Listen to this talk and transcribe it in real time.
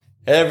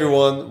Hey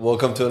everyone,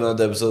 welcome to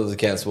another episode of the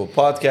Cancellable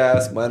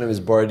podcast. My name is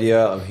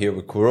Bardia. I'm here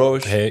with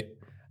Kurosh. Hey.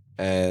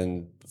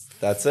 And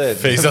that's it.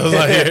 Faisal's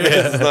not here.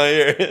 Faisal's not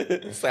here.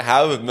 It's a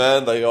habit,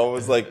 man. Like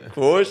always like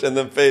Kurosh and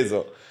then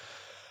Faisal.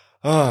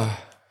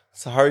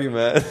 So how are you,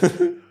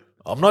 man?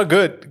 I'm not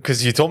good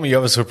because you told me you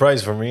have a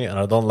surprise for me and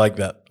I don't like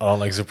that. I don't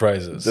like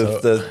surprises.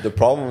 The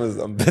problem is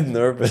I'm a bit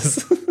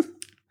nervous.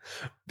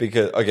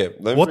 Because, okay.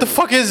 What the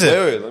fuck is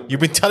it? Wait,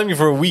 You've been telling me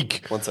for a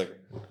week. 1 second.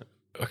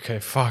 Okay,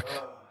 fuck.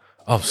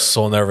 I'm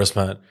so nervous,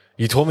 man.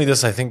 You told me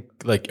this, I think,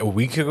 like a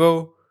week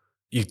ago.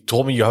 You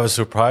told me you have a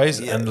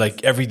surprise, and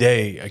like every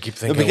day I keep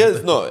thinking.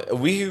 A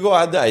week ago I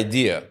had the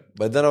idea,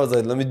 but then I was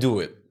like, let me do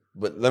it.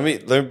 But let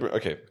me.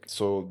 Okay,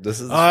 so this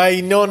is. No.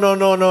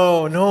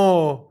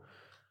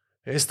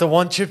 It's the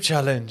one chip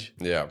challenge.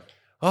 Yeah.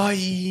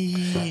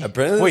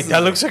 Apparently, wait,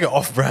 that looks like an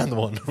off-brand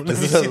one.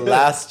 This is the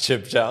last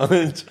chip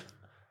challenge.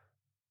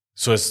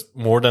 So it's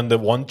more than the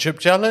one chip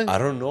challenge? I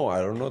don't know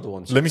the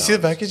one chip Let me see the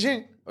challenge.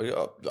 packaging.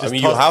 I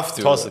mean, you have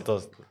to. Toss it.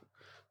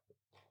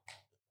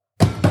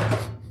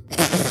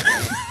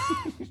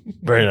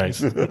 Very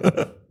nice. All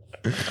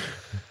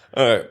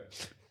right.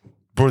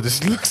 Bro,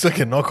 this looks like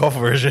a knockoff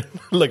version.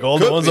 Like all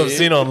the ones I've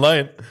seen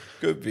online.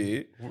 Could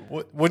be.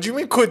 What do you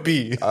mean could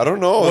be? I don't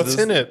know. What's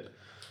in it?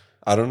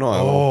 I don't know.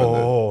 I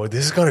opened Oh,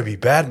 this is going to be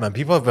bad, man.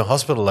 People have been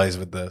hospitalized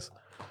with this.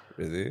 it.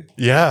 Really?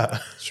 Yeah.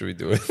 Should we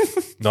do it?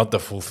 Not the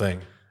full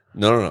thing.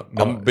 No.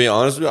 I'm being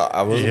honest with you.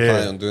 I wasn't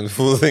planning on doing the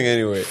full thing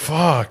anyway.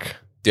 Fuck.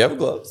 Do you have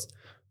gloves?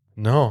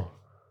 No.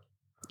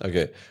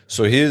 Okay.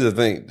 So here's the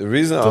thing. The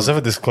reason Does it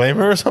have a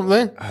disclaimer or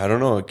something? I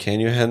don't know. Can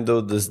you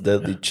handle this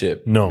deadly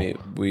chip? No.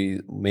 We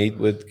made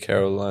with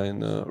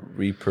Carolina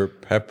Reaper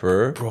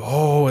pepper.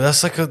 Bro,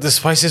 that's like the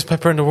spiciest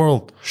pepper in the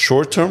world.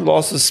 Short-term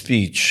loss of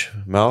speech.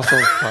 Mouth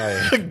on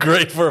fire.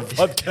 Great for a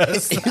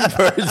podcast.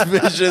 Inverse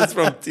visions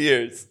from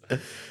tears.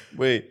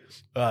 Wait.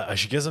 I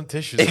should get some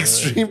tissues.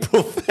 Extreme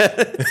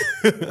profanity.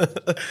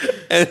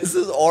 And this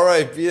is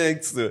RIP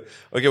next to it.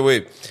 Okay,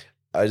 wait.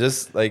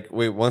 Wait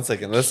 1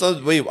 second. Let's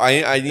not wait.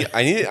 I need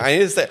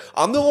to say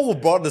I'm the one who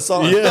brought this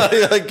on. Yeah.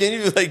 Like, can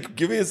you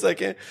give me a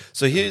second?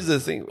 So here's the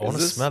thing. I want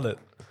to smell it.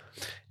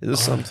 Is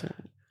this something?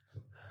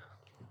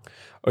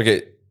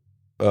 Okay.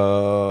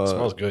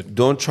 Smells good.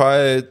 Don't try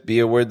it. Be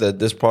aware that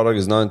this product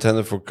is not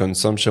intended for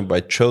consumption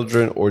by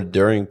children or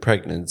during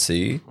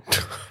pregnancy.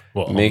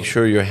 Well, Make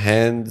sure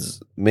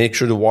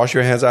to wash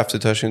your hands after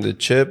touching the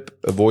chip.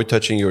 Avoid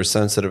touching your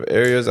sensitive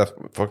areas.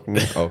 Fucking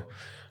oh.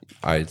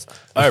 All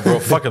right, bro.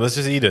 Fuck it. Let's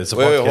just eat it. It's a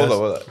Wait, podcast.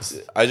 hold on.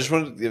 I just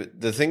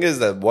wanted. The thing is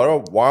that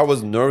why I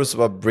was nervous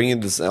about bringing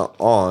this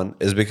on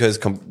is because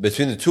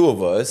between the two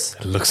of us,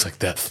 It looks like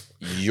death.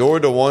 you're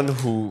the one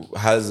who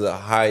has a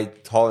high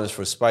tolerance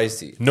for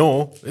spicy.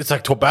 No, it's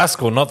like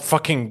Tabasco, not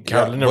fucking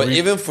Carolina. But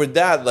even for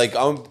that,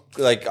 I'm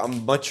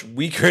much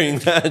weaker in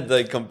that,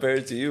 like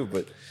compared to you.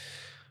 But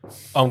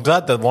I'm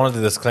glad that one of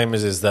the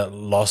disclaimers is that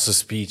loss of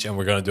speech, and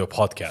we're gonna do a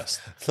podcast.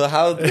 so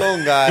how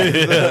long, guys?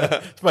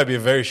 This might be a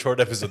very short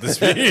episode this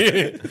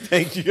week.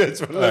 Thank you guys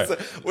for listening.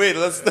 Wait,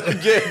 let's not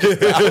get into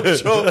the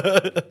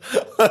outro.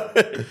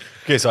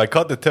 Okay, so I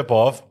cut the tip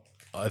off.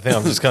 I think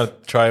I'm just gonna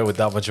try it with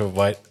that much of a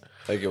bite.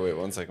 Okay, wait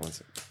 1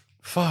 second.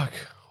 Fuck.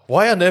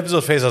 Why on the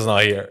episode Faisal's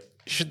not here?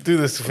 You should do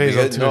this to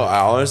Faisal too. No, I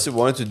honestly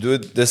wanted to do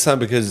it this time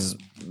because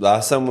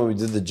last time when we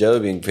did the jelly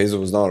bean, Faisal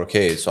was not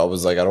okay. So I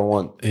was like, I don't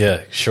want.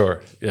 Yeah,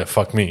 sure. Yeah,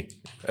 fuck me.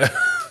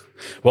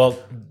 Well,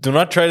 do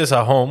not try this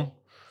at home.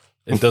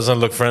 It doesn't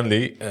look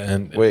friendly.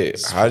 And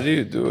Wait, how do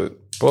you do it?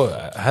 bro,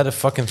 I had a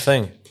fucking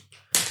thing.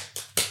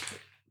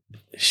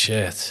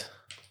 Shit.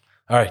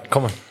 All right,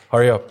 come on,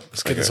 hurry up.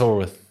 Let's get this over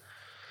with.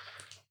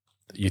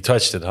 You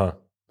touched it, huh?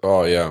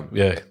 Oh, yeah.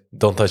 Yeah.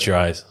 Don't touch your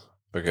eyes.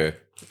 Okay.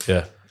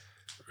 Yeah.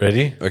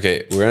 Ready?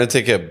 Okay, we're going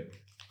to take a.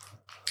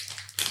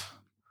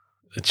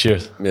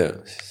 Cheers. Yeah.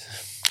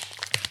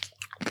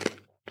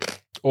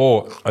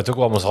 Oh, I took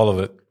almost all of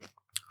it.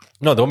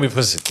 No, don't be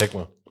pussy. Take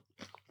one.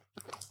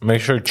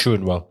 Make sure you chew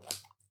it well.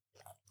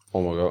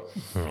 Oh, my God.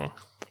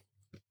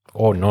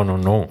 Oh,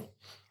 no.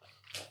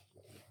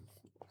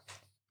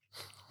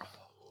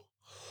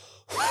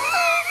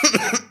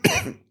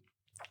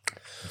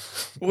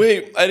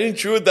 Wait, I didn't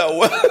chew it that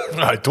well.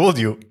 I told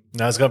you.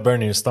 Now it's gonna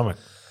burn in your stomach.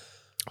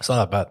 It's not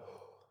that bad.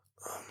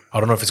 I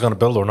don't know if it's gonna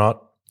build or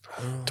not.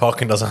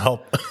 Talking doesn't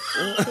help. How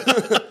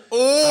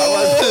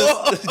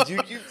about this?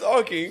 You keep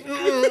talking.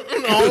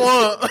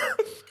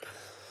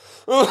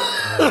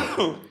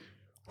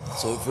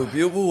 So for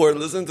people who are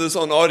listening to this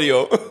on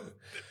audio,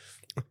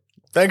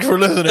 Thanks for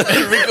listening.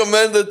 I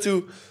recommend it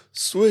to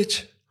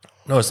switch.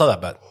 No, it's not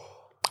that bad.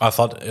 I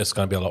thought it's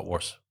gonna be a lot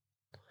worse.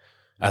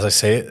 As I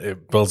say it,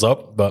 it builds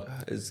up, but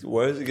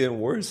Why is it getting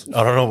worse?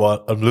 I don't know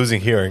what. I'm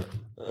losing hearing.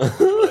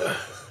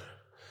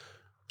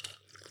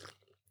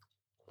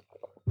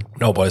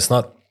 No, but it's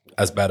not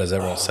as bad as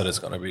everyone said it's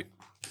gonna be.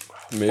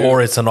 Maybe.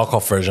 Or it's a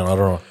knockoff version. I don't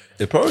know.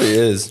 It probably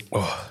is.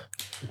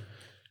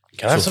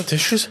 Can I have some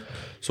tissues?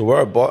 So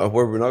where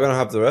we're not gonna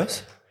have the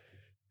rest?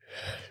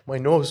 My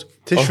nose.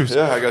 Tissues.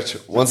 Yeah, I got you.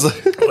 One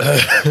second.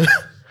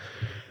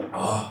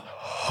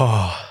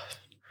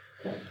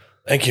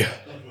 Thank you.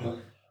 All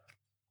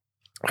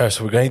right,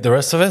 so we're gonna eat the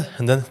rest of it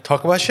and then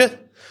talk about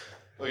shit.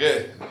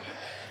 Okay.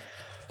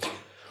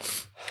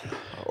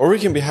 Or we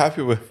can be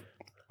happy with.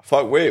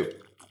 Fuck. Wait.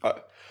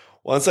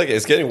 1 second.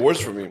 It's getting worse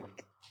for me.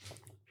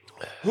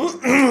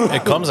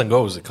 It comes and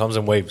goes. It comes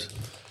in waves.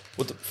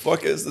 What the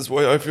fuck is this?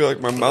 Why I feel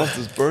like my mouth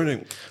is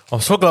burning.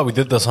 I'm so glad we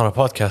did this on a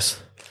podcast.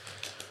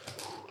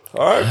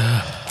 All right.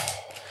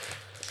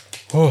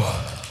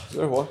 Oh, Is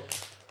there what?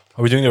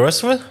 are we doing the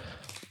rest of it?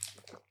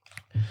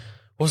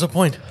 What's the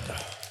point?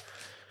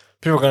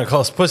 People are gonna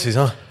call us pussies,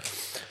 huh?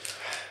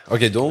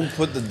 Okay, don't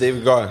put the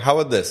David Garland. How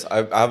about this? I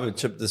have a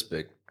chip this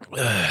big.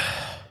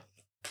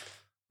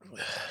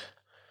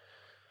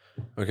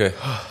 Okay.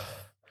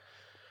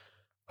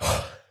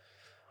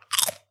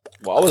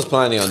 Well, I was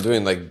planning on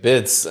doing like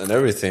bits and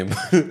everything.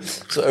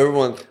 So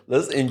everyone,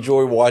 let's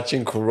enjoy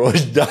watching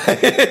Kurosh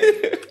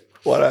die.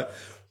 Oh,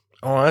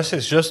 honestly,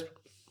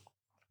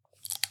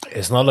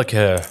 it's not like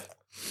a,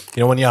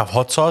 when you have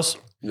hot sauce,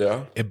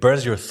 Yeah. it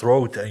burns your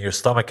throat and your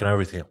stomach and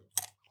everything.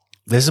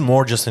 This is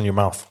more just in your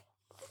mouth.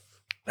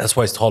 That's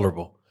why it's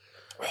tolerable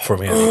for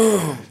me.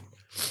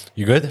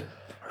 You good?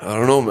 I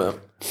don't know, man.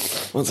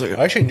 1 second.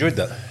 I actually enjoyed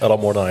that a lot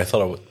more than I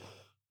thought I would.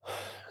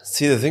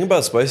 See, the thing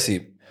about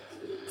spicy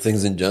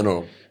things in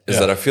general is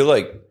that I feel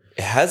like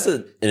it has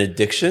an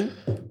addiction.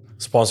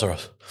 Sponsor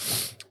us.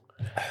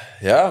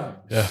 Yeah.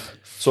 Yeah.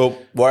 So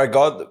what I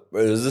got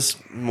is this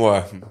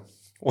more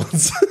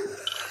once. I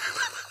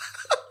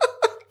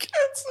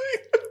can't see.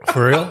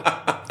 For real?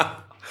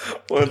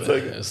 1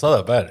 second. It's not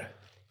that bad.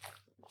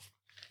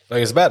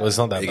 Like, it's bad, but it's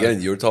not that Again,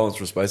 bad. your tolerance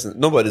for spicy.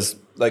 No, but it's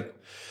like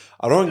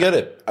I don't get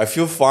it. I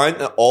feel fine,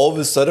 and all of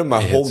a sudden my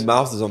whole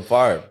mouth is on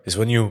fire. It's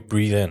when you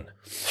breathe in.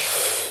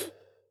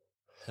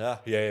 Yeah.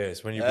 Yeah,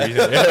 it's when you breathe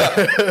in. Yeah.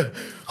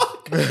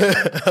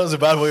 That was a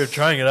bad way of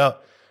trying it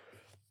out.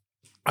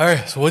 All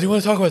right, so what do you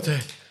want to talk about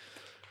today?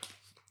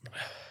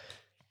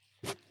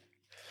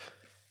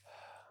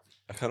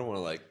 I kind of want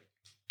to like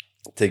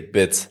take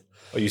bits.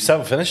 Oh, you still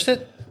haven't finished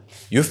it?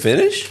 You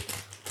finished?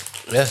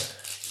 Yeah.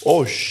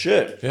 Oh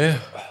shit! Yeah.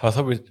 I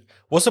thought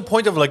what's the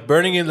point of like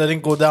burning it, letting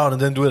it go down, and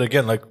then do it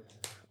again? Like,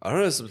 I don't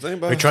know something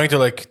about. you're trying to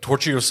like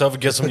torture yourself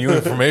and get some new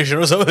information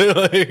or something.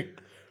 Like,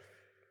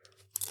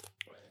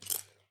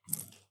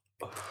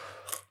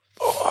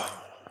 all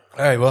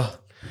right, well,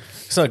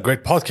 it's not a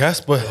great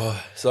podcast, but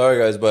Sorry,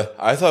 guys, but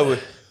I thought we.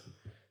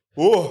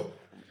 Whoa!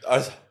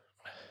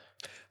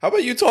 How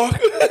about you talk?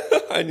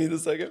 I need a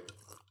second.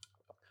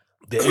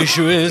 the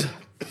issue is,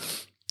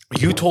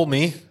 you told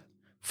me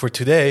for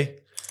today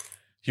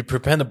you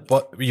prepared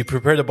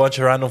a bunch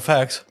of random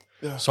facts,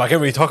 so I can't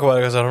really talk about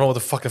it because I don't know what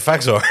the fuck the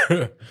facts are.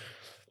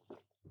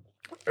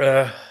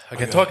 I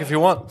can talk if you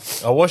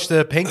want. I watched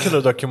the Painkiller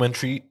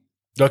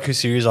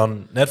docu-series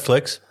on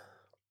Netflix.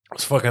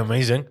 It's fucking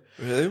amazing.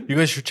 Really? You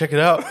guys should check it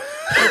out.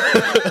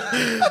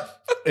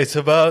 It's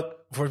about,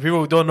 for people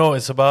who don't know,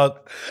 it's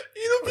about.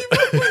 You know, people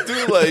who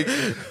do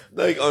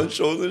like on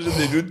shows and shit,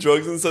 they do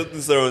drugs and stuff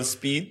and they're on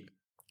speed.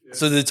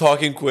 So they're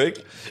talking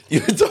quick.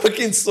 You're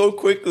talking so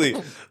quickly.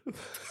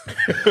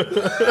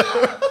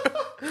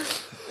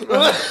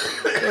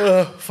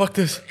 Fuck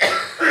this.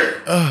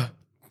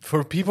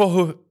 For people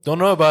who don't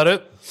know about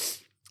it,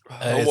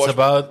 it's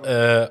about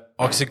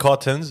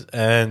Oxycontins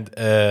and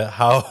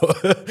how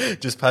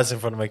just pass in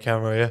front of my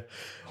camera. Yeah,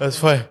 that's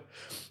fine.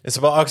 It's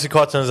about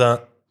Oxycontins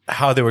and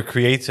how they were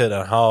created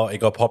and how it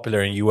got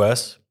popular in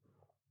US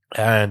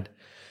and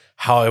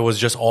how it was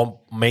just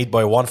all made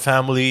by one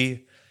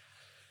family.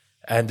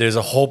 And there's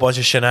a whole bunch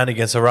of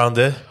shenanigans around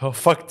it. Oh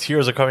fuck!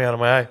 Tears are coming out of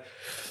my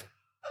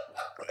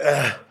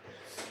eye.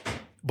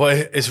 But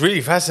it's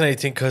really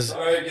fascinating because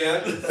Sorry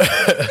again.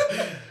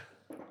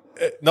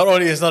 not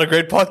only is it not a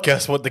great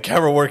podcast, but the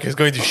camera work is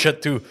going to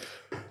shit too.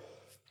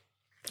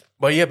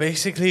 But yeah,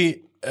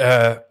 basically,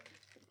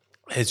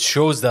 it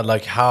shows that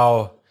like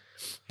how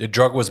the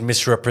drug was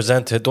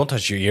misrepresented. Don't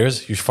touch your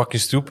ears, you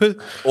fucking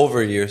stupid.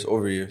 Over years.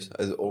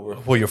 As over.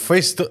 Well, your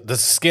face, the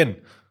skin,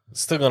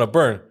 it's still gonna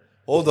burn.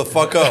 Hold the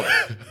fuck up.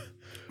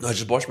 No, I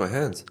just washed my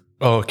hands.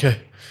 Oh,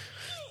 okay.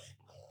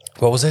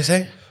 What was I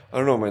saying? I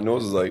don't know. My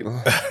nose is like,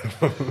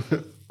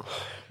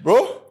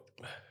 bro.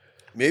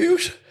 Maybe we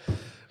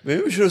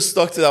should have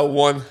stuck to that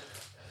one.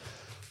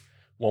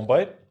 One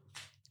bite?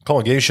 Come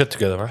on, get your shit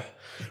together, man.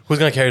 Who's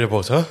gonna carry the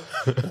boat, huh?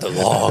 The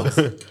logs.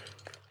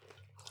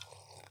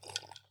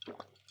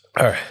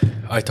 All right.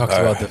 I talked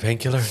about the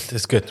Painkiller.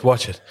 It's good.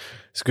 Watch it.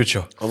 It's a good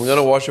show. I'm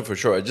gonna watch it for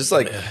sure. I just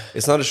like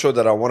it's not a show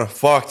that I want to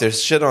fuck.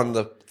 There's shit on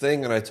the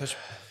thing, and I touch.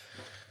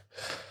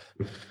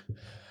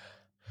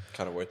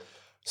 Kind of weird.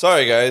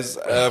 Sorry, guys.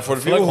 For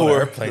the people who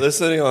are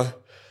listening on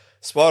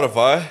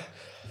Spotify,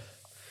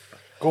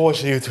 Go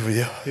watch the YouTube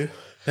video.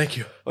 Thank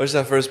you. watch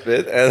that first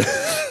bit, and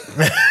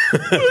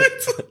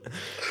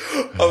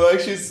I'm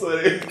actually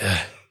sweating.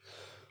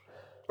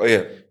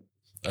 Okay,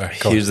 All right.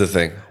 Come here's the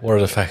thing. What are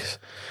the facts?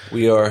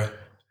 We are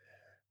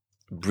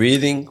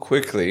breathing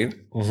quickly,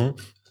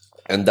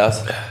 and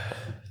that's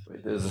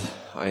wait,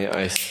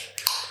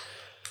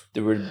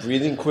 they were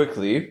breathing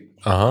quickly,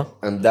 Uh huh.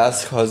 and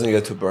that's causing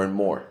it to burn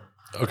more.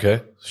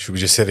 Okay. Should we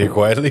just sit here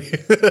quietly?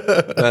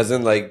 As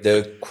in, like,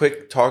 they're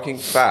quick talking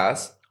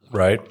fast.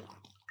 Right.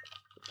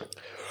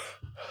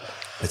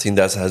 I think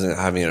that's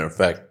having an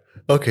effect.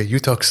 Okay, you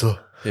talk slow.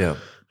 Yeah.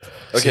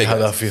 Okay, Okay, how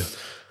guys. that feel?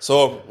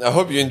 So I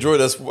hope you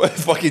enjoyed us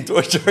fucking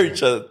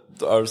torture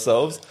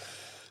ourselves.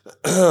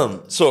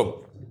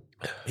 So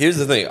here's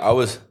the thing. I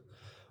was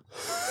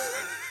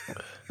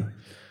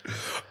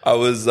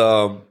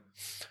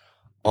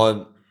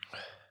on,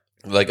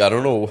 like, I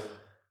don't know.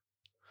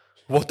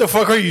 What the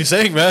fuck are you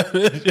saying, man?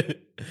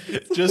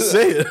 Just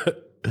say it.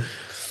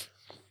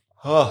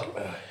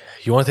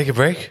 You want to take a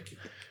break?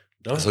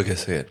 No? It's okay,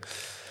 say it.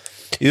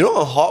 You know,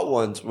 on Hot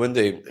Ones, when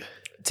they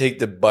take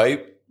the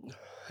bite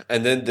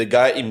and then the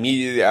guy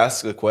immediately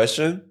asks a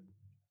question,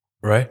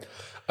 Right.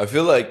 I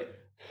feel like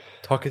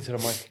Talk into the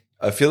mic.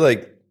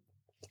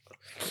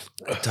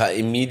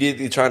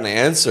 Immediately trying to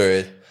answer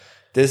it,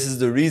 this is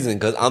the reason,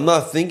 because I'm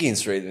not thinking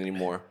straight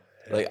anymore.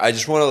 Like, I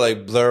just want to,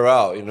 like, blur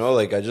out, you know?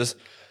 Like,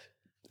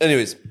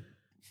 anyways,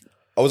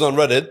 I was on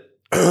Reddit.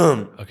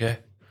 Okay.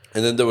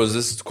 And then there was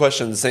this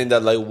question saying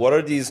that, like, what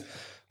are these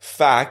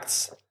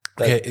facts?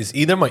 Okay, is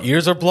either my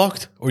ears are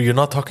blocked or you're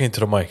not talking into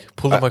the mic?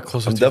 Pull the mic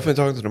closer I'm to definitely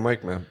talking to the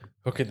mic, man.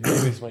 you. Okay,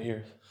 maybe it's my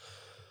ears.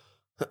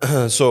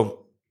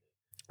 So,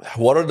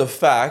 what are the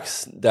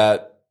facts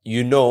that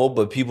you know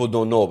but people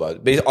don't know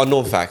about?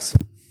 Unknown facts.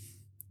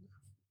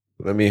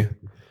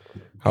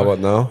 How about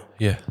now?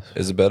 Yeah,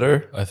 Is it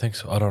better? I think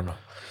so. I don't know.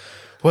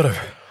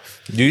 Whatever.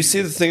 Do you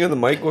see the thing on the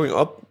mic going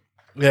up?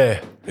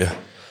 Yeah. Yeah.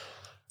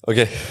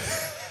 Okay.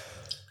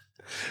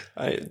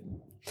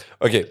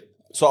 Okay.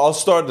 So I'll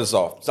start this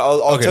off. So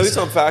I'll tell you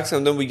some facts,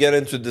 and then we get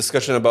into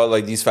discussion about,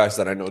 like, these facts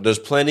that I know. There's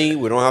plenty.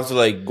 We don't have to,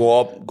 like,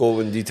 go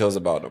in details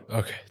about them.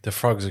 Okay, the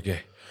frogs are gay.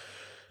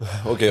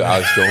 Okay,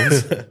 Alex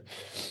Jones.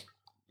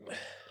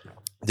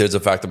 There's a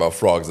fact about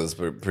frogs that's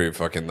pretty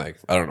fucking, like,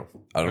 I don't know.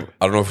 I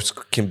don't know if it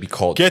can be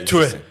called. Get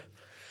to it.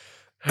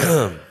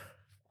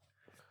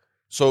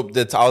 So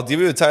I'll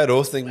give you the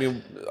title.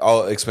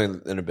 I'll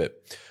explain in a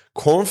bit.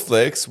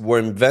 Cornflakes were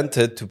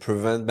invented to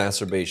prevent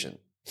masturbation.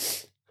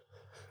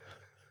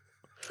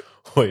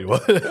 Wait,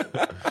 what?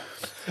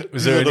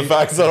 These are the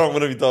facts that I'm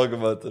going to be talking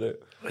about today.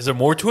 Is there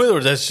more to it, or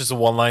that's just a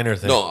one-liner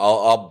thing? No,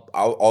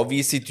 I'll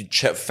obviously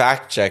to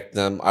fact check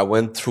them. I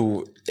went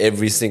through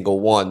every single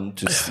one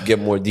to get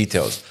more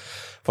details.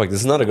 Fuck,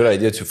 this is not a good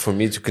idea for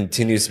me to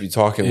continuously be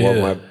talking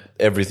while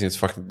everything's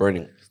fucking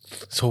burning.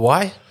 So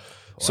why?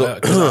 So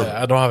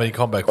I don't have any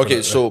comeback. For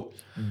that, so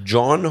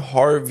John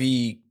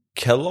Harvey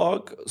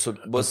Kellogg. So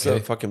what's the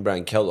fucking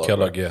brand? Kellogg.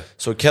 Kellogg, right? yeah.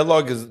 So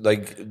Kellogg is,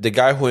 like, the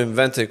guy who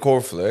invented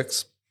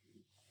cornflakes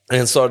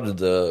and started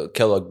the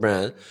Kellogg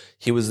brand.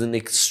 He was an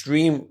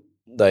extreme,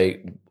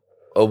 like,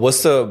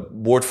 what's the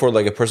word for,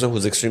 like, a person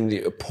who's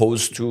extremely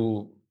opposed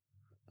to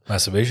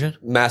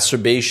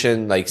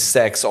masturbation, like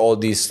sex, all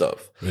these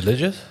stuff.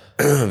 Religious?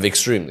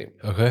 Extremely.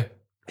 Okay.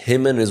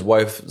 Him and his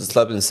wife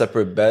slept in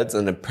separate beds,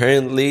 and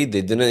apparently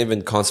they didn't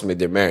even consummate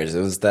their marriage. It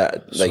was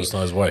that, like, So it's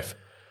not his wife.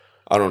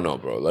 I don't know,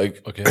 bro.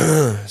 Like, Okay.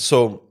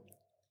 So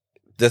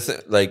this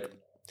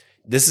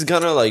is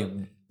kind of, like,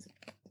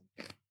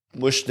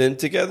 mushed in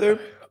together.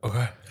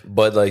 Okay.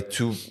 But, like,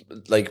 to,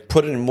 like,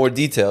 put it in more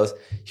details,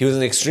 he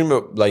was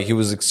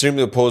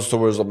extremely opposed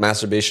towards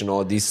masturbation,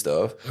 all these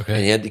stuff. Okay.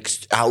 And he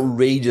had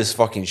outrageous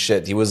fucking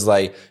shit. He was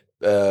like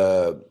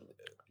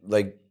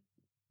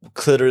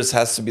clitoris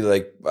has to be,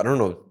 like, I don't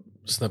know,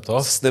 snipped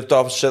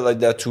off, shit like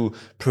that, to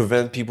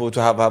prevent people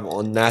to have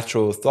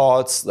unnatural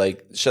thoughts,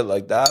 like shit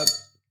like that.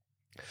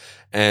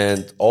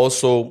 And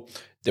also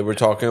they were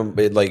talking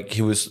about, like,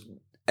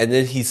 and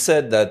then he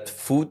said that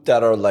food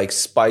that are, like,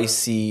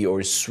 spicy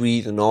or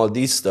sweet and all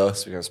these stuff,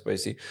 speaking of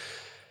spicy,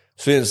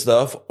 sweet and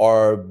stuff,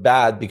 are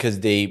bad because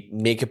they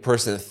make a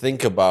person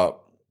think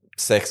about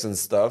sex and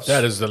stuff.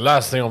 That is the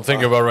last thing I'm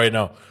thinking about right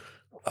now.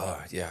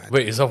 Yeah.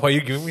 Wait, is that why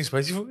you're giving me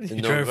spicy food?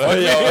 You trying to No, fight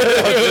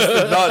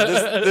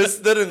me? this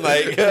didn't,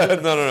 like,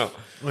 no.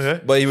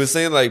 Okay. But he was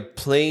saying, like,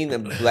 plain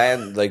and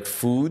bland, like,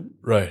 food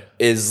Right.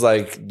 is,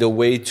 like, the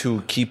way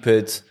to keep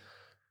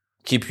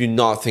you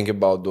not thinking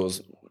about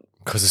those.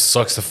 Because it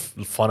sucks the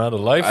fun out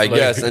of life? I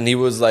guess. And he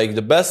was like,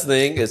 the best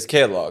thing is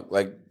Kellogg,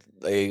 like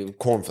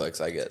cornflakes,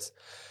 I guess.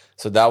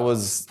 So that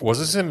was... Was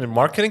this in a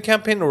marketing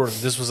campaign, or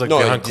this was, like, No,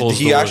 behind closed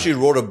he doors? actually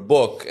wrote a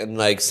book and,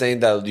 like, saying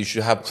that you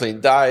should have clean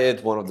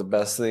diet. One of the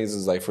best things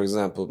is, like, for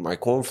example, my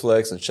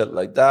cornflakes and shit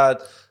like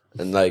that.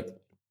 And, like,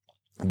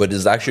 but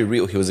it's actually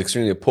real. He was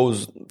extremely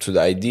opposed to the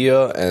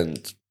idea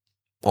and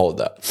all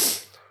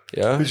that.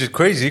 Yeah. Which is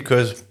crazy,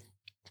 because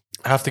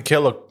half the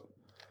Kellogg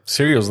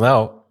cereals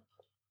now,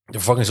 they're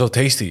fucking so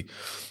tasty.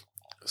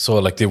 So,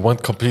 like, they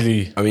went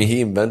completely... I mean,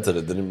 he invented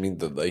it. Didn't mean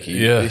that, like,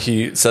 Yeah.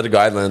 he set a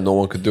guideline. No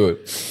one could do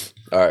it.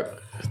 All right.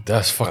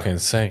 That's fucking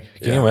insane.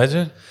 Can you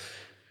imagine?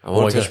 I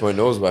want to touch my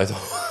nose, but I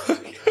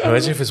don't.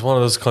 Imagine if it's one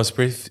of those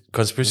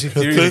conspiracy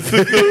theories.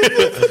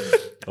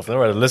 I've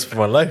never had a list for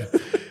my life.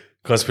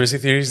 Conspiracy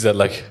theories that,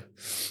 like,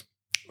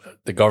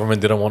 the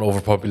government didn't want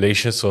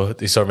overpopulation, so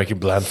they started making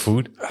bland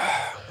food.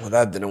 Well,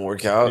 that didn't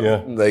work out.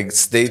 Yeah. Like,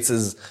 States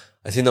is,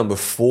 I think, number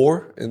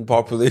 4 in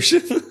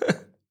population.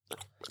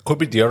 Could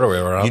be the other way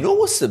around. You know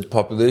what's the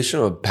population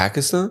of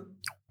Pakistan?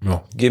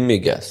 No. Give me a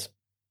guess.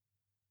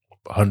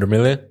 100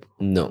 million?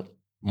 No.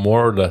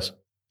 More or less?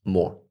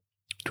 More.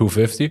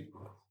 250?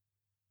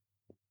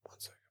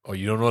 Oh,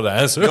 you don't know the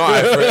answer? No,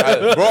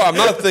 bro, I'm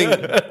not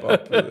thinking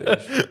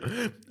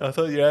population. I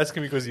thought you were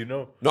asking me because you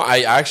know. No,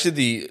 I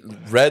actually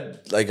read,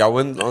 like, I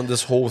went on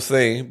this whole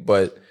thing,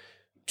 but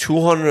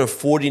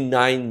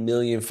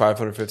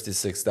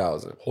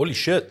 249,556,000. Holy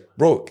shit.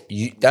 Bro,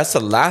 that's the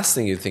last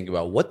thing you think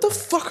about. What the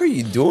fuck are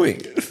you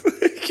doing?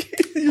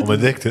 I'm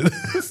addicted.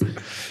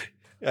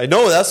 I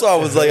know, that's why I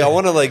was like, I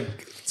want to, like,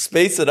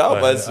 space it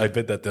out. I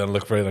bet that didn't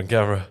look right on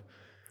camera.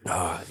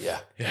 Yeah.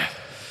 Yeah.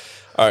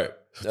 All right.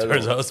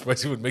 Turns out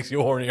spicy food makes you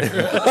hornier.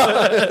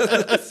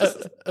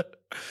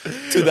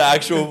 To the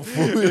actual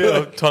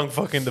food. Tongue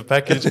fucking the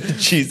package.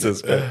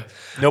 Jesus Christ.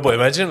 No, but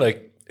imagine,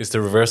 like, it's the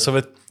reverse of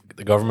it.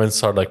 The government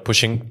start, like,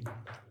 pushing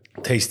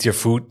tastier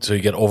food so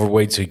you get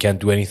overweight so you can't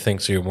do anything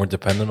so you're more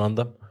dependent on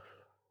them.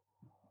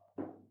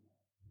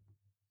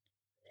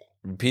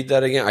 Repeat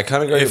that again. I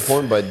kind of got your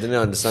point, but I didn't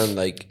understand,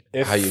 like,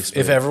 how you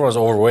explain If everyone's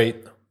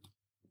overweight,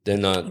 they're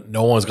not.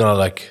 no one's going to,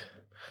 like,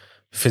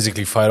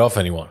 physically fight off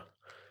anyone.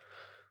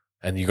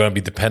 And you're going to be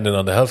dependent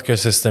on the healthcare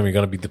system. You're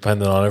going to be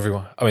dependent on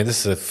everyone. I mean,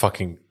 this is a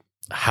fucking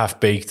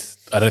half-baked.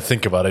 I didn't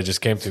think about it. It just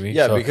came to me.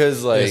 Yeah, so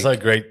because, like... it's,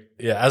 like, great.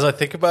 Yeah, as I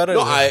think about it.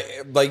 No,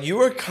 like, you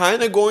were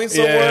kind of going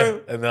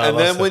somewhere. Yeah, and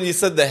then when you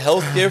said the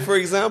healthcare, for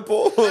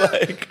example,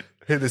 like...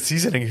 Hey, the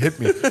seasoning hit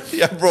me.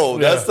 Yeah, bro.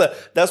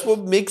 That's what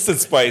makes it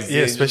spicy.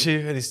 Yeah,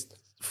 especially when you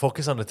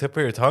focus on the tip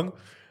of your tongue.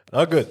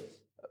 Not good.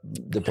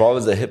 The problem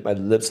is I hit my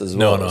lips as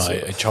well. No,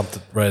 I chomped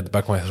it right at the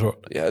back of my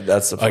throat. Yeah,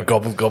 that's the I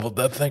gobbled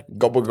that thing.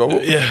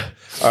 Gobble. Yeah.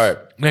 All right.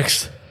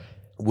 Next.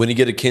 When you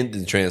get a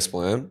kidney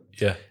transplant.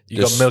 Yeah.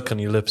 You got milk on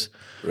your lips.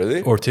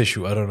 Really? Or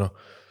tissue. I don't know.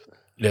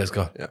 Yeah, it's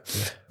gone. Yeah.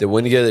 Then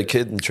when you get a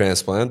kidney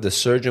transplant, the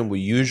surgeon will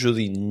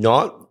usually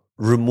not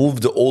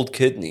remove the old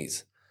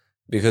kidneys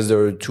because there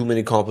are too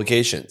many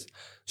complications.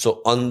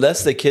 So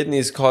unless the kidney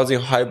is causing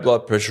high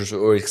blood pressure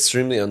or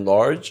extremely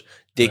enlarged,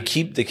 they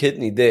keep the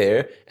kidney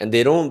there and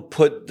they don't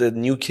put the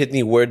new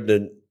kidney where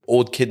the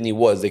old kidney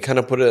was. They kind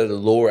of put it at the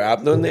lower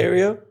abdomen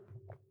area.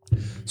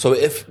 So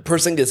if a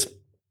person gets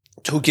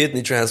 2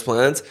 kidney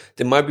transplants,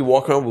 they might be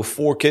walking around with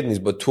 4 kidneys,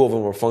 but 2 of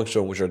them are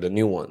functional, which are the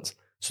new ones.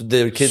 So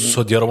the kidney...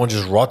 So the other one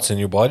just rots in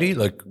your body?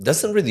 Like,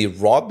 doesn't really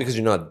rot because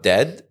you're not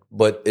dead,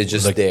 but it's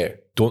just like,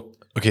 there.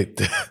 Okay.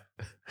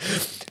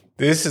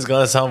 This is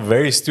going to sound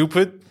very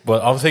stupid,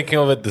 but I'm thinking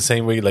of it the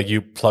same way, like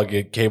you plug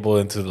a cable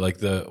into like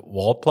the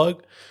wall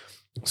plug.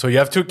 So you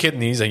have 2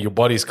 kidneys and your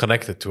body is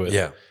connected to it.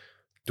 Yeah.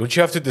 Don't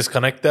you have to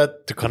disconnect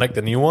that to connect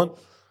the new one?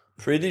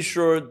 Pretty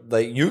sure,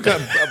 like, you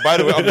can... By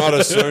the way, I'm not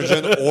a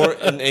surgeon or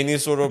in any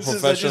sort of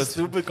profession. This is such a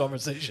stupid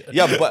conversation.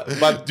 Yeah,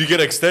 but do you get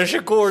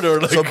extension cord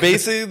or like... So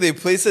basically, they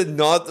place it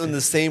not in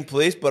the same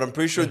place, but I'm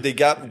pretty sure they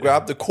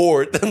grab the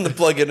cord and they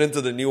plug it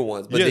into the new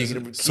ones. But yes.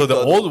 So the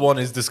old one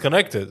is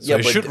disconnected. So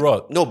it should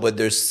rot. No, but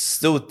there's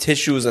still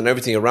tissues and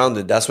everything around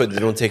it. That's why they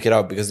don't take it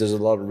out because there's a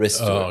lot of risk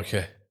to it. Oh,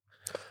 okay.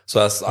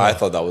 So I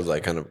thought that was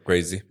like kind of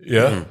crazy.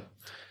 Yeah.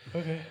 Mm-hmm.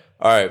 Okay.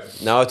 All right.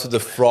 Now to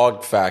the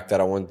frog fact that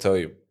I want to tell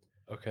you.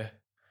 Okay.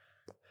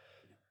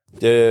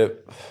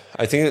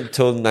 I think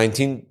until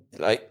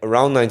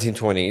around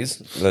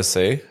 1920s, let's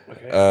say,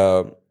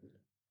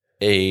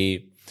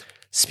 a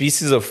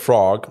species of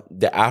frog,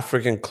 the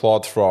African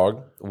clawed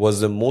frog, was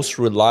the most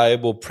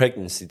reliable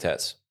pregnancy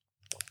test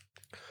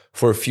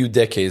for a few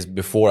decades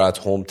before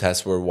at-home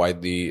tests were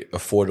widely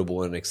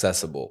affordable and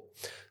accessible.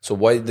 So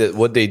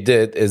what they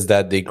did is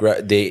that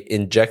they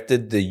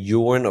injected the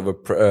urine of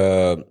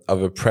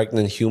a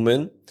pregnant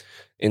human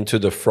into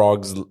the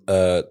frog's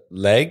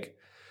leg,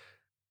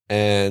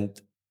 and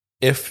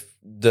if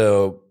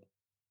the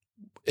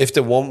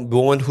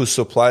woman who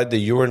supplied the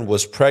urine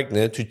was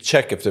pregnant, to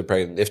check if they're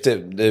pregnant. If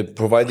they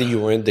provide the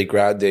urine,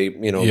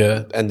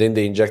 and then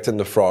they inject in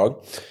the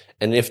frog,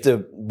 and if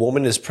the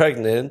woman is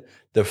pregnant,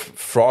 the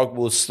frog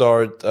will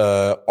start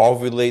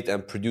ovulate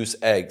and produce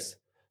eggs.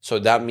 So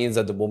that means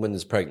that the woman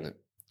is pregnant.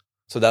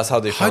 So that's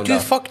how they found out. How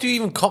the fuck do you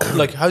even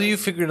how do you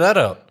figure that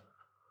out?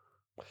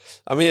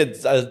 I mean,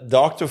 a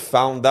doctor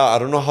found out. I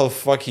don't know how the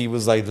fuck he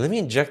was like, let me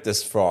inject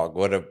this frog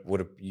with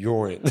a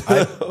urine.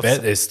 I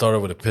bet it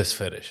started with a piss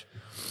fetish.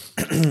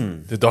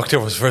 The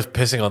doctor was first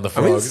pissing on the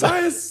frog. I mean,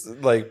 science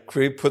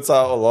puts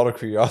out a lot of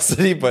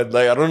curiosity, but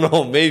I don't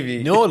know,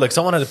 maybe. No,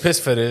 someone had a piss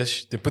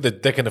fetish. They put the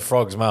dick in the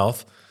frog's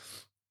mouth.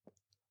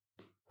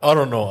 I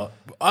don't know.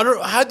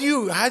 How did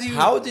you get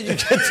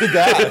to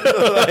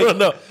that? I don't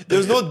know.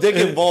 There's no dick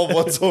involved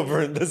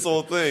whatsoever in this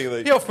whole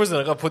thing. Yeah, of course,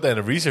 I got to put that in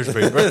a research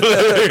paper.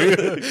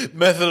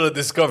 Method of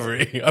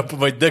discovery. I put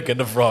my dick in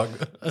the frog.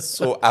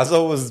 So as I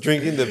was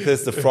drinking the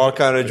piss, the frog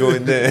kind of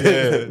joined in.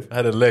 Yeah, I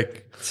had a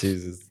lick.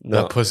 Jesus.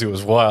 No. That pussy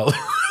was wild.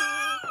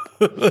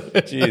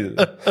 Jesus.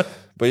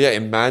 But yeah,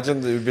 imagine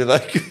it would be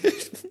like,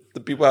 the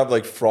people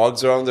have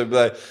frogs around, they'd be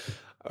like,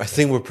 I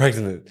think we're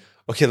pregnant.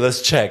 Okay,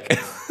 let's check.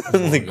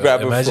 And they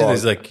grab a frog.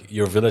 Imagine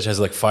your village has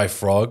 5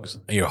 frogs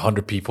and you're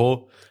 100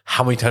 people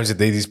how many times a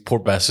day these poor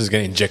bastards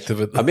get injected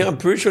with. I mean, I'm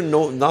pretty sure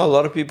not a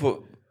lot of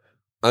people.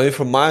 I mean,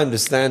 from my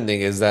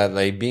understanding, is that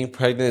like being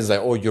pregnant is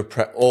like,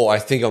 oh, I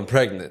think I'm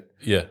pregnant.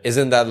 Yeah.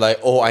 Isn't that like,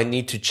 oh, I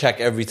need to check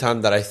every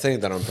time that I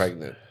think that I'm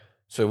pregnant?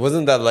 So it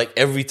wasn't that like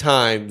every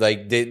time,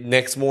 like the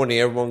next morning,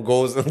 everyone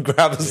goes and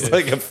grabs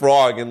like a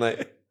frog and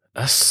like.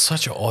 That's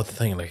such an odd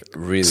thing. Like,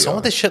 really, some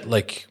of this shit,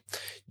 like,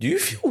 do you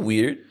feel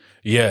weird?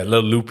 Yeah, a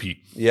little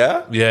loopy.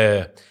 Yeah?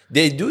 Yeah.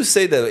 They do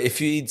say that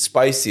if you eat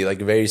spicy,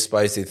 like a very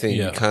spicy thing,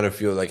 you kind of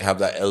feel like have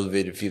that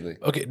elevated feeling.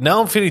 Okay,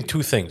 now I'm feeling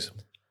three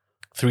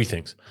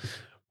things.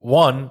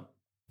 One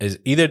is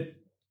either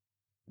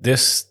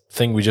this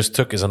thing we just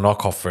took is a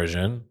knockoff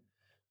version.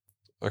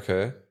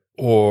 Okay.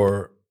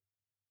 Or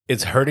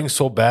it's hurting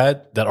so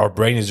bad that our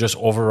brain is just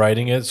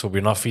overriding it, so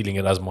we're not feeling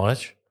it as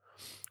much.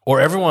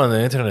 Or everyone on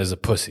the internet is a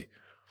pussy.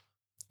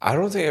 I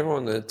don't think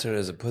everyone on the internet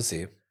is a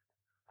pussy.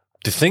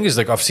 The thing is,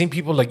 like, I've seen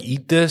people like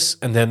eat this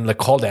and then like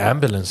call the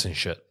ambulance and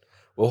shit.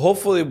 Well,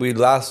 hopefully we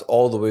last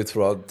all the way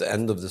throughout the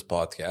end of this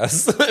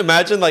podcast.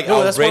 Imagine like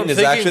our brain is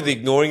actually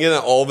ignoring it,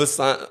 and all of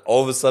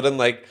a sudden,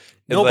 like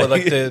but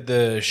like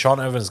the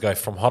Sean Evans guy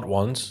from Hot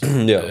Ones,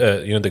 you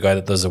know, the guy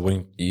that does the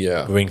wing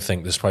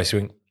thing, the spicy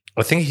wing.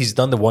 I think he's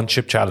done the 1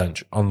 chip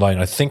challenge online.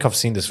 I think I've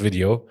seen this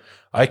video.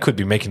 I could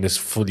be making this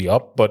fully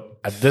up, but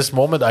at this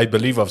moment, I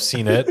believe I've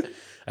seen it.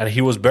 And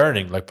he was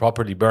burning, like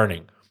properly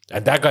burning.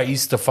 And that guy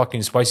eats the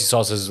fucking spicy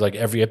sauces like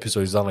every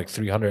episode. He's done like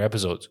 300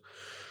 episodes.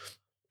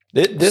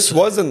 This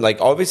wasn't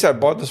like, obviously I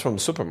bought this from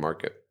the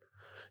supermarket.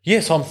 Yeah,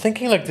 so I'm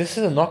thinking like this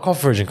is a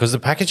knockoff version because the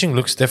packaging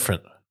looks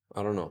different.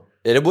 I don't know.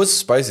 It was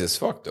spicy as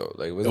fuck though.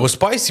 Like it was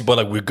spicy, but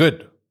like we're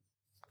good.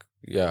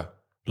 Yeah.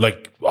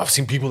 Like I've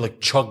seen people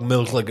like chug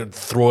milk, like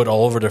throw it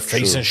all over their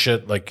face and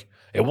shit. Like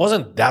it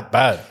wasn't that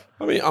bad.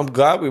 I mean, I'm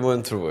glad we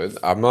went through it.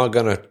 I'm not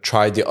gonna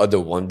try the other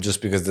one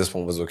just because this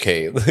one was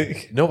okay.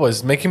 Like, no, but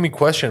it's making me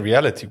question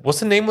reality.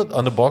 What's the name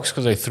on the box?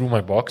 Because I threw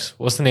my box.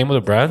 What's the name of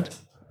the brand?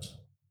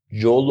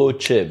 Jolo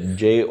Chip.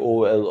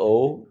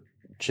 JOLO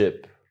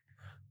Chip.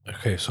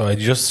 Okay, so I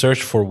just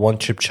searched for 1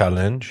 chip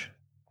challenge,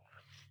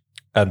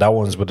 and that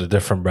one's with a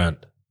different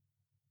brand.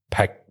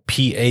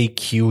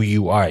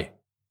 PAQUI.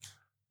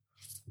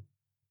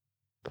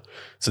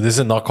 So this is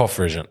a knockoff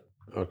version.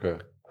 Okay.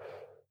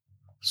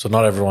 So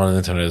not everyone on the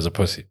internet is a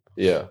pussy.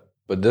 Yeah.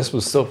 But this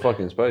was still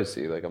fucking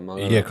spicy. Like I'm not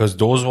gonna... Yeah, because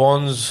those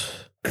ones,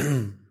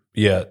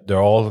 yeah,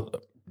 they're all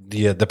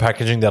the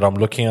packaging that I'm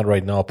looking at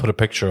right now. I'll put a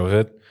picture of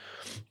it.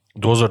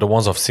 Those are the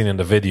ones I've seen in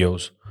the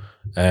videos,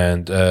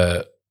 and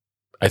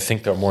I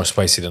think they're more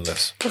spicy than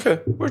this. Okay,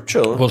 we're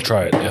chilling. We'll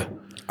try it. Yeah,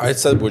 I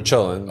said we're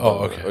chilling.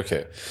 Oh, okay.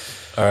 Okay.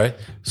 All right.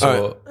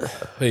 So,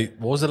 wait,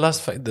 what was the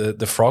last fight?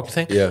 The frog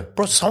thing? Yeah,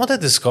 bro. Some of the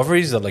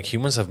discoveries that like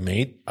humans have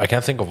made, I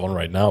can't think of one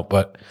right now,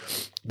 but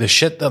the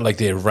shit that like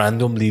they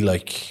randomly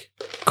like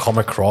come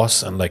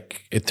across and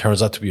like it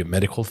turns out to be a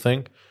medical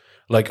thing.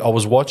 Like I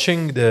was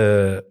watching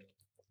there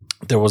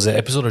was an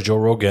episode of Joe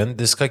Rogan.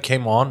 This guy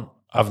came on.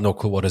 I have no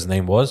clue what his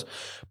name was,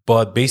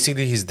 but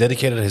basically he's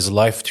dedicated his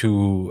life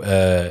to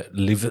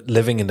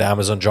living in the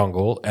Amazon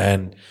jungle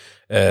and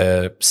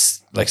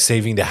like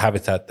saving the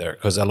habitat there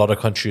because a lot of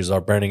countries are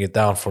burning it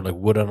down for like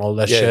wood and all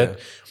that shit.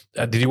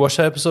 Yeah. Did you watch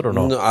that episode or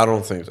no? No, I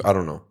don't think so. I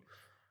don't know.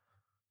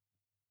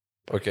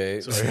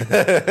 Okay.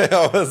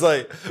 I was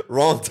like,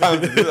 wrong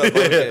time to do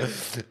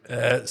that.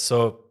 Okay.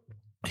 So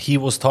he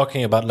was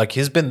talking about like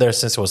he's been there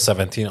since he was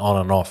 17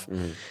 on and off.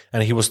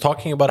 And he was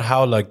talking about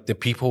how like the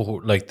people who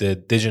like the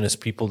indigenous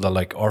people that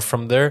like are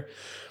from there,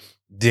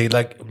 they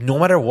like no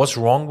matter what's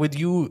wrong with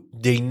you,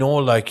 they know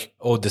like,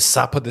 oh, the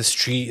sap of this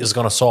tree is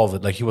gonna solve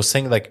it. Like he was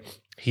saying like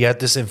he had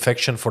this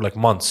infection for like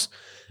months.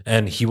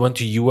 And he went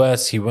to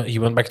US, he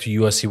went back to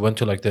US, he went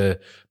to like the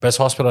best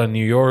hospital in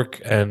New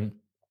York and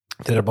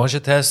did a bunch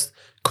of tests,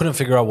 couldn't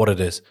figure out what it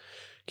is.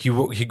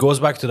 He goes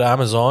back to the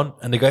Amazon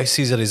and the guy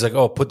sees it, he's like,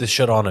 oh, put this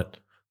shit on it.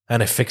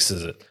 And it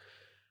fixes it.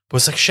 But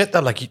it's like shit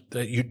that like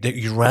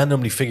you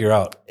randomly figure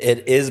out.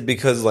 It is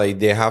because like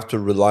they have to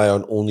rely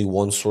on only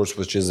one source,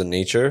 which is in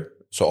nature.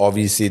 So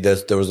obviously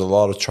there was a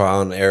lot of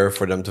trial and error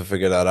for them to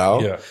figure that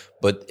out. Yeah.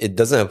 But it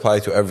doesn't apply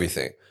to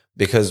everything.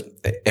 Because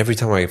every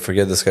time I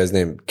forget this guy's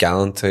name,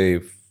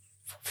 Galante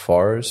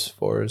Fars,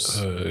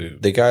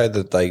 the guy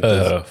that like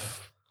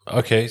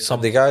okay,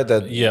 the guy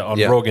that on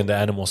Rogan, the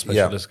animal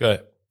specialist guy.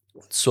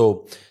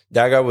 So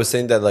that guy was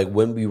saying that like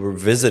when we were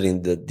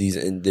visiting these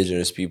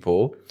indigenous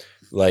people,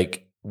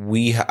 like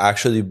we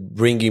actually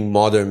bringing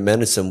modern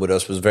medicine with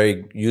us was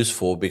very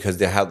useful because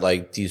they had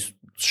like these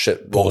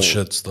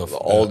bullshit stuff,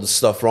 all the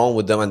stuff wrong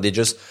with them, and they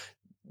just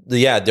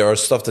there are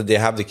stuff that they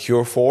have the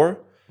cure for,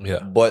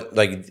 but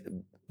like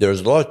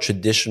there's a lot of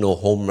traditional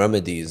home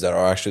remedies that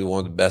are actually one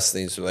of the best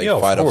things to like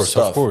fight off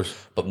stuff. Of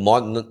course. But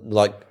modern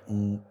like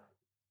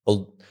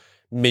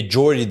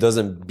majority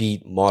doesn't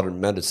beat modern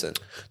medicine.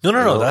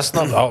 No. That's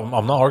not.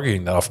 I'm not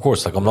arguing that. Of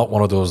course, like I'm not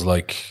one of those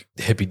like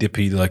hippy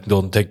dippy like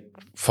don't take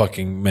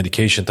fucking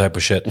medication type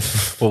of shit.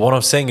 But what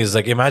I'm saying is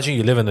like imagine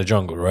you live in the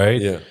jungle, right?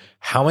 Yeah.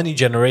 How many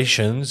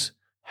generations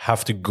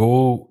have to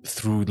go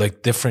through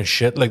like different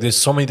shit? Like there's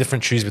so many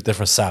different trees with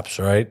different saps,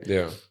 right?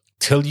 Yeah.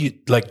 till you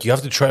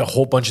have to try a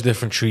whole bunch of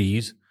different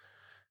trees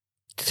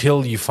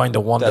till you find the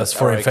one that's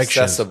for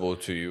infections accessible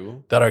to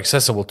you, that are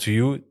accessible to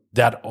you,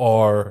 that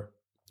are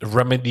a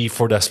remedy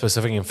for that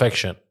specific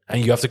infection,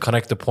 and you have to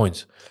connect the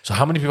points. So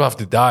how many people have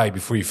to die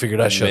before you figure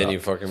that shit out? Many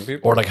fucking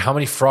people. Or like how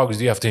many frogs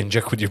do you have to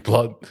inject with your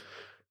blood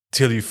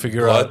till you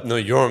figure out? No,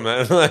 urine,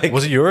 man. Like,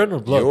 was it urine or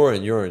blood?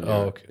 Urine.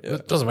 Oh, okay. Yeah.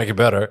 It doesn't make it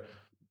better.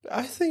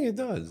 I think it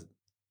does.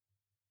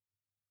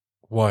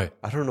 Why?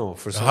 I don't know.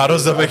 How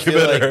does that make it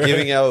better? Like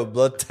giving out a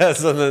blood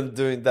test and then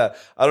doing that.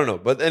 I don't know.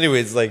 But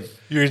anyways, like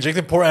you're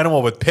injecting poor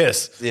animal with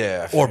piss.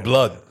 Yeah. Or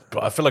blood.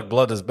 I feel like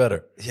blood is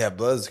better. Yeah,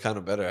 blood is kind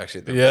of better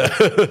actually. Yeah.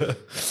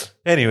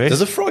 Anyways.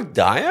 Does a frog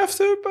die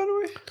after, by the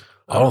way?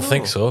 I don't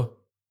think so.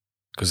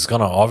 Because it's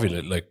gonna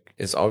ovulate. Like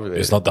it's ovulating.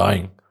 It's not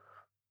dying.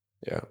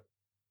 Yeah.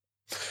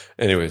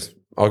 Anyways,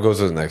 I'll go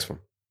to the next one.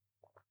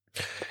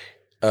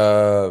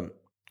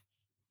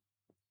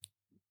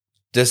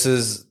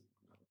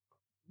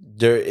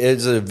 There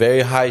is a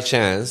very high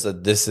chance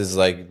that this is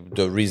like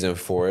the reason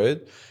for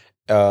it.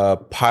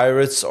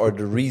 Pirates are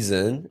the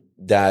reason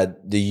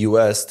that the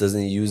US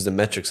doesn't use the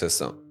metric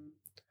system.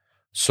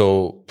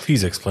 So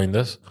please explain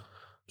this.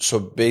 So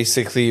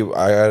basically,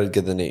 I gotta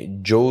get the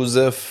name.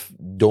 Joseph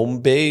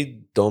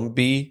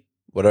Dombey,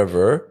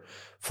 whatever,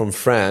 from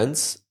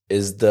France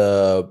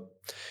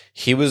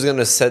he was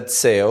gonna set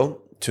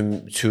sail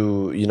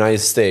to United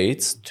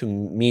States to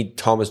meet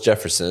Thomas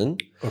Jefferson.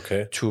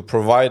 Okay. To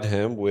provide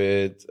him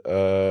with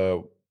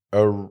a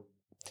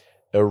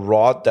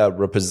rod that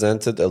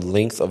represented a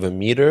length of 1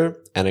 meter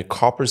and a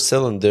copper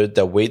cylinder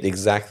that weighed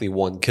exactly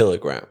 1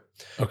 kilogram.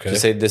 Okay. To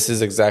say this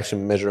is exactly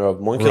a measure of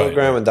 1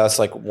 kilogram, and that's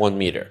like 1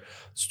 meter.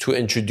 So to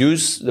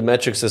introduce the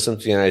metric system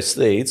to the United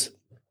States,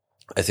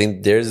 I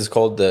think theirs is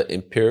called the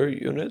imperial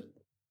unit.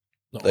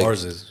 No,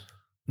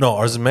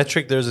 ours is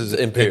metric. Theirs is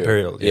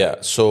imperial.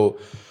 Yeah. So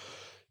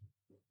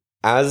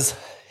as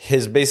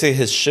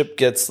his ship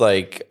gets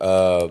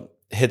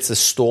hits a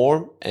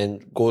storm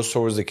and goes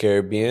towards the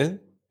Caribbean.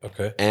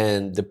 Okay.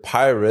 And the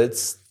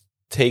pirates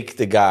take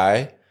the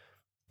guy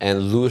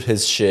and loot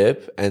his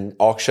ship and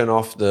auction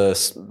off the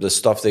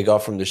stuff they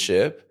got from the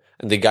ship.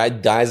 And the guy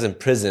dies in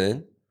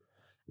prison.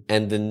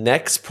 And the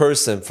next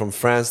person from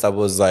France that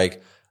was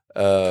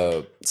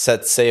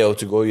set sail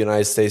to go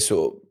United States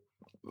to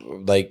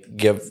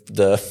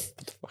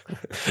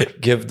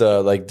give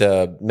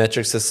the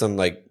metric system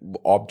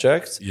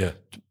objects. Yeah.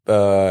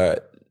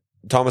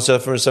 Thomas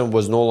Jefferson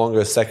was no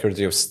longer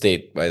Secretary of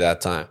State by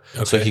that time.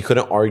 Okay. So he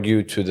couldn't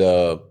argue to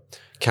the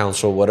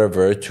council,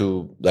 whatever,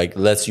 to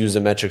let's use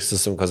the metric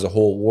system because the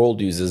whole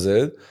world uses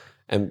it.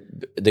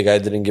 And the guy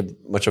didn't give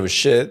much of a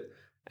shit.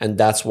 And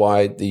that's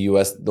why the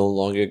US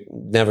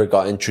never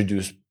got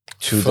introduced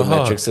to the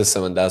metric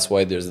system. And that's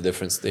why there's a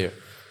difference there.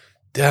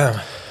 Damn.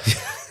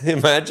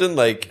 Imagine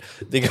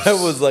the guy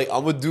was like,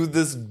 I'm gonna do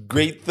this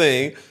great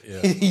thing.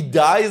 Yeah. He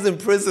dies in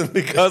prison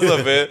because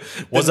of it.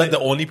 Was that the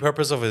only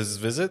purpose of his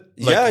visit?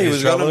 Yeah, he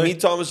was gonna meet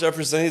Thomas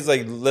Jefferson. He's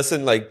like,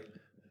 listen,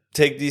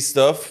 take these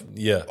stuff.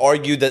 Yeah.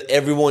 Argue that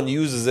everyone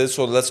uses it,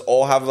 so let's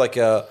all have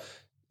a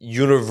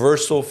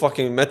universal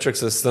fucking metric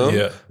system.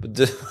 Yeah. But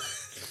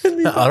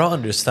I don't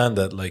understand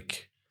that.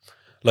 Like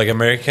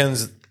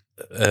Americans,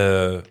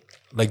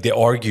 they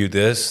argue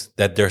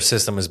that their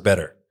system is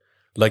better.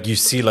 Like you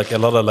see a lot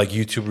of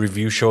YouTube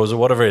review shows or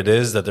whatever it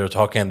is that they're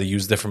talking and they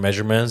use different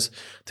measurements.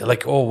 They're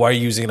like, oh, why are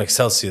you using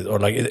Celsius?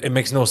 Or it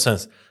makes no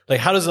sense.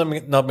 How does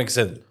that not make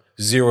sense?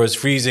 0 is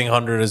freezing,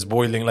 100 is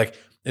boiling.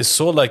 It's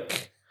so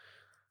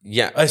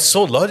yeah. It's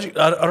so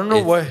logical. I don't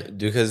know why.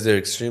 Because they're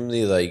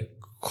extremely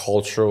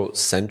cultural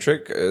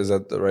centric. Is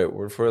that the right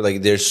word for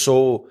it? They're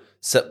so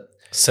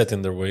set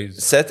in their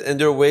ways. Set in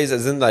their ways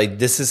as in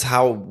this is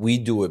how we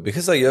do it.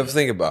 Because you have to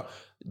think about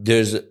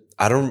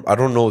I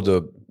don't know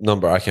the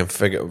number. I can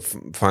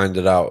find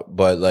it out,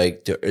 but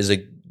there is a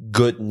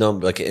good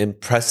number, an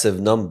impressive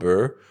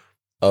number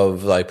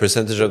of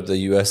percentage of the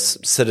U.S.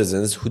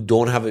 citizens who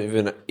don't have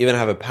even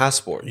have a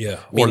passport. Yeah,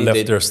 or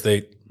left their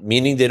state,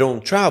 meaning they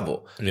don't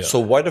travel. Yeah. So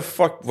why the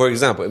fuck? For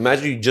example,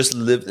 imagine you just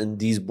lived in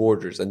these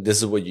borders and this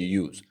is what you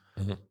use.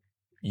 Mm-hmm.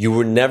 You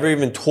were never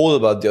even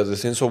told about the other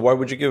things, so why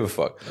would you give a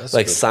fuck?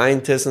 That's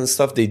scientists and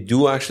stuff, they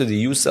do actually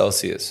use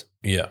Celsius.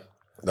 Yeah,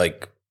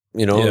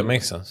 yeah, it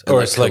makes sense.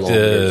 Or it's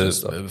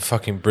the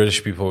fucking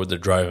British people with the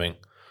driving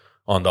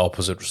on the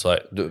opposite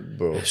side.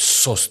 Bro.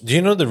 Do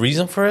you know the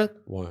reason for it?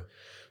 Why?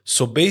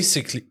 So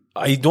basically,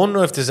 I don't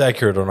know if this is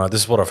accurate or not.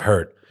 This is what I've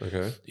heard.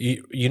 Okay.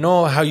 You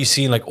know how you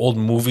see in old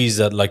movies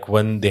that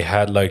when they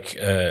had I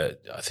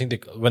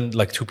think when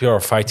two people are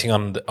fighting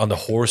on the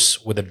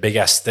horse with a big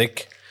ass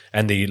stick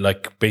and they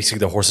basically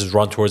the horses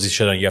run towards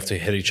each other and you have to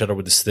hit each other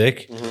with the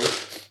stick.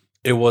 Mm-hmm.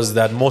 It was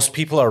that most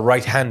people are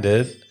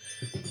right-handed.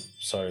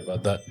 Sorry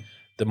about that.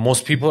 The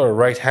most people are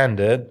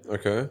right-handed.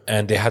 Okay.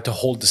 And they had to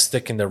hold the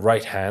stick in their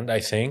right hand,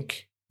 I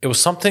think. It was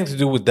something to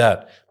do with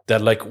that.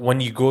 That when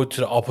you go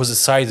to the opposite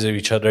sides of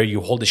each other, you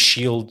hold a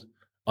shield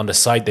on the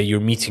side that you're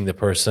meeting the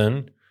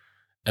person.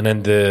 And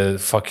then the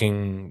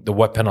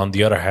weapon on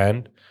the other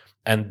hand.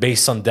 And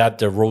based on that,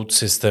 the road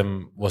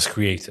system was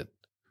created.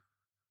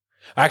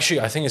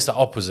 Actually, I think it's the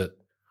opposite.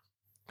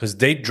 Because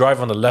they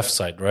drive on the left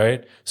side,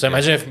 right? So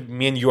imagine if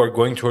me and you are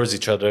going towards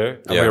each other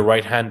and we're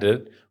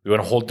right-handed. We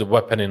want to hold the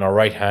weapon in our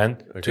right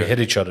hand to hit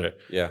each other.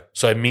 Yeah.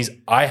 So it means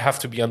I have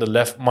to be on the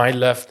left, my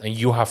left, and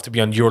you have to be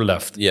on your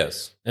left.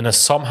 Yes. And then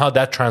somehow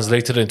that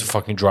translated into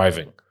fucking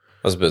driving.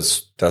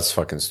 That's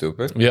fucking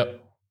stupid. Yeah.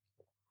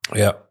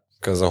 Yeah.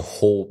 Because a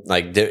whole,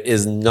 like, there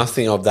is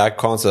nothing of that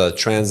concept that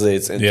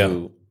translates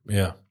into...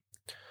 Yeah.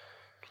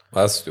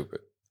 That's stupid.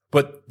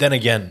 But then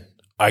again,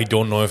 I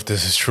don't know if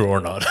this is true or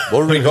not.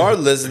 Well,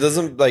 regardless, it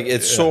doesn't, like,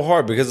 it's so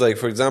hard because, like,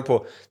 for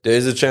example, there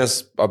is a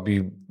chance I'll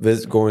be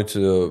going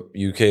to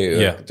the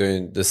UK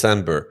during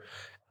December,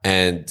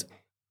 and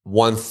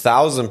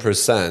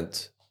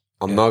 1000%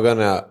 I'm not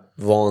gonna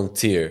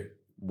volunteer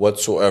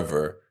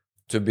whatsoever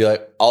to be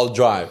like, I'll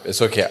drive.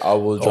 It's okay, I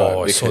will drive.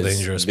 Oh, it's so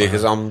dangerous,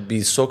 because I'm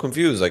be so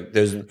confused. Like,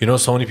 there's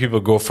so many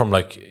people go from,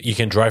 like, you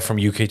can drive from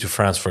UK to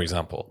France, for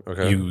example.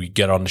 Okay. You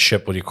get on the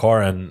ship with your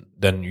car and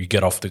then you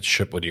get off the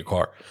ship with your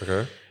car.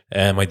 okay.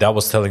 And my dad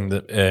was telling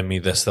me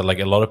this, that like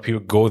a lot of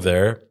people go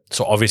there.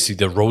 So obviously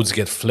the roads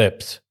get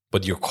flipped,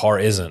 but your car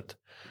isn't.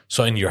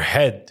 So in your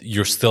head,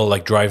 you're still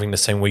like driving the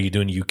same way you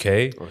do in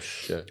UK. Oh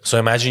shit. So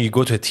imagine you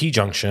go to a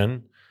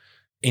T-junction.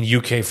 In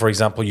UK, for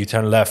example, you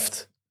turn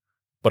left,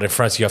 but in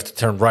France, you have to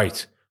turn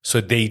right.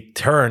 So they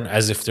turn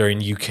as if they're in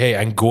UK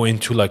and go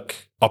into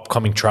like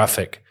upcoming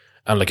traffic.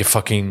 And like a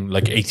fucking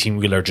like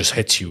 18-wheeler just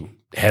hits you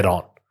head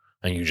on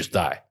and you just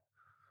die.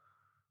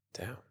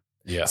 Damn.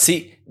 Yeah.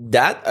 See,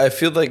 that I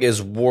feel like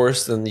is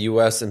worse than the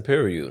US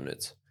Imperial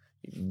units.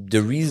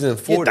 The reason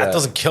for that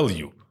doesn't kill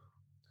you.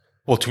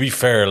 Well, to be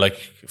fair, like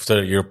if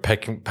you're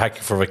packing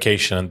for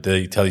vacation and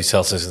they tell you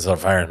Celsius instead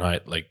of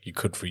Fahrenheit, like you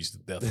could freeze to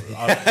death.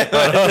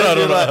 I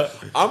don't know.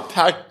 I'm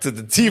packed to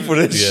the teeth for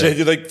this shit.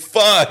 You're like,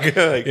 fuck.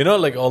 Like, you know,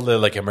 like all the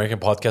like American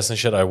podcasts and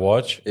shit I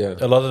watch. Yeah.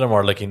 A lot of them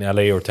are like in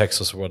LA or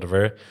Texas or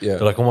whatever. Yeah.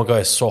 They're like, oh my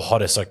god, it's so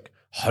hot. It's like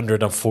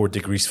 104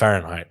 degrees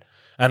Fahrenheit.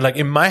 And like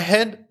in my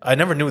head, I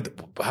never knew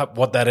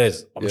what that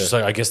is. I'm just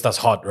like, I guess that's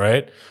hot,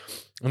 right?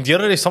 And the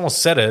other day, someone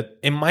said it.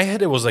 In my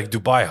head, it was like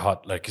Dubai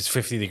hot, like it's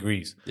 50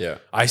 degrees. Yeah.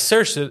 I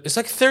searched it. It's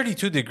like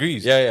 32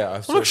 degrees.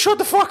 Yeah. I'm like, shut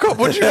the fuck up.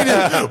 What do you mean?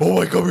 Oh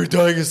my god, we're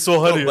dying. It's so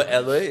hot here. But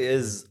LA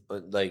is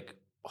like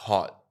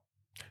hot.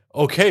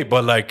 Okay,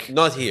 but like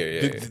not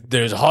here.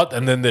 There's hot,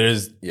 and then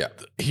there's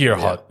here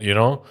hot. You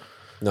know?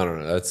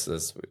 No. That's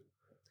weird.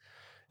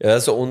 Yeah,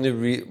 that's the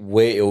only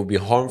way it would be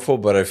harmful.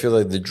 But I feel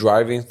like the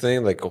driving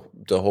thing, like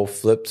the whole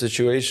flip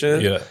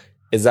situation,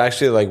 is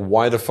actually like,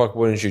 why the fuck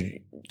wouldn't you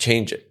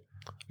change it?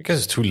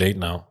 Because it's too late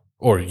now,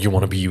 or you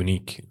want to be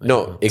unique.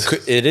 No,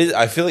 it is.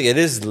 I feel like it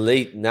is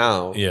late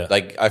now. Yeah,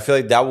 like I feel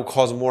like that will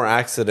cause more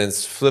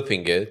accidents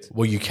flipping it.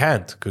 Well, you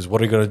can't, because what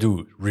are you gonna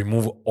do?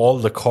 Remove all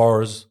the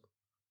cars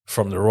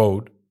from the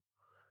road,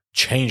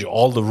 change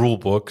all the rule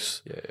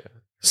books,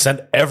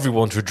 send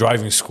everyone to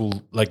driving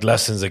school like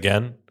lessons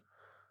again.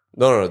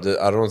 No,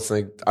 I don't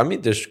think. I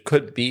mean, there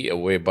could be a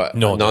way, but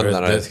no,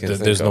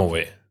 there's no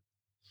way.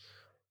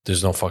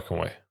 There's no fucking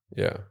way.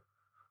 Yeah.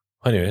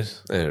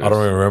 Anyways, I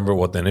don't even remember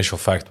what the initial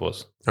fact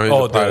was.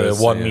 The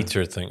 1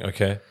 meter thing.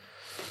 Okay.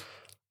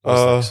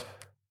 This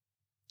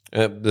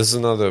is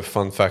another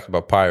fun fact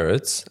about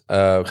pirates.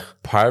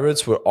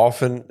 Pirates would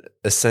often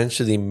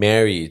essentially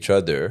marry each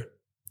other,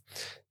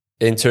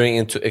 entering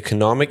into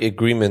economic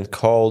agreement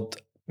called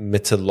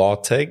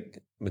Mitteloteg,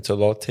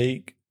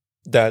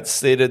 that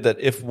stated that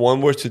if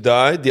one were to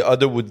die, the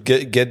other would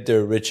get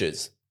their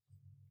riches.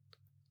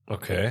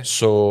 Okay.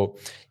 So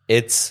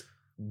it's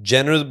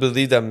generally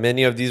believed that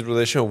many of these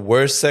relations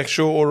were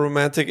sexual or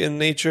romantic in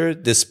nature,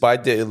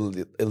 despite the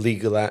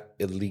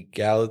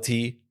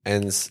illegality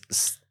and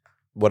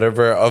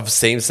whatever of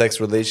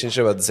same-sex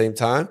relationship at the same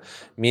time,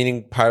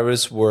 meaning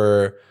pirates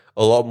were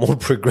a lot more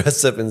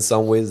progressive in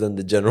some ways than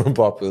the general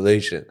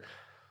population.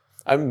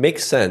 It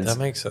makes sense. That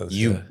makes sense.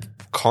 You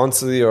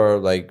constantly are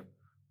like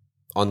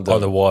on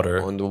the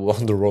water, on the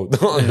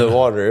road, on the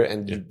water,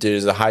 and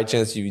there's a high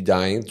chance you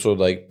dying. So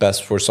like,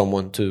 best for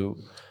someone to.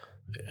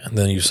 And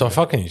then you start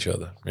fucking each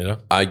other, you know?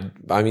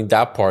 I mean,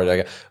 that part,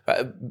 like,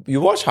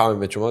 you watch How I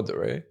Met Your Mother,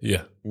 right?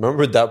 Yeah.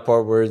 Remember that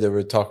part where they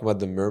were talking about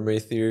the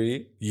mermaid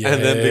theory? Yeah.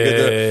 And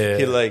then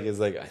he like is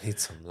like, I need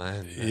some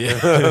land. Yeah.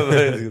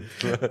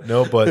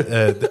 No,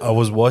 but I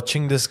was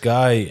watching this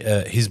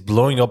guy. He's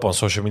blowing up on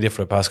social media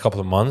for the past couple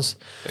of months.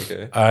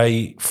 Okay.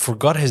 I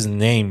forgot his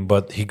name,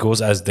 but he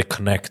goes as The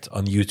Connect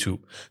on YouTube.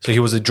 So he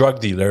was a drug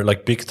dealer,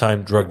 like big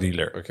time drug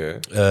dealer.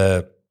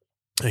 Okay.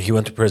 He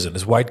went to prison.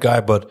 This white guy,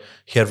 but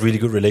he had really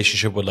good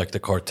relationship with like the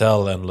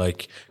cartel and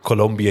like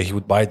Colombia. He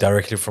would buy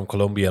directly from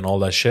Colombia and all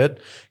that shit.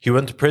 He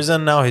went to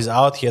prison. Now he's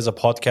out. He has a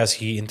podcast.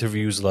 He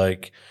interviews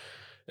like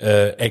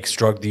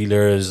ex-drug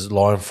dealers,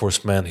 law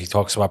enforcement. He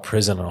talks about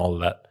prison and all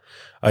that.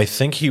 I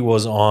think he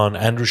was on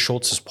Andrew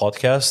Schultz's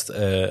podcast,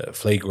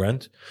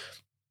 Flagrant.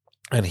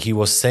 And he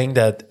was saying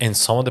that in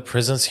some of the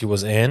prisons he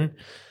was in,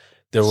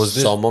 there was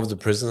some of the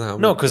prisons.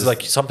 No, because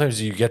like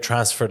sometimes you get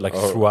transferred like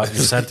throughout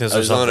your sentence.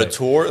 Or something. On a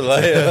tour,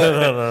 like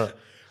no.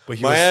 But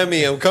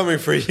Miami, I'm coming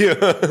for you.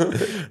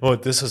 Well,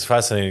 this was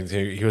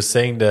fascinating. He was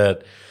saying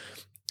that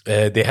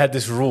they had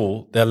this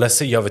rule that let's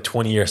say you have a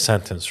 20-year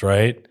sentence,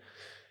 right?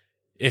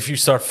 If you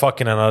start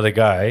fucking another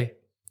guy,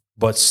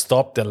 but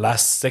stop the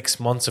last 6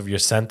 months of your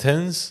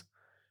sentence,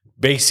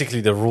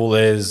 basically the rule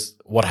is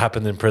what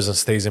happened in prison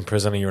stays in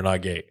prison and you're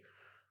not gay.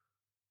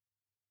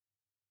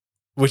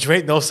 Which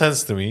made no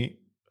sense to me.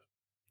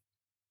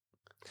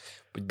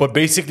 But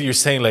basically you're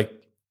saying like,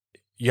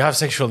 you have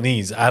sexual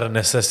needs out of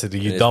necessity.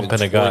 You dump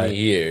in a guy. 20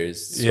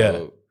 years. So,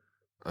 yeah.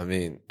 I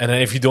mean. And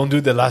then if you don't do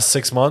the last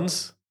 6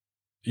 months,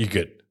 you're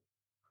good.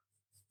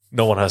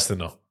 No one has to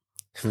know.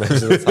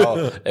 Imagine that's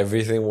how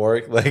everything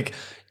worked. Like,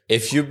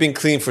 if you've been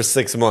clean for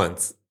 6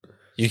 months,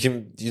 you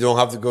don't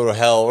have to go to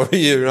hell, or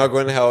you're not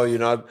going to hell. You're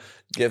not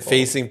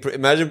facing.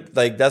 Imagine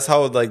like that's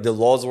how like the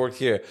laws work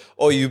here.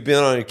 Oh, you've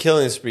been on a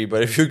killing spree,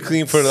 but if you're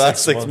clean for the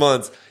last 6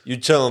 months, you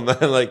chilling,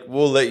 man. Like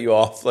we'll let you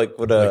off. Like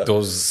with like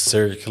those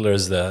serial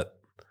killers that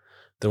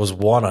there was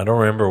one, I don't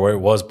remember where it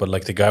was, but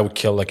like the guy would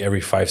kill like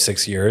every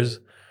 5-6 years.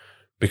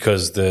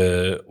 Because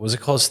what's it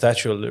called?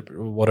 Statute of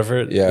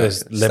whatever. Yeah.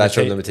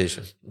 Statute of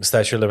limitation.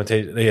 Statute of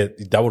limitation. Yeah,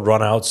 that would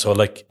run out. So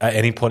like at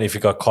any point, if he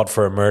got caught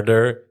for a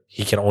murder,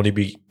 he can only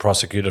be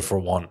prosecuted for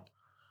one.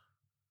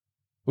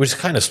 Which is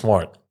kind of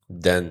smart.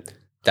 Then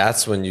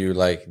that's when you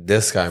like,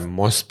 this guy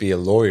must be a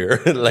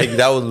lawyer. Like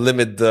that would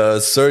limit the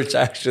search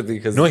actually.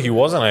 Because no, he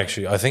wasn't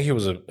actually. I think he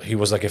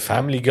was like a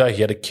family guy.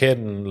 He had a kid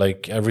and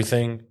like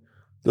everything.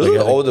 Those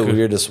are all the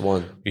weirdest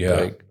one. Yeah.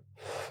 Like,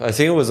 I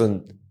think it was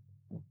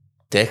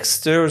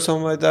Dexter or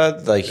something like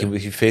that. Like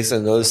he faced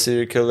another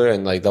serial killer,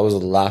 and like that was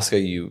the last guy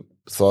you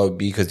thought it'd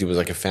be because he was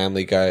like a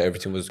family guy.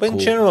 Everything was. But cool.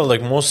 In general,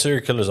 like most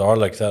serial killers are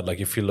like that. Like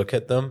if you look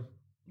at them,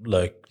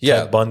 like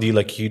Ted Bundy,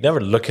 like you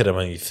never look at him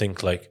and you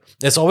think like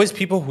it's always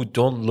people who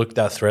don't look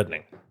that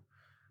threatening.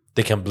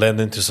 They can blend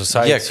into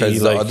society. Yeah, because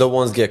the other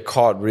ones get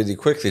caught really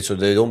quickly, so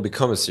they don't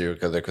become a serial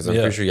killer. Because I'm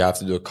pretty sure you have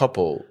to do a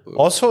couple.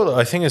 Also,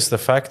 I think it's the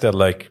fact that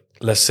like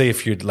let's say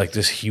if you're like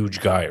this huge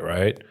guy,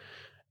 right,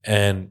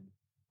 and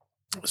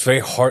it's very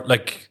hard,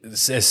 like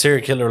a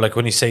serial killer, like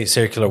when you say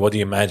serial killer, what do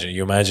you imagine?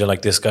 You imagine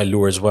like this guy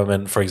lures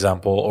women, for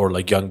example, or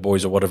like young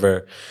boys or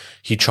whatever.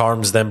 He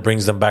charms them,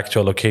 brings them back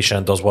to a location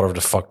and does whatever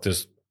the fuck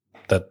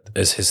that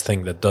is his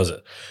thing that does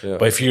it. Yeah.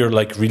 But if you're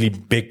like really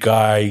big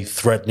guy,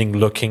 threatening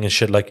looking and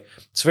shit, like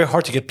it's very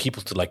hard to get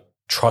people to like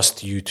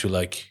trust you to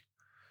like.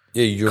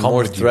 Yeah, you're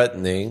more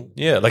threatening.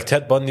 Yeah, like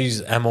Ted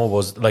Bundy's MO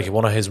was like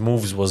one of his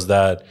moves was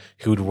that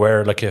he would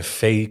wear like a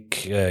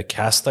fake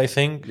cast, I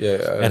think.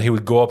 Yeah. And he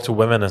would go up to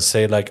women and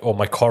say like, "Oh,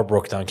 my car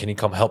broke down. Can you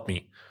come help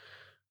me?"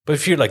 But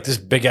if you're like this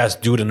big ass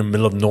dude in the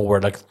middle of nowhere,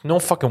 like no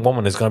fucking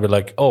woman is gonna be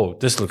like, "Oh,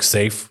 this looks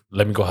safe.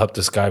 Let me go help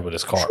this guy with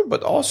his car." True,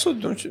 but also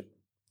don't you?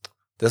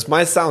 This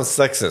might sound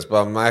sexist,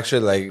 but I'm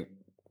actually like,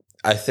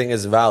 I think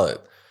it's valid.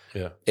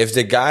 Yeah. If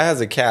the guy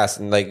has a cast,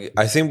 and like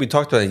I think we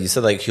talked about it, you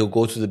said like he'll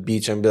go to the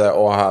beach and be like,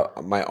 "Oh,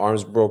 my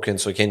arm's broken,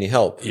 so can you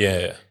help?"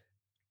 Yeah.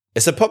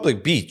 It's a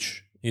public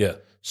beach. Yeah.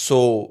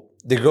 So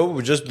the girl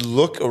would just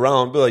look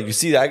around and be like, "You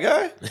see that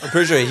guy? I'm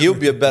pretty sure he'll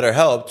be a better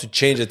help to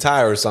change a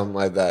tire or something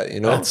like that."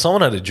 You know. And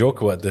someone had a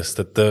joke about this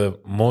that the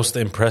most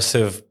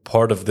impressive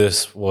part of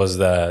this was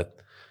that,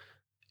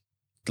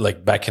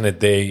 like back in the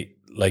day,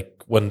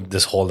 like when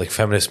this whole like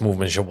feminist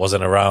movement shit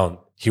wasn't around,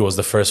 he was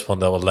the first one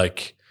that would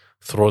like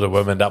throw the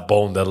women that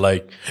bone that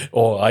like,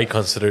 oh, I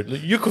considered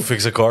like, you could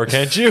fix a car,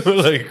 can't you?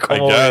 Like,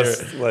 come on,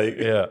 guess, like,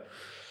 yeah.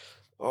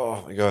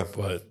 Oh my god!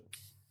 But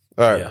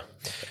all right, yeah.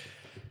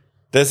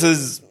 This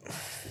is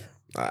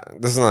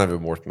not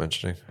even worth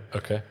mentioning.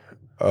 Okay.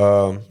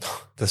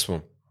 This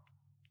one.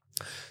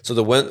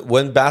 So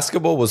when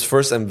basketball was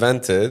first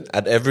invented,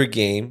 at every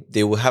game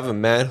they would have a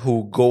man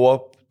who go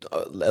up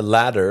a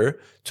ladder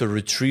to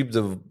retrieve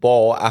the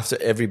ball after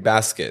every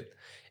basket.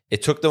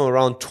 It took them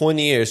around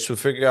 20 years to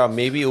figure out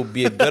maybe it would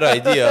be a good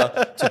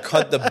idea to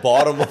cut the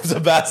bottom of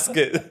the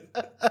basket.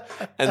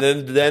 And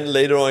then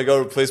later on it got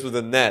replaced with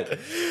a net.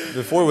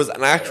 Before it was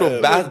an actual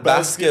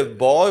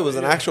basketball. It was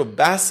an actual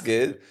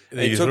basket. And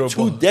it took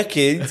 2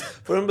 decades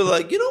for them to be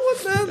like, you know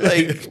what, man?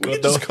 Like, we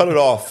can just cut it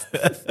off.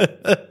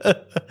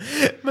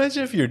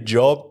 Imagine if your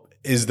job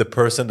is the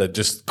person that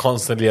just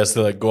constantly has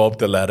to like go up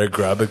the ladder,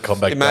 grab it, come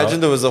back Imagine down.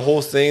 There was a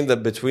whole thing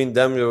that between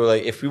them, they were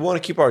like, if we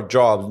want to keep our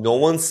jobs, no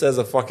one says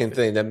a fucking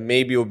thing, then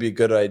maybe it would be a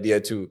good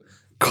idea to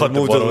cut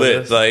remove the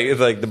lid.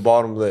 Like the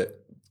bottom lid.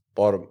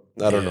 Bottom.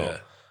 I don't know.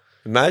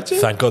 Imagine.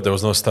 Thank God there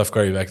was no Steph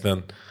Curry back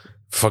then.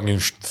 Fucking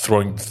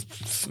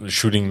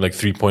shooting like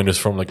 3-pointers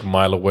from like a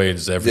mile away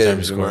every time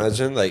you score.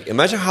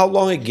 Imagine how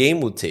long a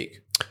game would take.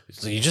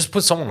 So you just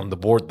put someone on the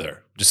board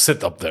there. Just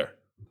sit up there.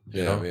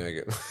 Yeah, I mean, I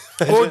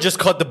get or just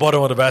cut the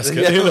bottom of the basket.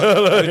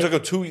 Yeah. It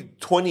took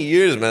 20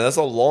 years, man. That's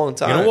a long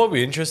time. You know what would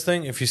be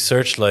interesting? If you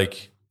search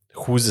like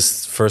who's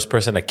the first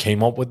person that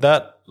came up with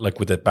that, like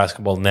with that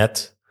basketball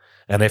net,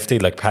 and if they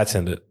like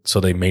patented it so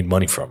they made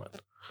money from it.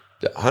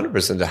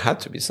 100%, there had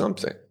to be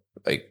something.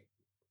 Like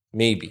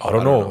maybe. I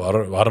don't know.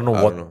 I don't know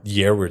what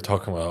year we're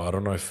talking about. I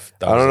don't know if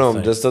that I don't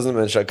know. This doesn't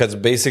mention, because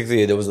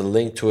basically there was a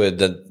link to it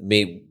that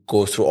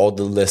go through all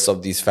the lists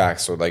of these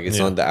facts. So like it's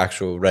on the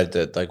actual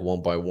Reddit, like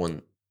one by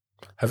one.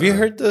 Have you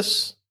heard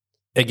this?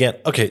 again,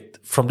 okay,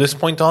 from this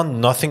point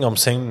on, nothing I'm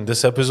saying in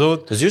this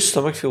episode. Does your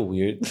stomach feel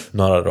weird?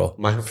 Not at all.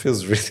 Mine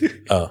feels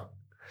really. Oh.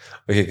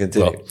 Okay,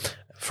 continue. Well,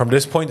 from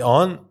this point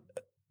on,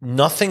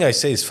 nothing I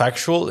say is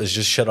factual. It's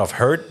just shit I've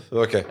heard.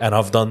 Okay. And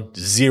I've done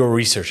zero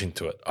research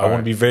into it. I want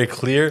to be very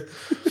clear.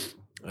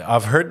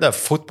 I've heard that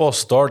football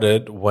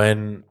started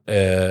when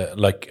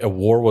like a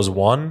war was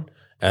won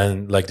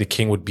and like the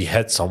king would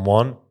behead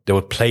someone. They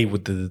would play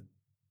with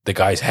the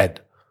guy's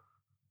head.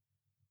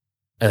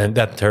 And then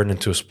that turned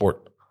into a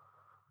sport.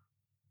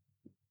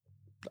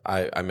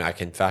 I mean, I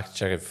can fact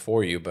check it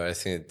for you, but I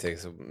think it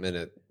takes a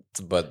minute.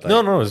 But like,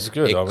 no, it's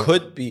good. It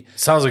could be.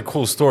 Sounds like a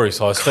cool story,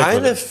 so I stuck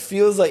Kind with of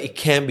feels like it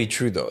can be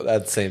true though.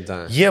 At the same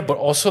time, yeah, but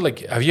also like,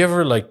 have you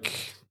ever like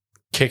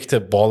kicked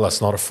a ball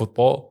that's not a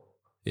football?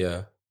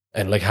 Yeah,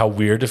 and like how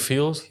weird it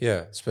feels.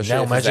 Yeah, especially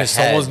now if imagine it's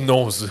a head. someone's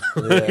nose,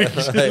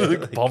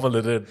 like, pummel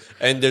it in,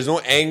 and there's no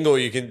angle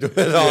you can do it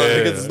on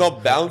because it's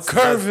not bouncing.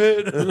 Curve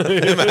it.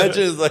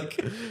 Imagine it's like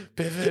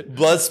pivot,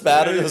 blood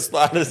spatter,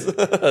 splatters.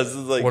 It's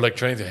like, or like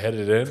trying to head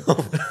it in.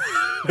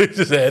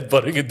 Just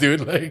headbutting a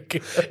dude.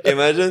 Like,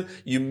 imagine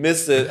you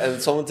miss it and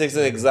someone takes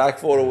an exact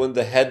photo when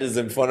the head is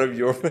in front of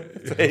your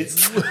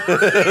face. So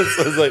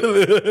it's like,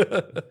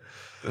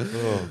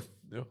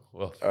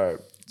 well, all right.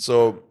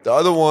 So the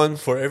other one,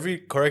 for every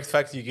correct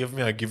fact you give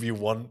me, I give you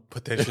one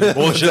potential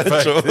bullshit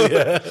fact.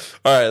 Yeah.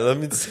 All right,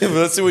 let's see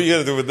what you're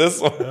gonna do with this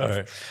one. All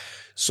right.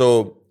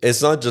 So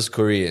it's not just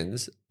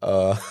Koreans.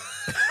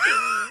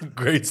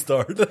 Great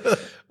start.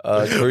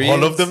 Koreans,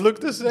 all of them look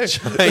the same.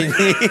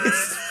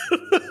 Chinese.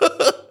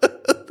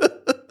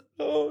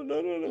 Oh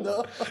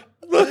no!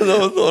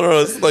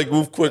 Let's like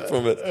move quick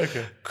from it.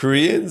 Okay.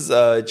 Koreans,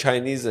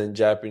 Chinese, and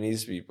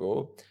Japanese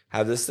people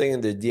have this thing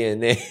in their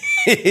DNA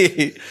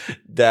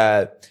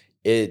that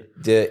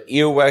the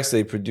earwax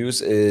they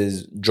produce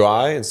is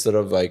dry instead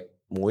of like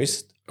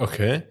moist.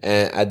 Okay.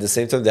 And at the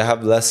same time, they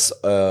have less.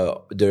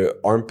 Their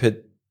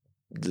armpit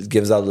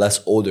gives out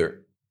less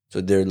odor,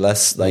 so they're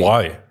less like.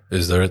 Why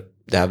is there?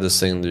 They have this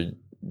thing in their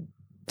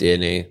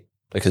DNA,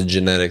 like a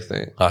genetic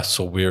thing. That's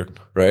so weird,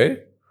 right?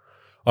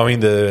 I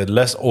mean, the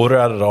less odor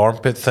out of the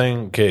armpit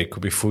thing. Okay, it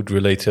could be food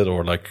related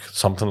or like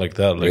something like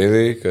that. Like,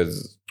 really?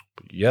 Because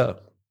yeah,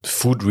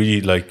 food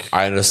really like.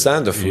 I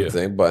understand the food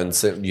thing,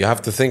 but you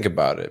have to think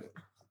about it.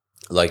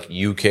 Like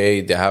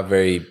UK, they have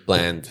very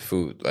bland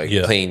food, like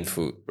plain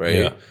food, right?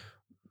 Yeah.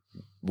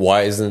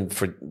 Why isn't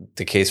for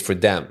the case for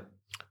them?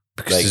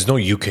 Because there's no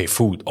UK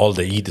food. All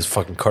they eat is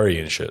fucking curry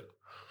and shit.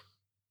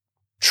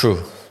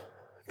 True.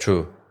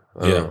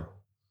 Yeah.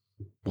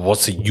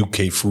 What's a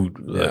UK food?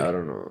 Like, I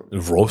don't know.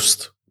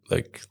 Roast.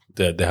 Like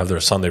they have their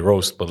Sunday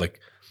roast, but like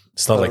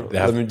it's not like they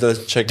have. Let me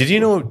just check. Did you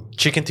know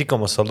chicken tikka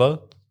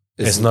masala?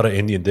 It's not an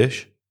Indian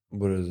dish.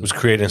 What is it? It was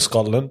created in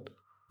Scotland.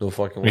 No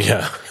fucking way.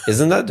 Yeah.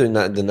 Isn't that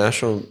the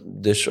national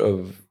dish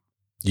of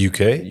UK?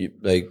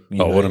 Like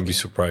I wouldn't be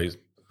surprised.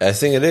 I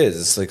think it is.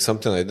 It's like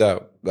something like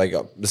that. Like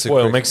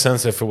well, it makes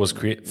sense if it was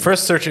created.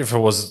 First, search if it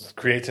was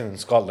created in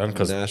Scotland,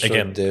 because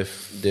again,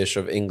 dish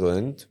of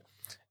England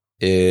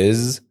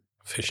is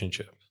fish and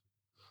chips.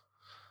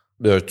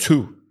 There are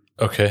two.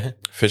 Okay,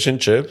 fish and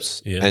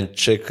chips and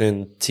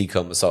chicken tikka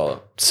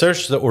masala.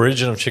 Search the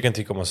origin of chicken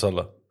tikka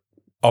masala.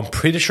 I'm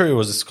pretty sure it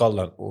was in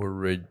Scotland.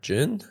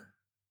 Origin,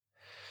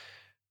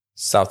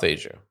 South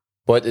Asia,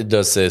 but it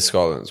does say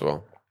Scotland as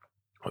well.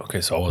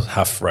 Okay, so I was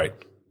half right.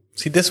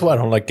 See, this is why I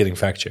don't like getting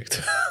fact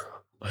checked.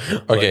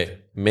 Okay.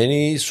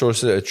 Many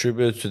sources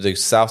attribute to the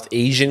South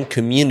Asian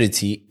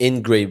community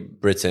in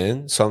Great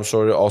Britain. Some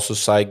sources also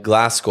cite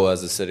Glasgow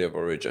as the city of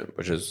origin,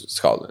 which is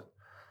Scotland.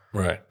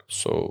 Right.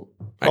 So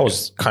I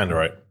was kind of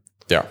right.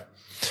 Yeah.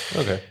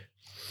 Okay.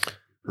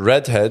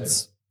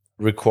 Redheads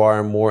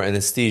require more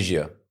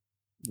anesthesia,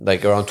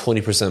 like around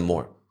 20%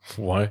 more.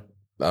 Why?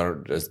 I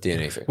don't. That's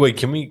DNA thing. Wait,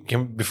 can we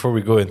before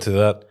we go into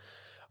that?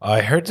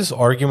 I heard this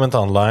argument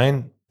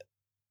online.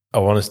 I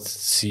want to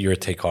see your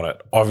take on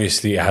it.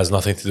 Obviously, it has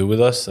nothing to do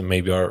with us, and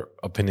maybe our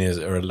opinion is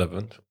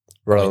irrelevant.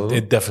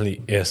 It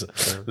definitely is.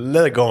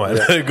 Let it go, man.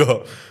 Let it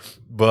go.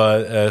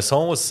 But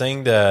someone was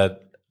saying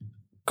that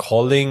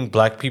calling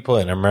black people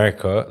in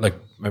America, like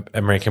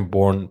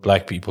American-born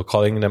black people,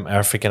 calling them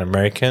African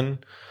American,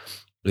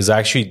 is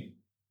actually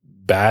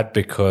bad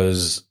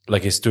because,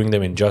 like, it's doing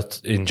them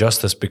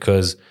injustice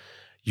because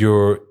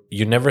you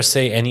never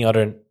say any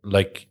other.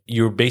 Like,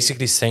 you're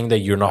basically saying that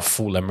you're not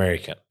full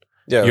American.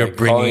 Yeah, you're like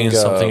bringing in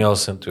something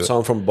else into it.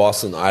 Someone from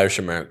Boston, Irish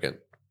American.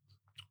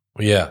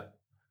 Yeah.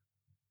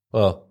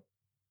 Well,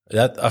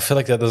 I feel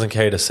like that doesn't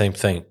carry the same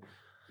thing.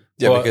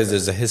 Yeah, because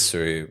there's a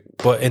history.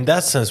 But in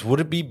that sense, would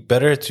it be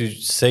better to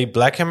say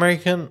Black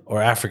American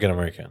or African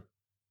American,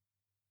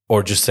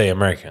 or just say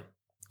American?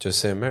 Just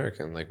say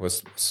American. Like,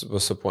 what's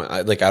the point?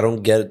 I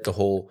don't get it, the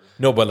whole.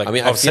 No, but like, I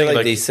mean, I feel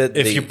like they said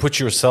if you put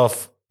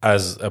yourself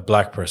as a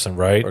black person,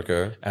 right?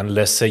 Okay. And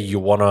let's say you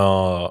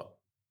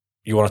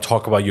wanna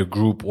talk about your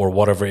group or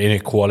whatever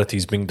inequality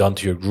is being done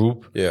to your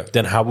group. Yeah.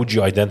 Then how would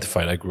you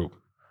identify that group?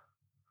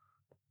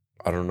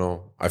 I don't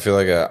know. I feel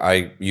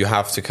like you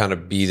have to kind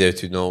of be there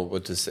to know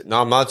what to say.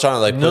 No, I'm not trying to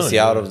like pussy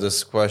out of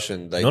this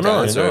question, like to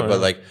answer it, but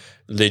like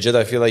legit,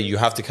 I feel like you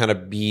have to kind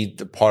of be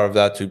the part of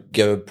that to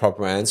give a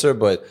proper answer.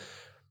 But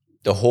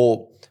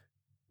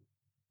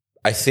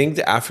I think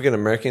the African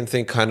American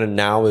thing kind of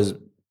now is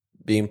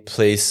being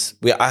placed.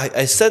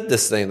 I said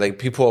this thing, like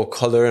people of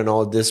color and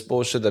all this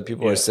bullshit that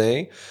people are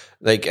saying.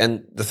 Like,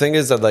 and the thing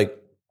is that like,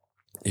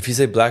 if you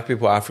say black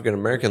people, African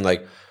American,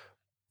 like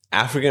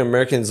African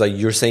Americans, like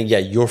you're saying, yeah,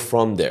 you're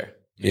from there,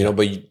 you know,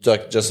 but you,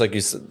 like, just like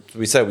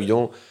we said, we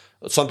don't,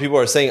 some people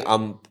are saying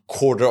I'm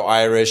quarter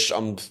Irish,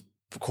 I'm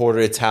quarter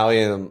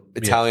Italian,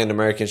 Italian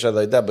American, shit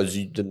like that. But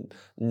the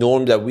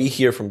norm that we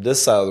hear from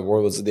this side of the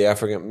world was the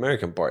African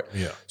American part.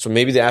 Yeah. So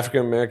maybe the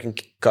African American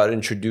got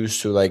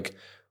introduced to like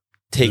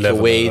take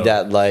away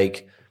that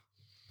like,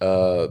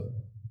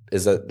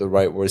 is that the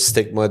right word?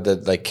 Stigma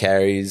that like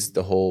carries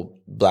the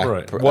whole black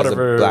as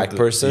a black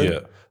person. Yeah.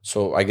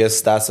 So I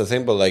guess that's the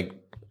thing. But like,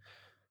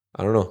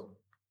 I don't know.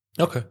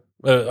 Okay.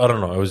 I don't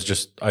know. It was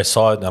just, I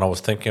saw it and I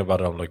was thinking about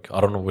it. I'm like, I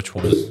don't know which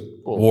one is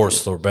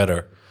worse or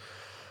better.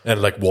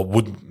 And like, what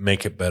would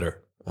make it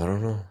better? I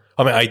don't know.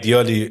 I mean,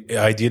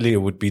 ideally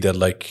it would be that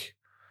like,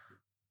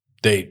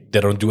 they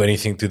don't do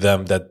anything to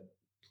them that,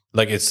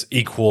 like it's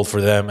equal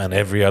for them and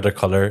every other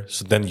color.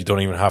 So then you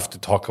don't even have to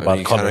talk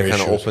about color issues. You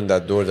kind of open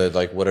that door that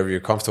like whatever you're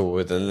comfortable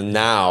with. And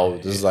now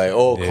this is like,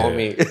 call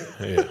me.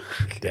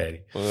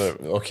 Daddy.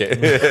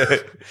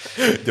 Okay.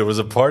 There was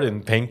a part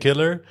in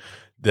Painkiller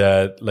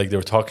that like they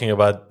were talking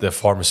about the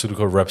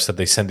pharmaceutical reps that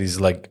they send these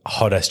like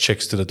hot ass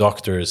chicks to the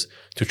doctors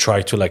to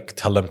try to like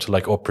tell them to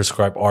like,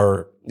 prescribe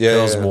our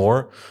pills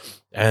more.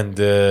 And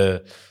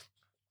the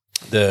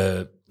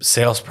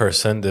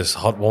salesperson, this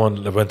hot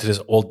one, went to this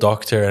old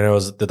doctor,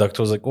 and the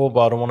doctor was like, but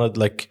I don't want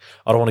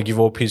to give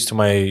OPs to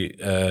my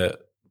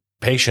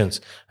patients.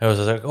 And I was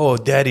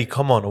like, daddy,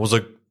 come on. I was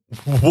like,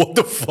 what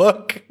the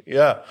fuck?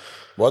 Yeah.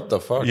 What the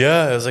fuck?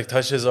 Yeah. I was like,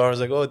 touch his arm. I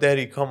was like,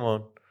 daddy, come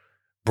on.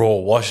 Bro,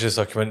 watch this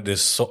documentary.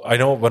 I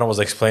know when I was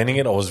explaining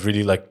it, I was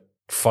really like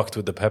fucked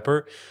with the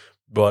pepper.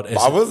 But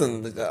I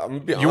wasn't. I'm gonna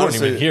be honest, you weren't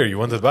even here. You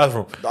went to the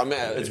bathroom. I mean,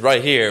 it's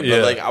right here.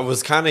 But like, I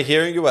was kind of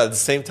hearing you, but at the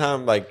same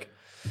time, like,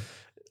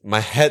 my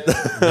head.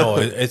 No,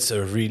 it's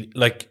a really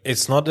like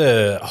it's not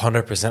a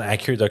 100%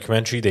 accurate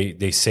documentary.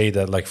 They say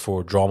that like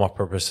for drama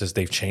purposes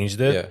they've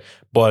changed it,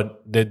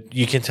 but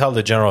you can tell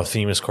the general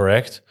theme is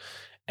correct.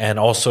 And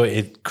also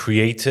it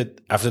created,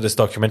 after this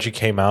documentary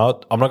came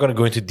out, I'm not going to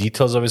go into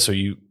details of it, so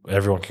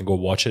everyone can go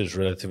watch it. It's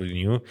relatively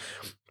new,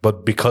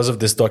 but because of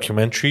this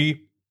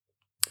documentary,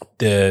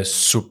 the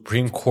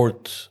Supreme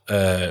Court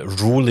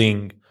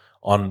ruling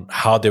on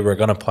how they were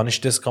going to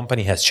punish this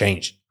company has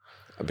changed.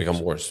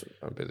 Become worse.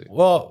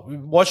 Well,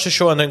 watch the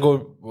show and then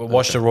go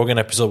watch the Rogan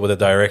episode with the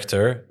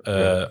director.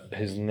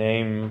 His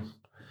name,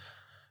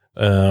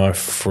 I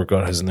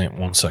forgot his name.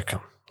 1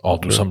 second. I'll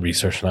do some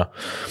research now.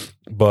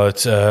 But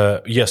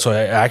so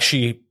it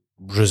actually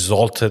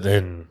resulted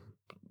in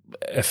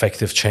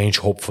effective change,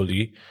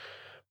 hopefully.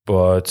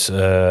 But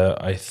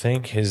I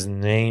think his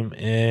name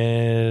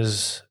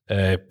is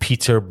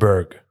Peter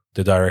Berg,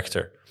 the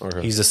director.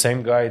 Okay. He's the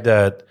same guy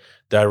that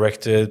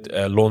directed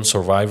Lone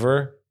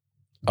Survivor.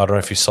 I don't know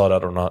if you saw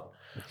that or not.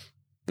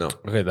 No.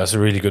 Okay, that's a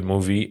really good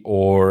movie.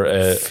 Or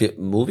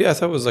movie? I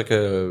thought it was like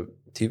a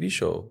TV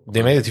show.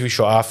 They made a TV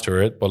show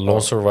after it, but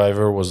Lone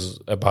Survivor was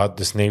about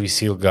this Navy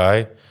SEAL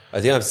guy.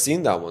 I think I've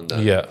seen that one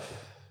then. Yeah.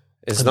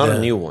 It's not a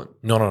new one.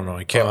 No.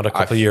 It came out a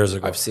couple of years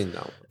ago. I've seen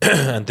that one.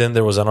 And then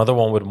there was another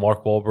one with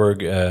Mark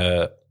Wahlberg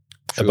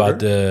about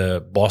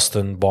the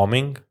Boston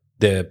bombing.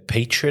 The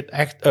Patriot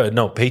Act,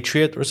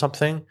 Patriot or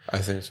something. I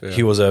think so. Yeah.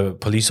 He was a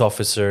police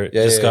officer.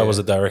 This guy was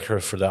a director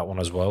for that one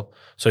as well.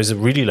 So he's a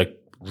really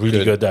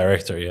good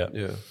director. Yeah.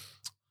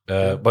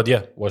 Yeah. But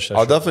yeah, watch that.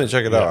 I'll definitely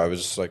check it out. I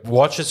was just like,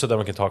 watch it so then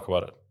we can talk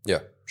about it. Yeah,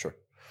 sure.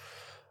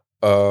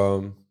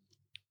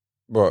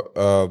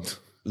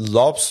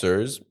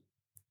 Lobsters.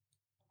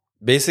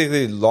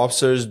 Basically,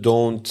 lobsters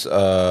don't.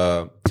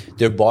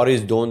 Their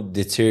bodies don't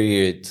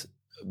deteriorate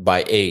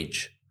by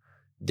age.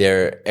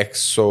 Their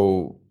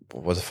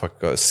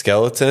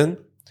skeleton,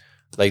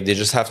 like they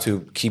just have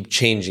to keep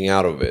changing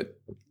out of it,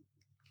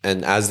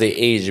 and as they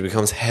age it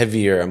becomes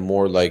heavier and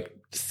more like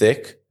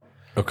thick.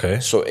 Okay,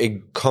 so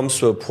it comes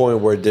to a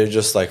point where they're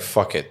just like,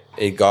 fuck it,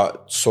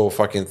 got so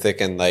fucking thick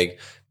and like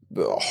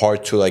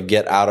hard to like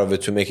get out of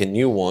it to make a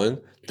new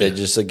one. They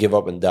just like, give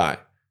up and die.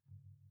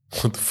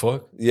 What the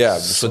fuck? Yeah,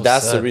 so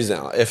that's sad. The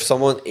reason. If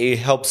someone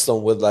helps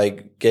them with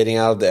like getting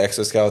out of the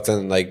exoskeleton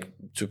and like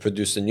to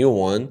produce a new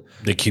one,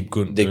 they keep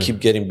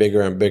getting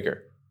bigger and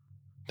bigger.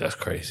 That's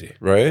crazy.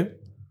 Right?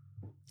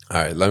 All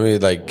right, let me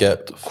like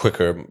get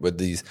quicker with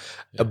these.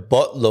 A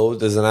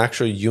buttload is an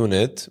actual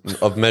unit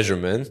of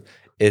measurement.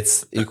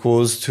 It's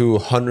equals to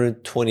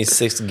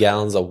 126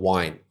 gallons of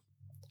wine.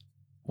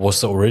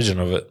 What's the origin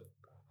of it?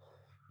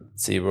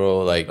 See,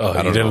 bro, like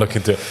I didn't look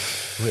into it.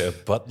 A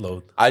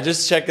buttload. I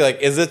just checked like,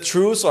 is it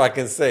true? So I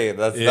can say it.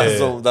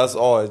 That's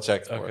all I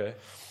checked for. Okay.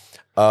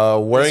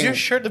 Wearing is your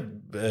shirt a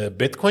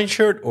Bitcoin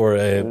shirt or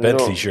a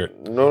Bentley shirt?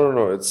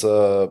 No. It's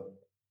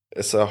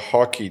It's a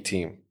hockey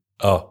team.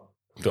 Oh,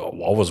 I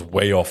was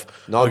way off.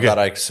 Not that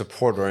I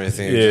support or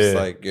anything. It's just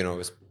like,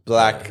 it's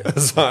black.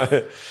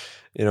 So,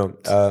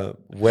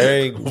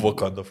 wearing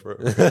Wakanda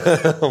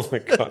forever. oh my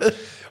god,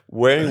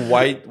 wearing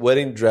white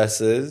wedding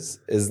dresses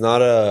is not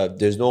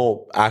there's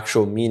no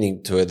actual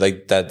meaning to it.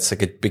 Like that's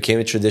like it became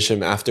a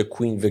tradition after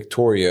Queen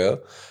Victoria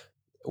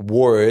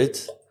wore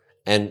it,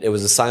 and it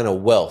was a sign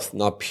of wealth,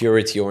 not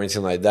purity or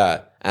anything like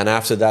that. And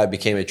after that, it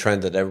became a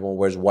trend that everyone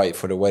wears white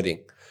for the wedding.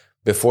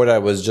 Before that,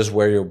 it was just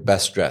wear your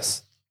best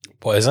dress.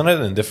 But isn't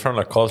it in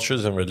different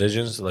cultures and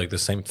religions like the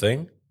same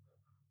thing?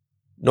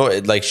 No,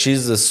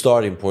 she's the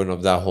starting point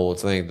of that whole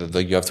thing.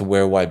 That you have to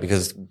wear white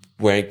because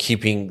we're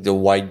keeping the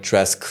white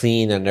dress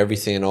clean and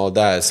everything and all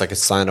that. It's like a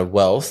sign of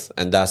wealth,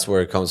 and that's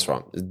where it comes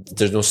from.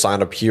 There's no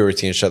sign of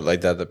purity and shit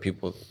like that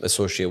people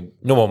associate.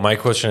 No, well, my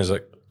question is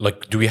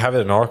like, do we have it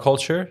in our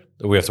culture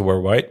that we have to wear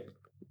white?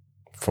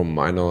 From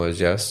my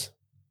knowledge, yes.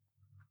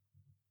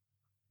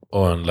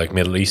 Or in like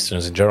Middle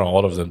Easterns in general,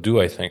 all of them do,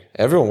 I think.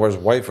 Everyone wears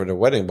white for their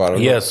wedding,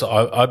 but so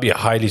I'd be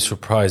highly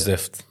surprised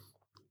if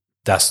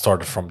that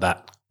started from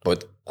that.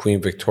 But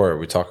Queen Victoria,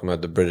 we're talking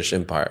about the British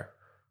Empire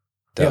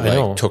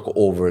that took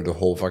over the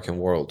whole fucking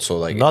world.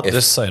 So not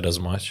this side as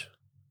much.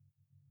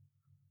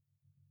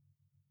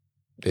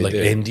 Like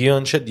did. India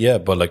and shit, yeah,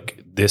 but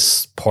like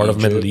this part Egypt.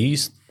 Of Middle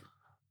East,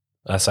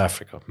 that's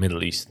Africa,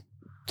 Middle East.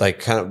 I'm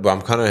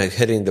kind of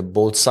hitting the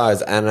both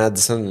sides, and at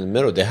the center in the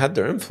middle, they had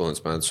their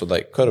influence, man. So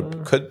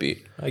could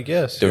be. I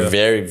guess they're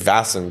very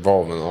vast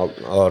involved in a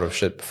lot of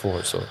shit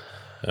before. So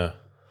yeah,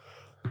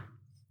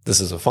 this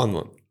is a fun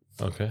one.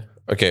 Okay.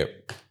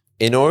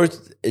 In order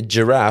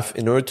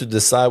to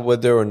decide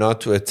whether or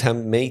not to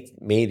attempt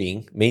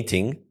mating,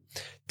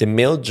 the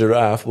male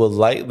giraffe will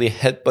lightly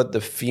headbutt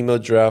the female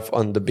giraffe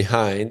on the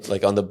behind,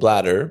 like on the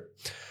bladder,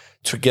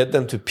 to get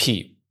them to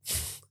pee,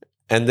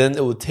 and then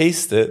it will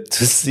taste it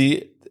to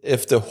see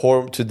if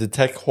to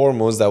detect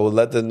hormones that will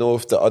let them know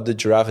if the other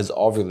giraffe is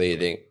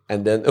ovulating,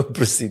 and then it will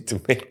proceed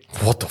to mate.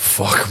 What the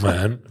fuck,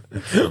 man?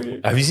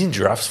 Have you seen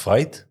giraffes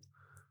fight?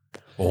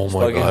 Oh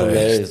my god!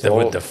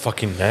 With the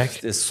fucking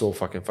neck, it's so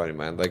fucking funny,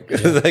 man.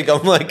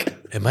 I'm like,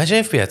 imagine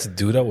if we had to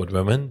do that with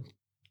women.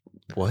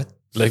 What?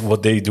 Like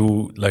what they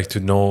do, like to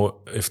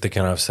know if they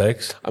can have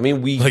sex. I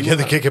mean, we have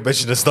to kick a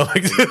bitch in the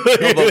stomach.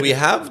 No, but we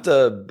have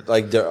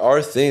there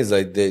are things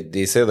like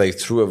they say like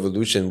through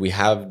evolution we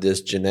have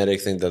this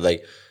genetic thing that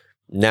like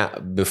now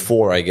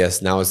before I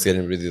guess now it's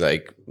getting really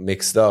like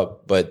mixed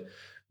up, but.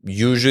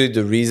 Usually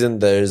the reason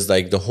there's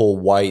like the whole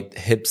white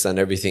hips and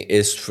everything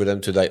is for them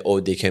to like,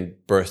 they can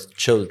birth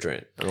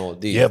children and all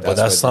these. Yeah, but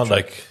that's not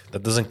like,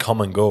 that doesn't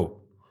come and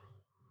go.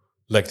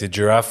 Like the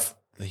giraffe,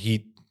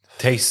 he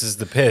tastes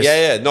the piss.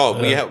 Yeah. No,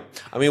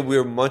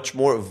 we're much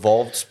more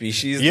evolved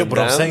species. Yeah, but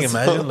I'm saying,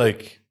 imagine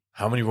like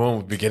how many women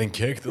would be getting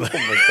kicked. Like, oh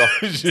my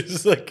gosh,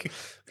 just like.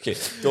 Okay,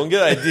 don't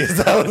get ideas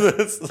out of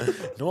this.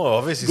 No,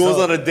 obviously. Goes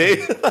on a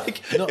date.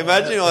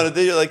 Imagine you're on a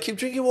date, you're like, keep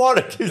drinking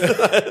water. Can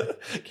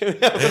we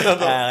have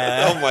another?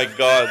 Oh my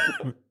god.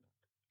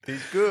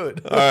 Tastes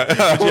good. All right.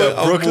 I'm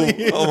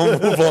gonna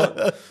move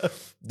on.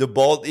 The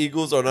bald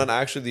eagles are not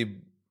actually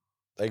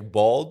like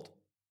bald.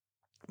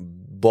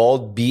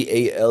 Bald,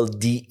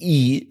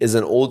 BALDE, is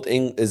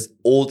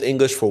old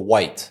English for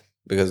white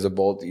because the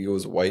bald eagle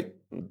is white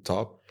on the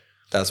top.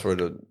 That's where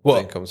the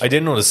thing comes from. I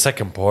didn't know the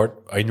second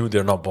part. I knew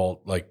they're not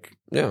bald. Like,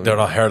 they're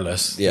not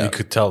hairless. Yeah. You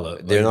could tell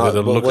it. They're not. They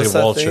look like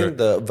vulture.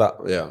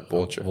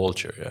 Vulture.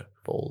 Vulture, yeah.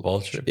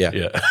 Vulture.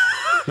 Yeah.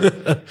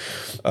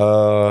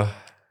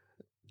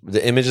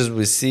 The images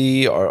we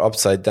see are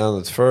upside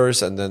down at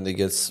first, and then it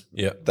gets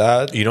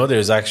that. You know,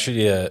 there's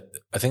actually I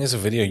think it's a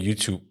video on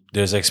YouTube.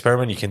 There's an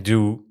experiment you can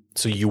do.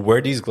 So you wear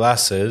these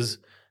glasses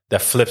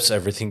that flips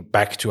everything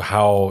back to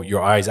how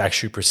your eyes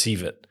actually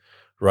perceive it.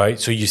 Right?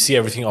 So you see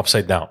everything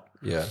upside down.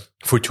 Yeah.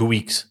 For 2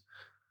 weeks.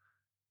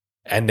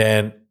 And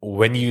then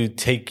when you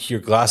take your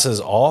glasses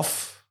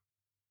off,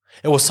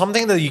 it was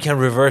something that you can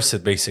reverse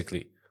it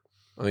basically.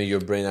 I mean,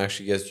 your brain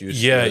actually gets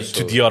used to it.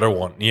 To the other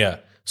one. Yeah.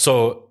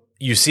 So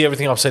you see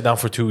everything upside down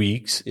for 2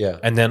 weeks. Yeah.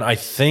 And then I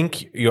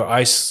think your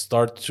eyes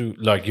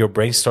your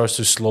brain starts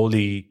to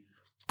slowly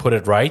put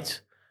it right.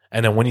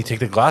 And then when you take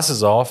the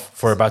glasses off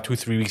for about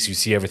 2-3 weeks, you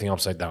see everything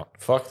upside down.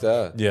 Fuck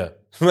that. Yeah.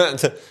 Man,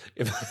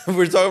 if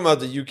we're talking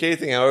about the UK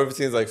thing, how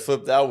everything's like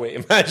flipped that way.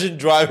 Imagine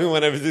driving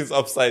when everything's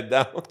upside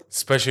down.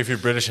 Especially if you're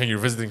British and you're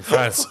visiting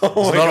France. It's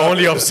not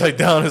only upside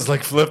down, it's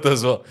like flipped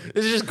as well.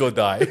 It's just go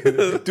die.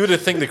 Do the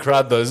thing the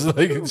crowd does.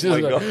 Like, it's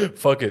just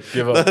fuck it,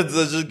 give up. Let's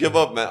just give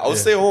up, man. I'll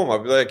stay home. I'll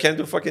be like, I can't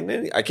do fucking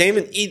anything. I can't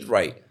even eat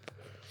right.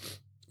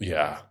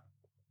 Yeah.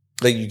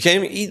 Like, you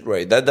can't even eat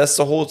right. That's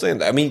the whole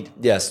thing. I mean,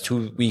 yes,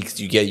 2 weeks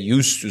you get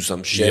used to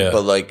some shit,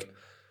 but like,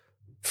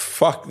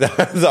 fuck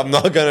that. I'm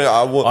not gonna.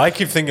 I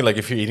keep thinking like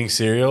if you're eating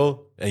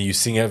cereal and you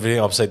seeing everything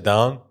upside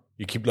down,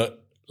 you keep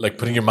like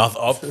putting your mouth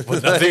up,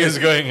 but nothing is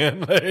going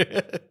in.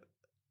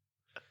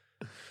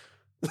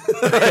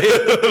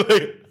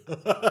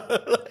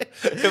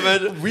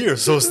 Imagine. We are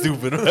so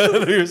stupid,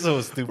 man. We are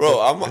so stupid, bro.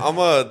 I'm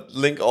gonna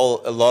link a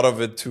lot of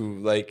it to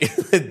like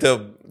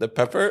the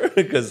pepper?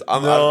 Because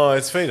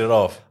it's faded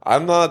off.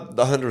 I'm not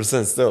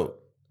 100% still.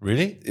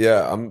 Really?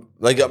 Yeah, I'm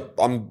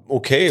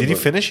okay. Did you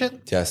finish it?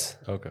 Yes.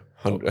 Okay.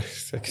 100.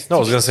 No, I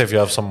was gonna say if you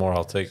have some more,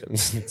 I'll take it.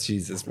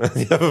 Jesus, man,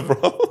 you have a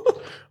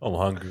problem. I'm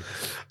hungry.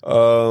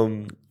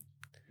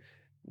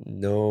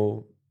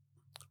 No.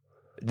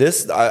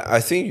 This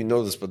I think you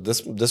know this, but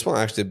this one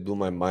actually blew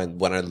my mind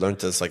when I learned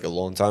this like a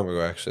long time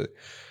ago. Actually,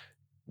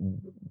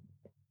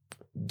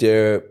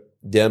 the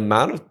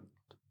amount of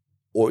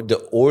or the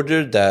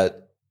order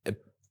that a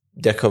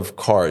deck of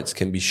cards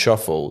can be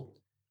shuffled.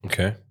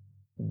 Okay.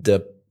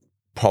 The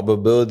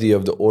probability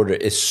of the order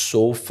is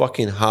so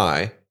fucking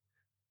high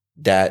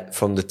that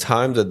from the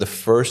time that the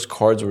first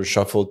cards were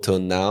shuffled till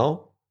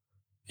now,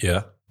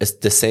 yeah, it's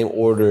the same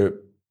order.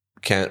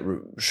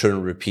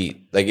 Shouldn't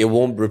repeat. Like it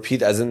won't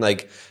repeat, as in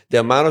like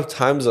the amount of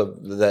times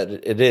that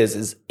it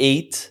is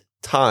 8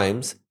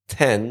 times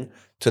 10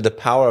 to the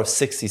power of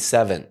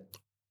 67.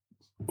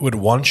 With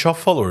one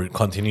shuffle, or it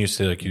continues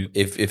to like you?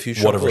 If you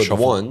shuffle it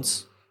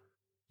once,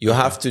 you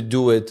have to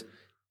do it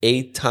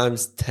 8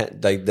 times 10.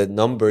 Like the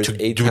number is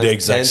 8 do times the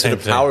exact 10 same to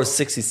the thing. power of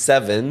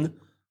 67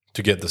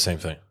 To get the same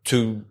thing.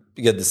 To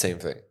get the same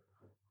thing.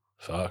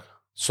 Fuck.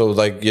 So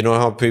like, you know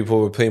how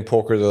people were playing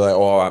poker, they're like,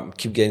 oh, I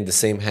keep getting the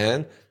same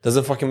hand.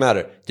 Doesn't fucking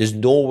matter. There's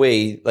no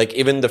way, like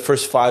even the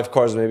first 5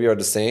 cards maybe are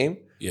the same.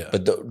 Yeah.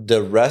 But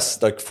the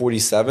rest, like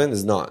 47,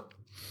 is not.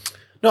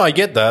 No, I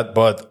get that,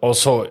 but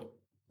also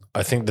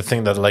I think the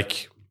thing that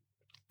like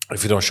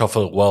if you don't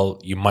shuffle it well,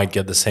 you might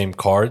get the same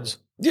cards.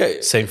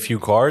 Yeah. Same few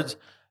cards.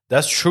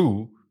 That's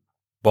true.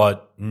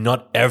 But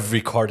not every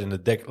card in the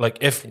deck. Like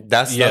if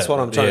that's what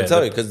I'm trying to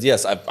tell you. Because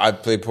yes,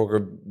 I've played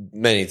poker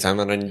many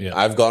times, and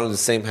I've gotten the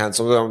same hand.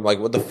 Sometimes I'm like,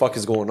 what the fuck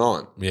is going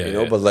on? Yeah, you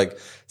know. But like,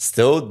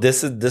 still,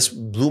 this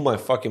blew my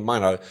fucking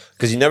mind out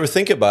because you never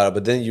think about it.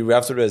 But then you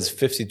after there's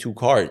 52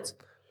 cards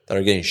that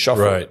are getting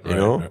shuffled. Right. You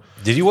know. Right.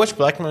 Did you watch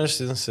Black Mirror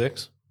season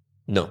 6?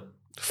 No.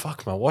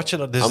 Fuck, man, watch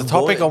it. There's a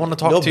topic I want to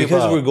talk to you about. No,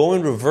 because we're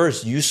going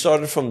reverse. You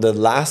started from the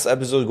last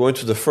episode going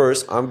to the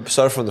first. I'm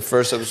started from the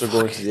first episode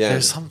going to the end.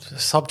 There's some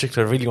subject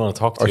I really want to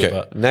talk to you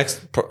about.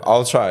 Next,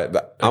 I'll try it.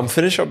 But I'm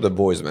finishing up The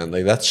Boys, man.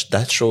 Like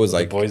that show is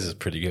like The Boys is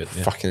pretty good.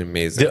 Fucking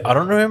amazing. I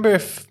don't remember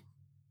if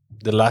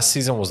the last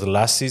season was the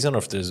last season or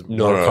if there's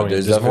more coming.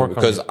 There's more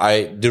because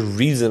the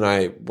reason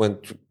I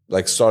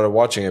started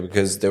watching it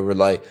because they were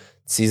like,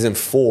 season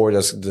 4,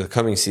 that's the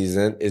coming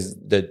season, is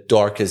the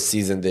darkest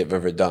season they've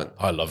ever done.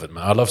 I love it,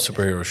 man. I love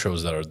superhero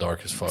shows that are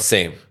dark as fuck.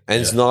 Same. And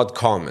it's not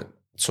common.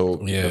 So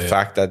the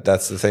fact that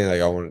that's the thing,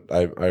 like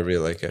I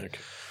really like it.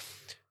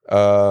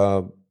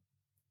 Okay.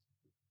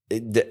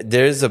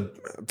 There's a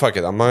fuck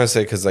it. I'm not gonna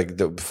say because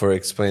like for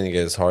explaining it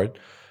is hard.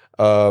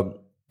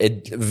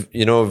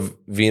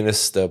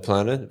 Venus, the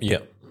planet. Yeah.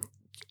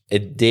 A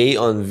day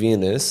on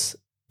Venus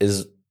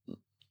is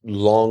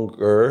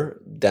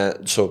longer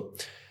than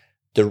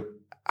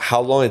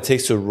how long it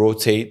takes to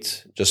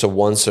rotate just a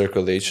one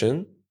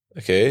circulation,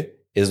 okay,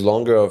 is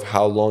longer of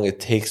how long it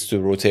takes to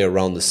rotate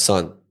around the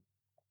sun,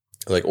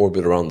 like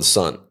orbit around the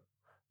sun.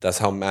 That's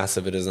how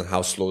massive it is and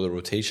how slow the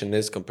rotation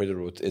is compared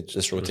to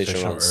just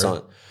rotation around the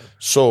sun.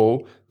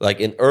 So, like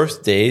in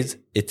Earth days,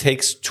 it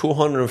takes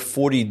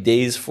 240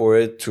 days for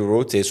it to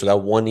rotate. So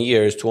that 1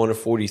 year is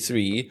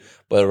 243,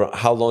 but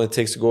how long it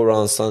takes to go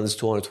around the sun is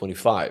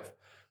 225.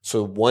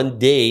 So 1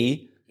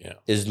 day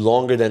is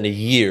longer than a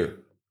year.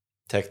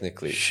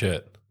 Technically.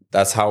 Shit.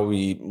 That's how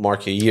we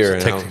mark a year.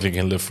 So technically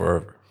can live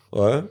forever.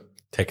 What?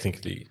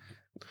 Technically.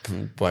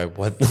 By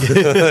what?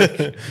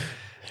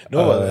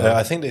 No,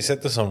 I think they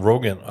said this on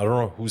Rogan. I don't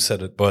know who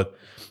said it, but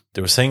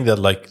they were saying that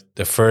like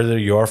the further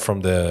you are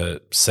from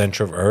the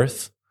center of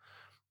Earth,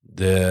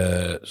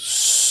 either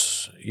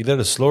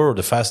the slower or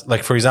the fast.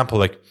 Like for example,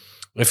 like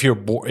if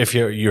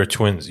you're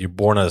twins, you're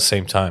born at the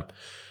same time,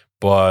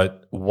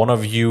 but one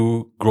of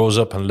you grows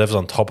up and lives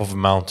on top of a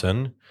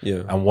mountain.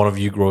 Yeah. And one of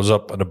you grows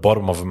up at the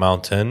bottom of a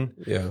mountain.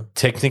 Yeah.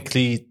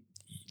 Technically,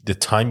 the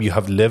time you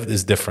have lived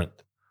is different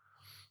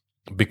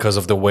because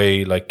of the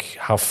way, like,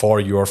 how far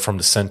you are from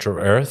the center of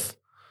Earth.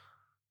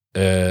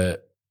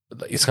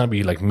 It's going to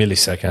be like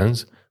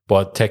milliseconds,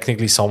 but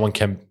technically someone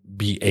can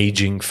be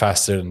aging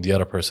faster than the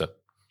other person.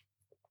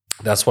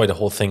 That's why the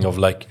whole thing of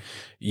like,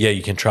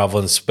 you can travel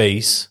in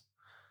space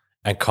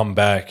and come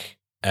back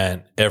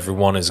and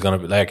everyone is going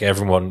to be like,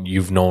 everyone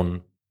you've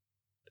known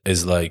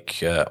is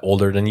like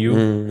older than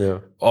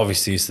you.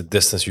 Obviously it's the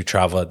distance you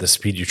travel at the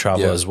speed you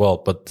travel as well,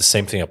 but the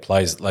same thing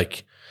applies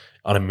like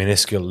on a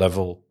minuscule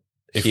level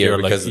if here, you're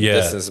because like the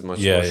distance is much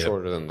more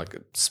shorter than like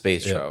a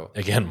space travel.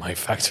 Again, my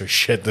facts are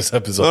shit this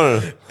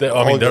episode.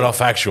 No. They're not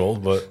factual,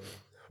 but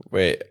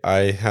wait,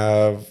 I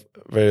have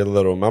very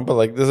little. Remember,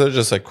 like these are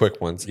just like quick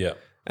ones. Yeah.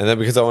 And then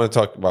because I want to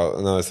talk about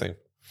another thing.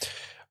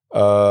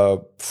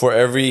 For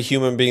every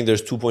human being,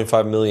 there's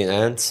 2.5 million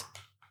ants.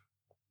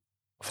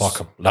 Fuck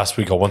them. Last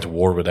week I went to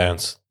war with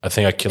ants. I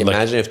think I killed.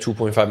 Imagine if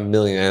 2.5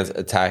 million ants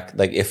attack.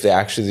 Like if they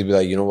actually be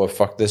like, you know what,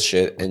 fuck this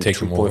shit, and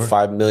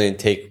 2.5 million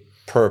take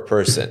per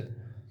person.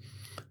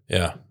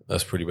 Yeah,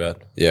 that's pretty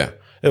bad. Yeah,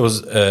 it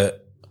was.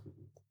 It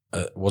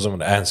wasn't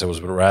with ants. It was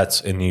with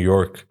rats in New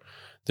York.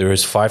 there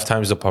is 5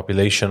 times the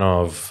population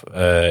of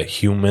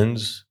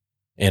humans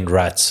and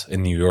rats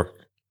in New York.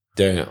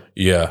 Damn.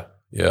 Yeah.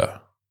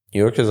 New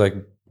York is like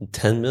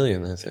 10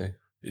 million, I think.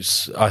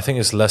 I think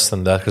it's less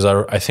than that because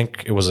I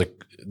think it was like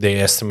they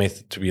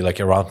estimate it to be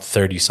like around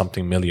 30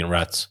 something million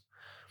rats,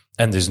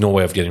 and there's no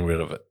way of getting rid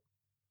of it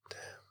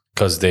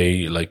because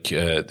they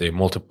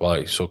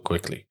multiply so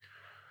quickly,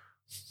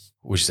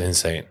 which is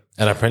insane.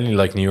 And apparently,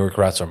 like New York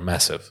rats are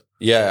massive.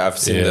 Yeah, I've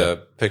seen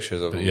the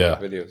pictures of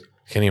videos.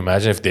 Can you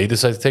imagine if they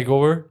decide to take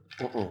over?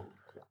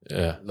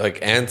 Yeah, like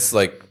ants,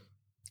 like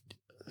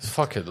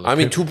fuck it. Like, I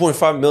mean,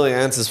 2.5 million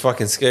ants is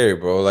fucking scary,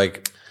 bro.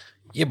 Like.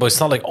 Yeah, but it's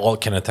not like all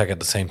can attack at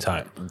the same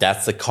time.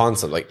 That's the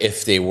concept. Like,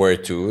 if they were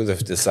to, if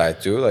they decide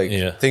to, like,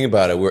 think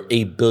about it. We're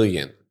 8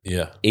 billion.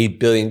 Yeah. 8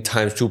 billion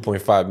times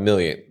 2.5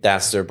 million.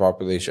 That's their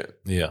population.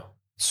 Yeah.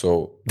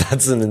 So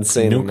that's an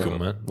insane Nuke amount.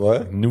 'em, man.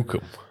 What?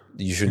 Nuke 'em.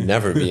 You should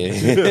never be in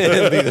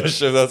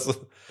leadership. That's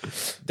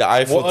the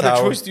Eiffel What Tower.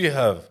 other choice do you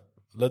have?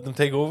 Let them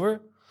take over?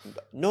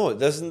 No,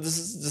 this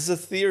is a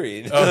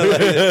theory.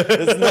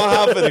 It's not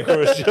happening,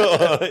 Christian.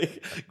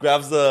 Like,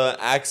 grabs the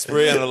axe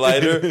spray and a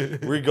lighter.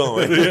 We're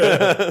going.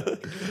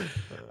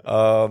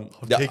 I'm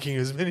taking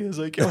as many as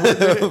I can.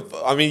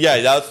 I mean,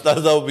 yeah,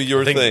 that would be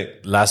your thing.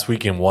 Last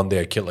week in one day,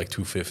 I killed like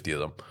 250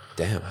 of them.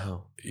 Damn,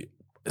 how?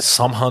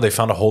 Somehow they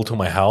found a hole to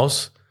my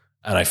house,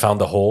 and I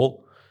found the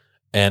hole,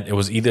 and it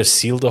was either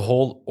seal the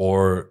hole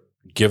or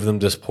give them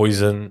this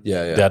poison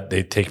that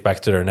they take back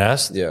to their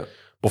nest. Yeah.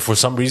 But for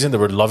some reason, they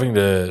were loving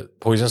the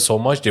poison so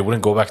much, they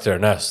wouldn't go back to their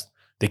nest.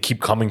 They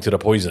keep coming to the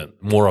poison,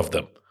 more of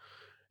them.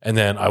 And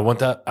then I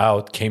went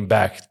out, came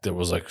back. There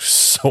was like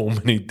so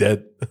many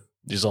dead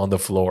just on the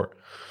floor.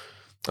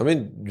 I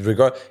mean,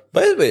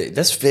 by the way,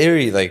 that's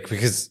very like,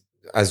 because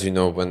as you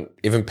know, when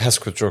even pest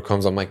control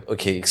comes, I'm like,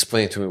 okay,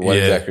 explain to me what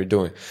exactly you're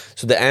doing.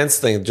 So the ants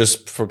thing,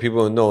 just for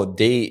people to know,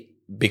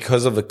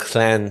 because of the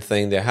clan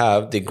thing they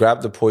have, they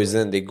grab the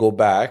poison, they go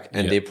back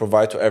and they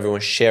provide to everyone,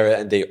 share it,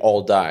 and they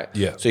all die.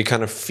 Yeah. So you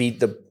kind of feed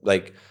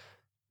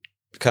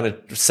kind of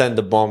send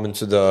the bomb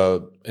into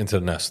the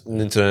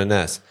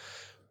nest.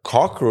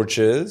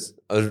 Cockroaches,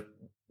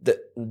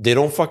 they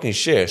don't fucking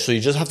share. So you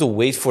just have to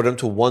wait for them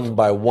to one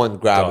by one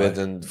grab it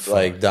and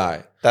like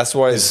die. That's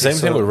why it's the same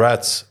thing with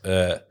rats.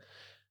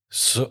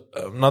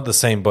 Not the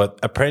same, but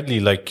apparently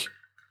like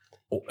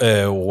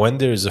when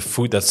there's a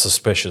food that's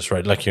suspicious,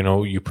 right? Like,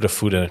 you put a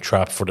food in a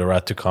trap for the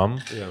rat to come.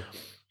 Yeah.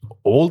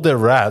 All the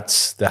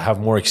rats that have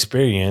more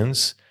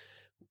experience,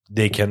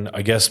 they can,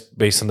 I guess,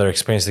 based on their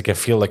experience, they can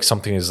feel like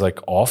something is like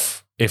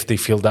off if they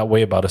feel that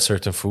way about a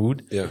certain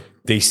food. Yeah.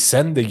 They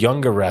send the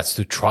younger rats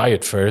to try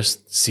it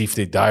first, see if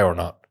they die or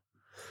not.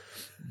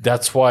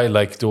 That's why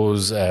like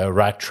those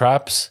rat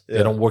traps,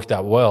 they don't work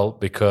that well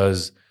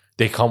because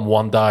they come,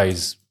 one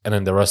dies, and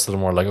then the rest of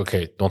them are like,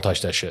 okay, don't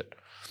touch that shit.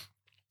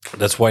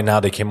 That's why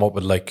now they came up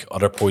with like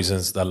other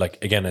poisons that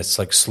like, again, it's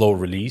like slow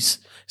release.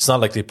 It's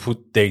not like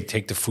they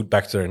take the food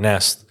back to their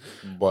nest,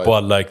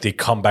 but like they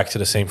come back to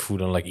the same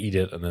food and like eat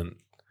it, and then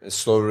it's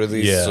slow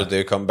release, so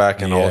they come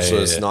back, and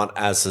it's not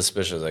as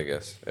suspicious, I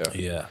guess.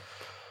 Yeah.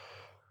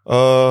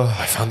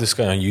 I found this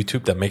guy on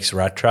YouTube that makes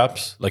rat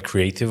traps, like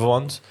creative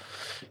ones.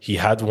 He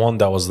had one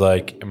that was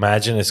like,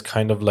 imagine it's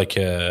kind of like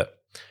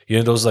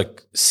those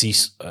like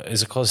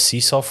is it called a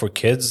seesaw for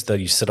kids that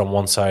you sit on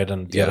one side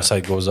and the other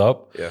side goes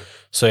up? Yeah.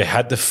 So it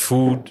had the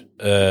food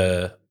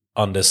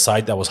on the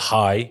side that was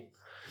high,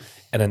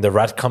 and then the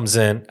rat comes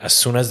in. As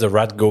soon as the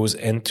rat goes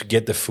in to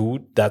get the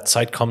food, that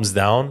side comes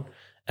down,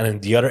 and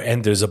in the other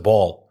end there's a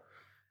ball.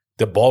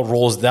 The ball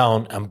rolls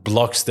down and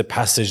blocks the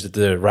passage that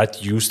the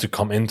rat used to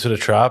come into the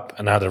trap,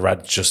 and now the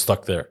rat just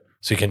stuck there.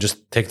 So you can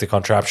just take the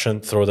contraption,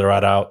 throw the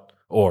rat out,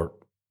 or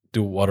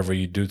do whatever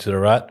you do to the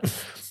rat,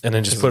 and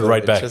then just put it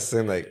right back.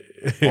 Interesting, like,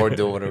 or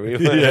do whatever you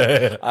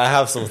want. I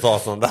have some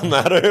thoughts on that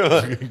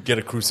matter. Get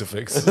a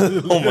crucifix.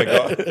 Oh my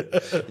god!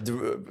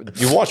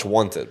 You watched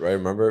Wanted, right?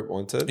 Remember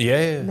Wanted?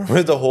 Yeah.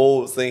 Remember the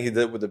whole thing he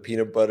did with the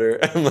peanut butter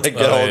and like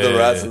get all the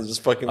rats and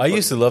just fucking. I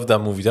used to love that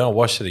movie. Then I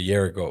watched it a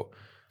year ago.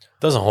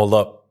 Doesn't hold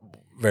up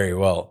very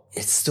well.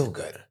 It's still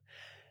good.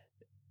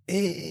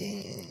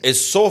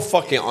 It's so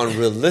fucking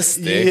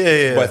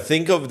unrealistic. But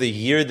think of the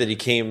year that he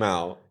came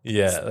out.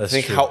 Yeah, that's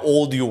think true. how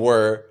old you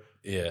were.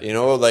 Yeah.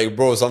 Like,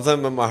 bro,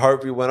 sometimes when my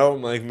heartbeat went out,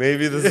 I'm like,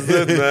 maybe this is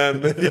it,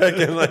 man. Maybe I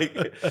can, like,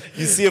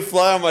 you see a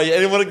fly, I'm like,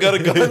 anyone got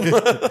a gun?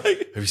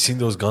 Like, have you seen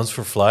those guns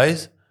for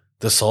flies?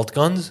 The salt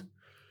guns?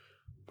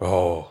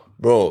 Bro.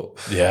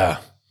 Yeah.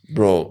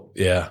 Bro.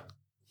 Yeah.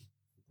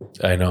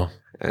 I know,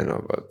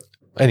 but.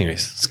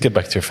 Anyways, let's get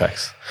back to your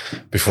facts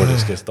before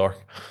this gets dark.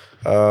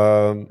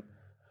 The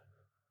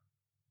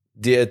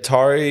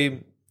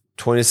Atari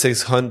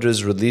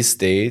 2600's release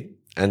date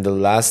and the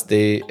last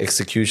day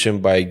execution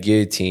by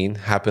guillotine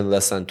happened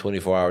less than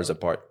 24 hours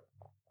apart.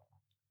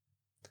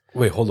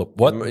 Wait, hold up.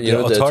 What? You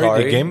know, the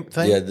Atari, the game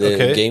thing? Yeah,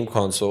 the game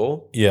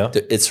console. Yeah.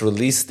 Its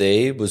release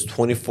day was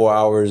 24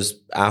 hours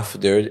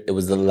after it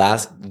was the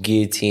last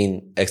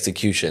guillotine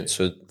execution.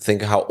 So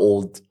think how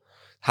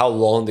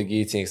long the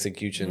guillotine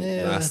execution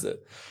lasted.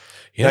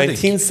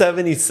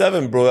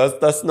 1977, bro.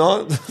 That's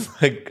not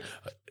like.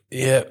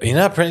 Yeah,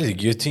 apparently the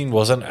guillotine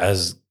wasn't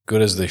as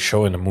good as they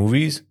show in the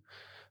movies.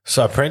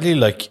 So apparently,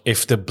 like,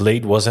 if the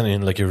blade wasn't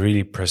in like a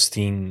really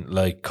pristine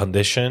like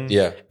condition,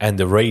 and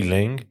the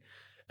railing,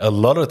 a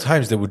lot of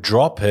times they would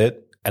drop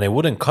it and it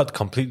wouldn't cut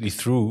completely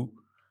through.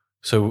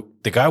 So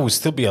the guy would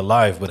still be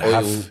alive, but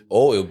it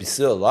would be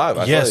still alive.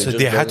 So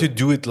they had to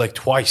do it like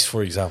twice,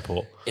 for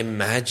example.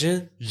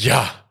 Imagine.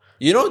 Yeah.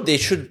 You know, they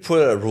should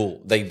put a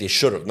rule. Like, they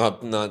should have.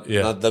 Not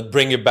the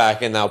bring it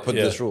back and now put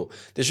this rule.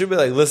 They should be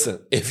like, listen,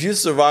 if you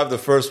survive the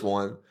first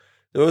one,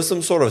 there was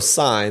some sort of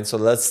sign, so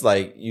let's,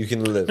 like, you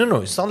can live.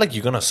 No, it's not like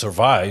you're going to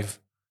survive.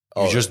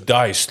 You just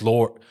die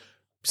slower.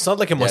 It's not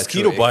like a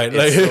mosquito bite.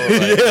 Like,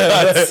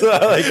 that's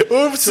like,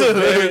 oops.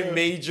 Very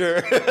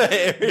major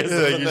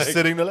areas. You're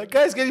sitting there like,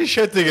 guys, get your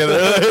shit together.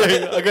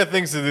 I got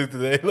things to do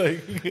today.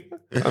 Like,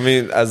 I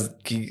mean, as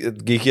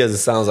geeky as it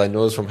sounds, I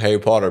know it's from Harry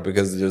Potter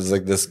because there's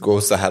like this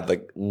ghost that had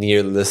like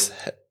near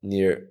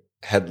the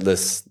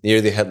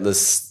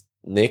headless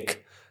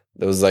Nick.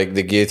 There was like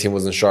the guillotine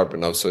wasn't sharp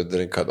enough, so it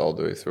didn't cut all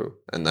the way through.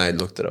 And I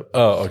looked it up.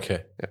 Oh,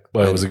 okay. Yeah.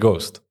 But it was a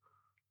ghost.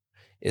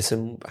 It's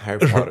in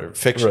Harry Potter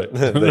fiction.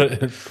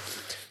 Right.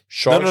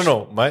 Sharks.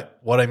 No.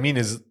 What I mean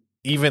is,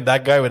 even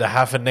that guy with a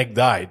half a neck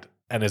died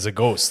and is a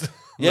ghost.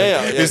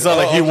 It's not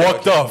like he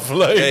walked off.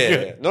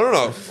 Like,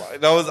 No.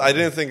 That was, I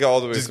didn't think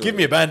all the way. Just through. give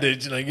me a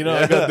bandage, like, you know.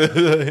 I got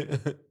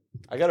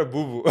I got a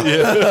boo boo.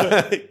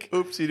 Yeah.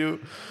 Oopsie doo.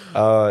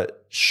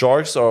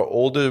 Sharks are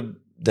older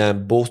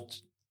than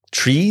both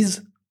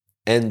trees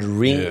and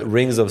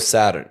rings of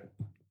Saturn.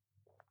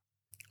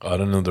 I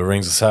don't know the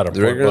rings of Saturn.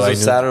 The rings of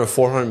Saturn are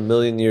 400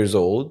 million years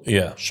old.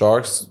 Yeah.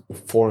 Sharks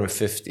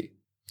 450.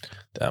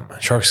 Damn, man.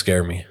 Sharks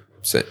scare me.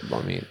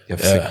 I mean,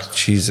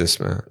 Jesus,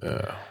 man.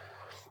 Yeah.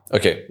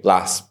 Okay,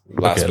 last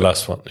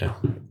one. Yeah.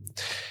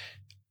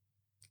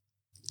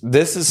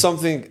 This is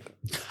something.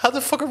 How the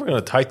fuck are we going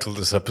to title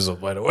this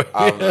episode, by the way?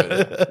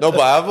 No,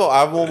 but I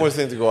have one more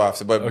thing to go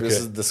after. But this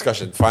is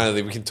discussion.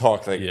 Finally, we can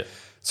talk. Like,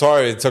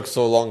 sorry it took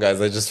so long, guys.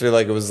 I just feel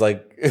like it was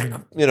like,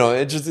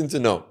 interesting to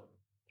know.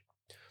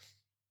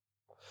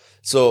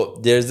 So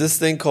there's this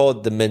thing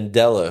called the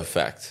Mandela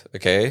effect.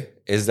 Okay,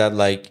 is that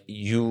like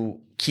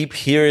you keep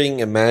hearing,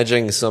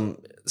 imagining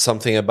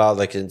something about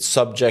like a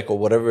subject or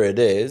whatever it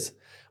is,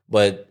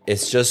 but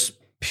it's just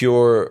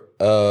pure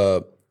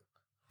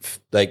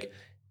like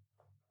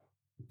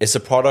it's a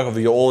product of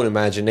your own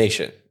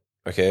imagination.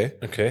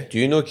 Okay. Do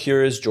you know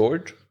Curious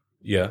George?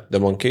 Yeah. The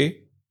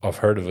monkey? I've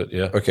heard of it,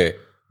 yeah. Okay.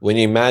 When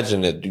you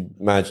imagine it,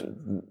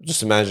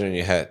 just imagine it in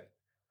your head.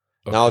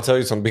 Okay. Now I'll tell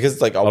you something, because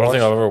like I don't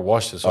think I've ever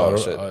watched this.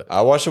 So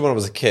I watched it when I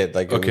was a kid.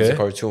 Like, it was a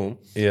cartoon.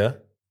 Yeah.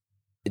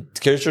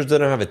 Curious George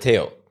didn't have a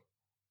tail.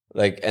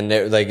 Like, and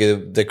like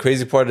the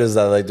crazy part is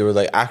that like they were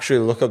like, actually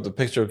look up the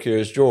picture of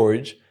Curious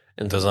George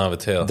and doesn't have a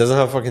tail. Doesn't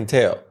have a fucking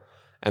tail.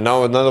 And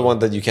now another one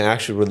that you can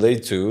actually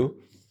relate to.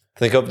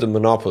 Think of the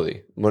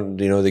Monopoly.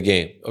 The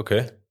game.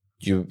 Okay.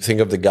 You think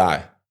of the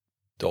guy.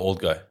 The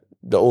old guy.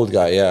 The old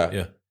guy, yeah.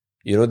 Yeah.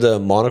 You know the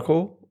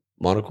monocle?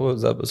 Monocle,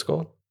 is that what it's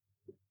called?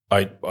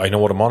 I know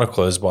what a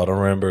monocle is, but I don't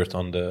remember it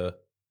on the...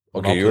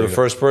 Okay, you're the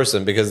first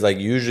person, because like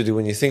usually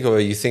when you think of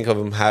it, you think of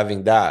him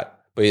having that,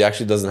 but he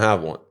actually doesn't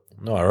have one.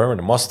 No, I remember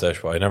the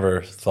mustache, but I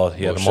never thought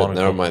he had a monocle.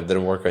 Never mind,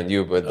 didn't work on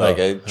you, but like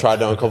I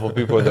tried on a couple of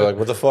people and they're like,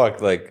 what the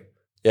fuck? Like,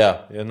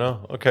 yeah. Yeah,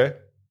 no, okay.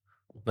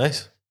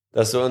 Nice.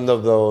 That's the end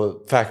of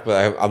the fact,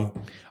 but I'm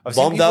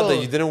bummed out that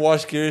you didn't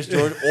watch Curious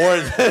George or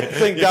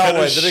think that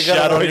way. Didn't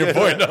shout on your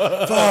point.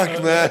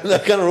 Fuck, man.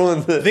 That kind of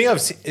ruined it. I think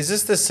I've seen, is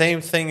this the same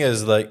thing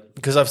as like,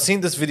 because I've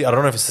seen this video, I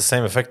don't know if it's the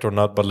same effect or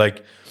not, but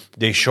like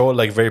they show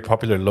like very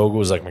popular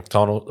logos like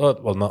McDonald's,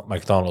 well, not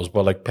McDonald's,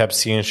 but like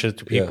Pepsi and shit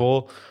to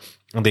people. Yeah.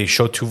 And they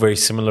show two very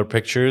similar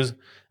pictures.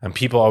 And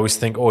people always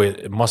think, oh,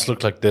 it must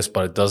look like this,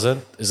 but it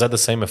doesn't. Is that the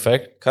same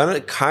effect?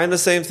 Kind of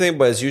same thing,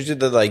 but it's usually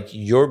that like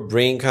your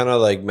brain kind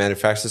of like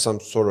manufactures some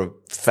sort of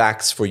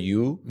facts for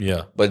you.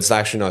 Yeah. But it's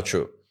actually not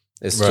true.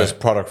 It's just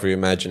product for your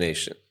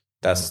imagination.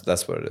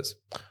 That's what it is.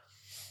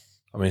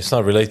 I mean, it's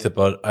not related,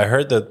 but I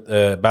heard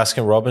that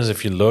Baskin Robbins,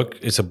 if you look,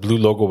 it's a blue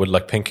logo with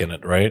like pink in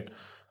it, right?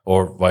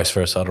 Or vice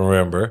versa. I don't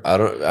remember.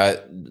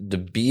 The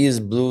B is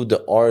blue,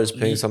 the R is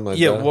pink, something like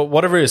that. Yeah,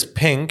 whatever is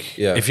pink,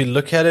 if you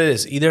look at it,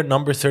 it's either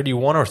number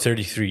 31 or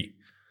 33.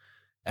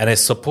 And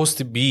it's supposed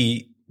to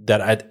be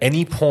that at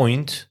any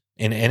point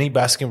in any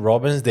Baskin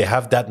Robbins, they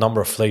have that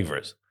number of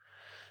flavors.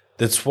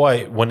 That's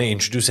why when they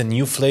introduce a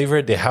new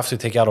flavor, they have to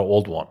take out an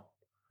old one.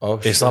 Oh,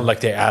 it's not like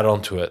they add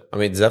on to it. I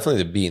mean, it's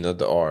definitely the B, not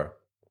the R.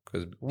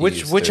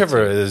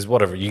 Whichever it is,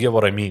 whatever. You get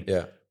what I mean.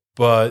 Yeah.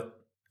 But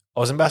I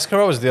was in Baskin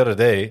Robbins the other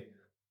day.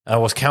 I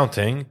was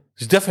counting.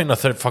 It's definitely not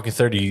fucking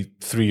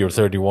 33 or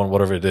 31,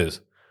 whatever it is.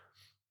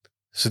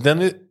 So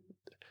then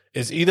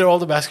it's either all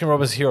the Baskin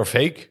Robbins here are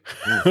fake.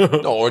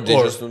 No, or they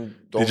just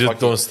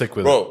don't stick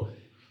with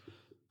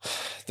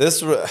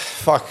it.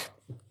 Fuck.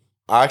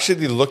 I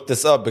actually looked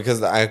this up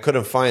because I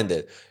couldn't find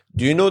it.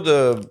 Do you know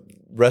the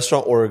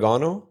restaurant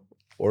Oregano?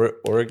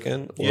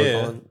 Oregon?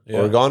 Yeah.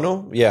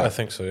 Oregano? Yeah. I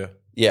think so, yeah.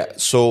 Yeah.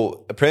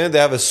 So apparently they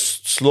have a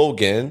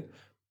slogan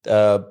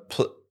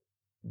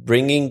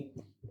bringing...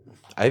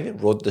 I even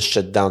wrote this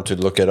shit down to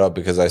look it up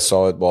because I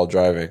saw it while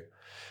driving.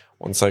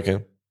 1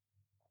 second.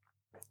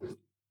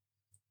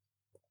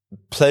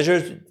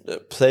 Pleasure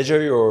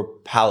your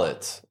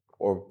palate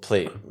or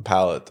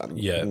palate.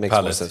 Yeah, it makes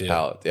palate, more sense. yeah.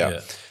 Palate, yeah.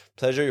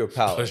 Pleasure your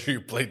palate. Pleasure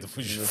your plate. The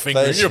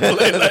finger in your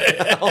plate.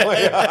 Like. Oh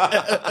my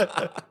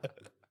god.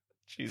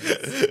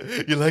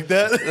 Jesus. You like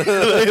that?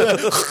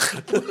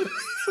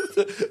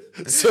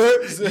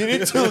 Sir, you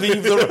need to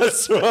leave the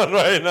restaurant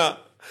right now.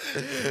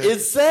 It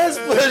says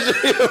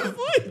pleasure your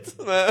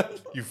plate, man.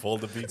 You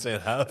fold the pizza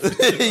in half.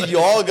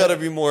 Y'all gotta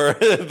be more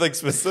like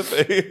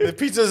specific. The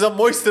pizza is not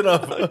moist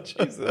enough. Oh,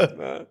 Jesus,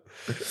 man.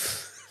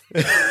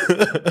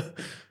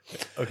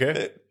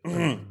 Okay.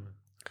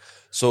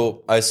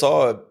 So I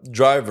saw a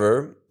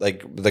driver,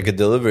 like a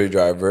delivery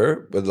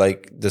driver, with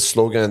like the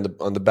slogan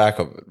on the back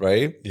of it,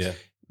 right? Yeah.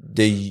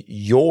 The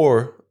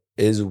your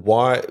is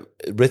written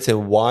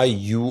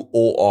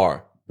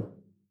YUOR.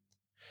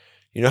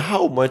 You know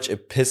how much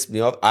it pissed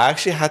me off? I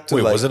actually had to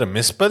Wait, was it a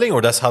misspelling or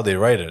that's how they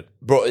write it?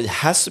 Bro, it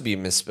has to be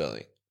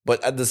misspelling.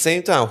 But at the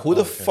same time, who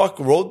the fuck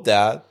wrote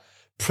that,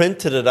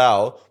 printed it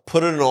out,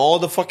 put it in all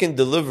the fucking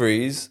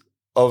deliveries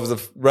of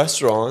the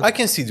restaurant? I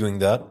can see doing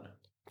that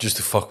just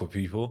to fuck with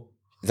people.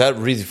 That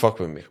really fucked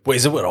with me. Wait,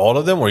 is it with all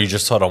of them or you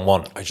just saw it on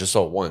one? I just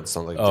saw one. It's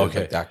not like,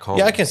 like that common.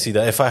 Yeah, I can see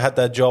that. If I had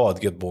that job,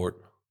 I'd get bored.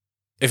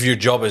 If your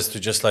job is to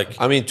just like...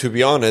 I mean, to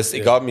be honest,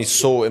 it got me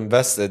so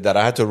invested that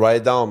I had to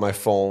write it down on my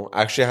phone.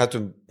 Actually, I had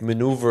to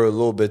maneuver a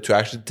little bit to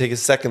actually take a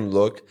second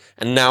look.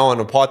 And now on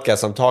a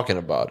podcast, I'm talking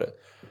about it.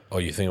 Oh,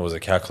 you think it was a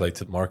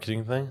calculated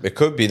marketing thing? It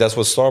could be. That's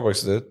what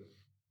Starbucks did.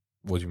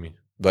 What do you mean?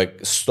 Like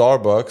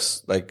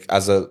Starbucks, like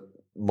as a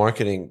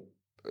marketing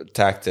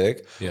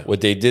tactic,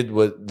 what they did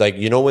was like,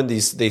 you know, when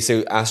they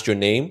say ask your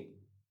name,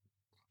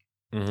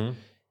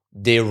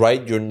 they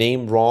write your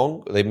name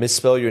wrong. They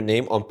misspell your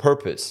name on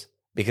purpose.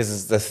 Because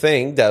it's the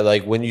thing that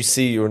like when you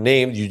see your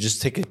name, you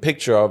just take a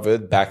picture of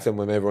it back then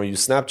whenever you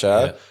use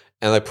Snapchat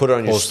and like put it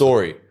on your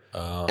story.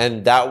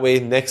 And that way,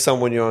 next time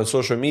when you're on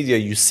social media,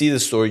 you see the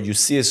story, you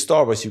see a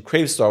Starbucks, you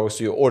crave Starbucks,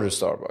 so you order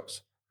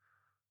Starbucks.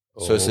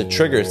 So it's a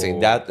trigger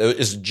thing. That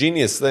is a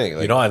genius thing.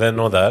 Like, you know, I didn't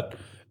know that.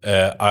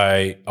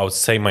 I would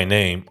say my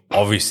name.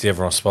 Obviously,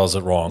 everyone spells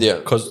it wrong. Yeah.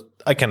 Because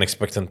I can't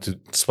expect them to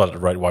spell it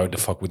right. Why the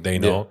fuck would they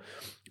know?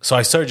 So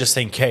I started just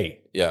saying K.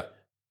 Yeah.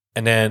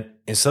 And then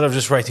instead of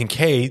just writing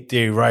K,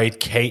 they write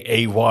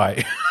Kay,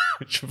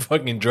 which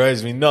fucking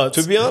drives me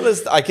nuts. To be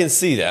honest, I can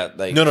see that.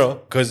 Like, no,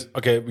 because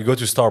we go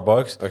to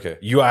Starbucks. Okay.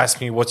 You ask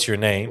me what's your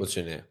name. What's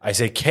your name? I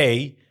say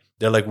K.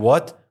 They're like,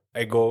 what?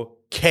 I go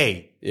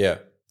K. Yeah.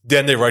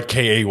 Then they write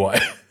Kay.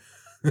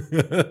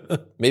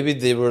 Maybe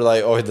they were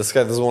like, oh, this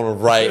guy doesn't want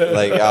to write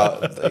like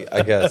out. Like,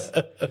 I guess.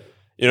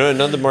 You know,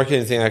 another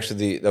marketing thing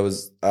actually that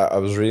was I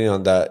was reading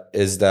on that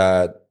is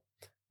that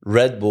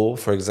Red Bull,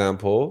 for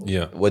example,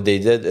 what they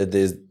did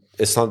is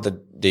it's not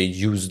that they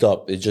used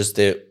up. It's just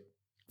the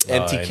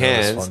empty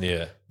cans.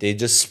 They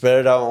just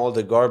spread it out on all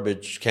the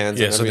garbage cans.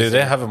 Yeah, so they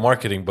didn't have a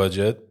marketing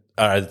budget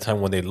at the time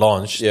when they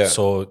launched. Yeah.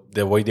 So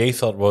the way they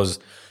thought was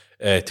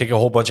take a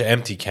whole bunch of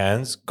empty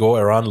cans, go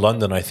around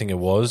London, I think it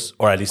was,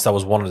 or at least that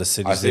was one of the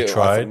cities they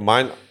tried.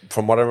 Mine,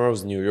 from what I remember,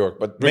 was New York.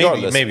 But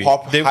regardless, maybe.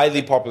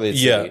 Highly populated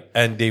city.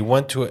 And they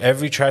went to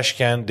every trash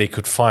can they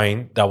could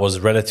find that was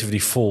relatively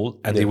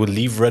full, and they would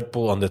leave Red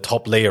Bull on the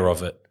top layer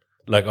of it,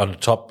 like on the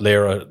top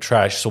layer of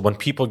trash. So when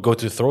people go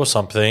to throw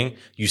something,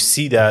 you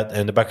see that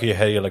in the back of your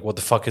head, you're like, what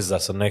the fuck is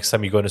that? So next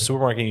time you go in a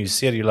supermarket and you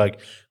see it, you're like,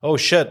 oh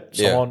shit,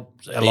 a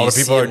lot of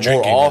people are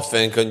drinking more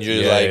often because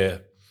you're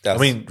I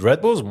mean,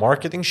 Red Bull's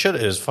marketing shit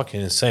is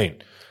fucking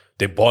insane.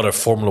 They bought a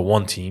Formula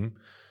One team.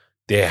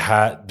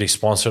 They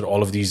sponsored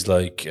all of these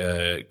like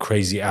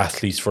crazy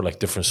athletes for like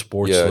different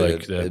sports,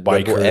 like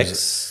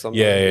bikers,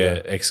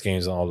 X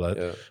Games and all that.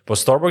 Yeah. But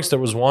Starbucks, there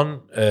was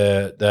one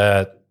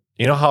that,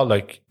 you know how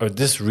like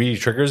this really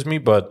triggers me,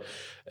 but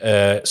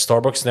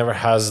Starbucks never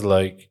has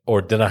like,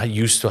 or didn't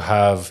used to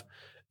have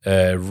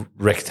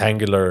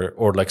rectangular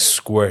or like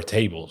square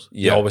tables.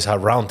 They always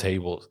had round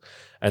tables,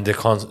 and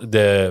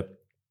the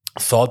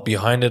thought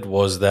behind it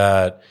was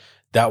that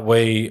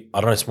way,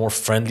 I don't know, it's more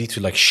friendly to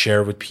like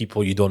share with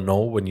people you don't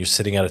know when you're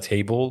sitting at a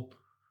table,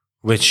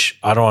 which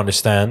I don't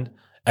understand.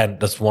 And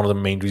that's one of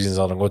the main reasons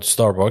I don't go to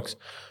Starbucks.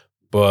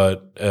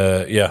 But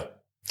I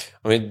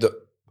mean, the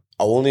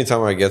only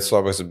time I get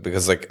Starbucks is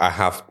because like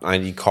I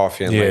need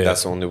coffee, and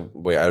that's the only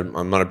way.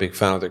 I'm not a big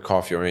fan of their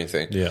coffee or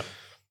anything. Yeah.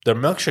 Their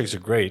milkshakes are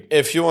great.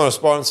 If you want to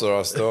sponsor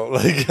us though,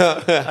 like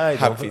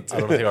happy to. I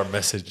don't think our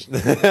message.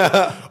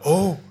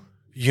 Oh,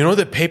 you know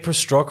the paper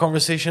straw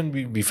conversation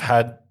we've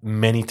had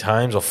many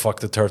times? Of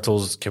fuck the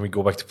turtles, can we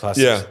go back to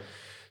plastics? Yeah.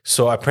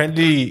 So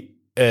apparently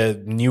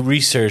new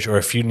research, or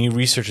a few new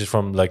researchers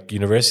from like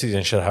universities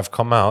and shit have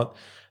come out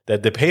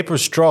that the paper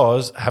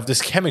straws have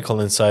this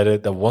chemical inside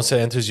it that once it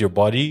enters your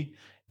body,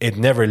 it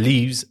never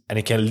leaves and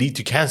it can lead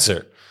to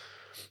cancer.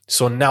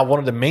 So now one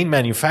of the main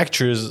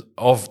manufacturers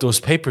of those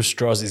paper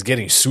straws is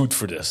getting sued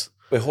for this.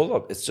 Wait, hold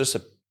up. It's just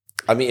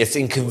it's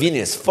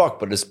inconvenient as fuck,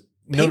 but it's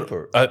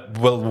paper.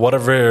 Well,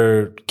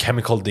 whatever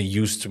chemical they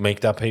use to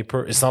make that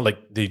paper, it's not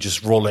like they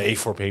just roll an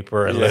A4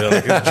 paper and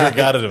like drink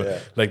out of it. Yeah.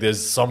 Like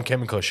there's some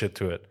chemical shit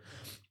to it.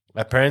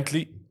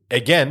 Apparently,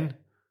 again,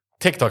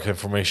 TikTok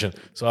information.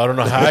 So I don't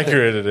know how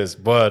accurate it is,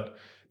 but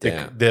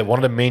one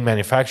of the main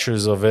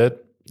manufacturers of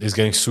it is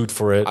getting sued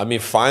for it. I mean,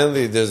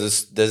 finally,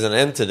 there's an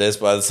end to this,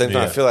 but at the same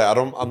time, I feel like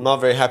I'm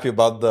not very happy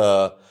about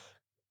the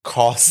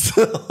cost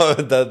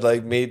that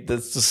like made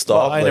this to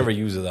stop. Well, I never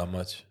use it that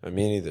much. I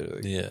mean,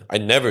 either. Like, I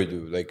never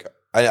do. Like,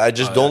 I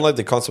just don't like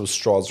the concept of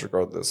straws,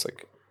 regardless.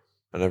 Like,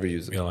 I never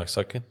use it. You don't like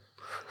sucking?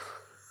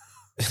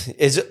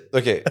 Is it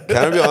okay? Can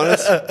I be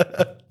honest?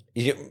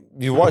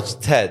 You watch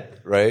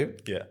Ted,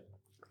 right? Yeah.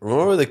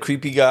 Remember the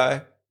creepy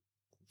guy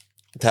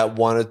that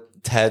wanted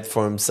Ted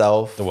for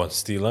himself? The one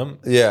steal him?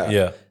 Yeah.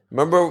 Yeah.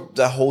 Remember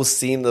that whole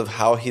scene of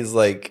how he's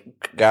like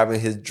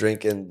grabbing his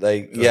drink and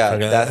like,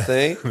 that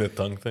thing? The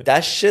tongue thing?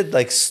 That shit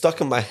like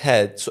stuck in my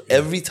head. So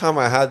every time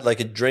I had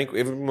like a drink,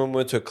 every time I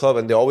went to a club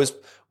and they always,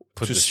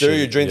 to stir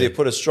your drink, they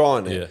put a straw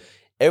in it. Yeah.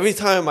 Every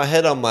time in my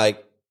head, I'm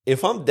like,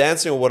 if I'm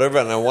dancing or whatever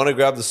and I want to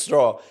grab the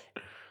straw,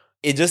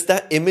 it just,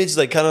 that image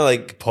like kind of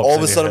like pops all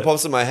of a sudden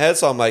pops in my head.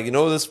 So I'm like,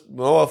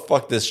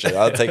 fuck this shit.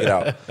 I'll take it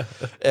out.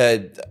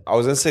 And I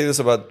was going to say this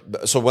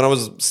about, so when I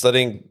was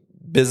studying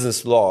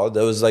business law,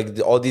 there was like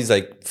all these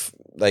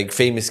like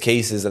famous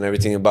cases and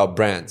everything about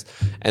brands.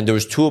 And there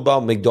was two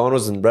about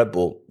McDonald's and Red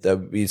Bull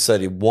that we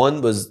studied.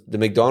 One was the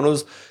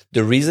McDonald's.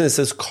 The reason it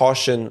says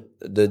caution,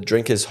 the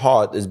drink is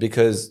hot, is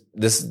because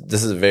this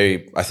is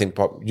very, I think,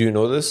 do you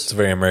know this? It's a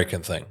very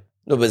American thing.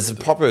 No, but it's a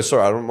popular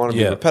story. I don't want to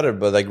be repetitive,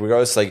 but like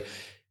regardless, like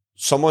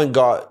someone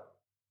got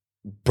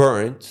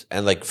burnt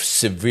and like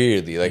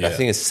severely, like I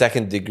think a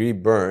 2nd degree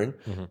burn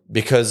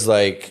because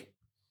like,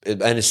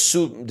 they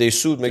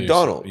sued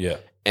McDonald's. Yeah.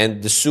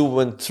 And the suit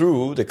went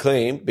through, the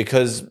claim,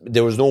 because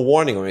there was no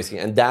warning or anything.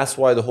 And that's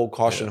why the whole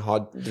caution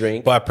hot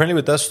drink. But apparently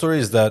with that story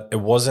is that it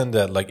wasn't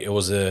that like it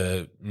was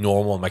a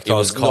normal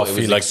McDonald's coffee. It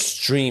was like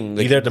extreme.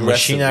 Like either the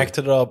machine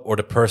acted up or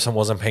the person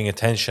wasn't paying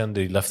attention.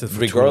 They left it for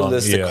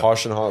regardless, too long. The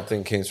caution hot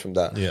thing came from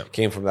that. Yeah.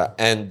 Came from that.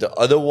 And the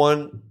other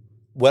one,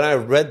 when I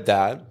read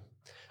that,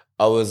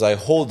 I was like,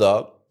 hold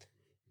up.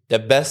 The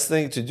best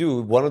thing to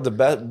do,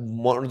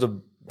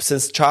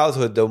 since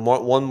childhood, the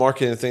one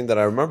marketing thing that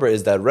I remember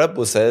is that Red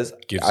Bull says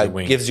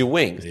gives you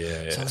wings.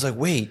 Yeah. So I was like,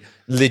 wait,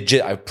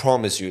 legit, I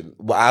promise you.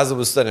 As I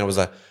was studying, I was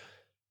like,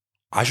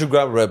 I should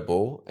grab Red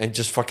Bull and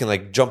just fucking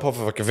like jump off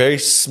of like a very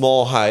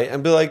small height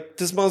and be like,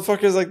 this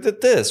motherfucker is like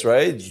did this,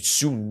 right?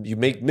 You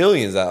make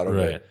millions out of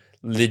it.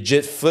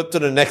 Legit flip to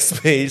the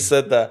next page,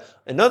 said that.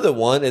 Another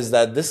one is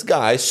that this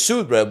guy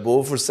sued Red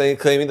Bull for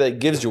claiming that it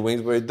gives you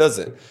wings where it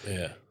doesn't.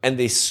 Yeah. And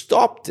they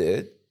stopped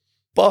it,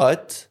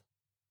 but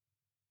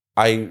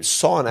I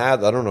saw an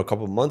ad, I don't know, a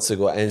couple of months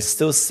ago, and it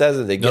still says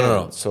it again.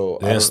 No. So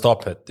they didn't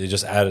stop it. They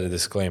just added a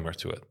disclaimer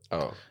to it.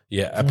 Oh.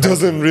 Yeah. It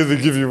doesn't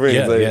really give you wings.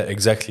 Yeah,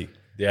 exactly.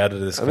 They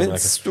added a disclaimer.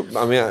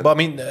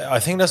 I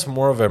think that's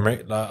more of a,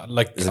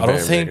 like, I don't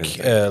think,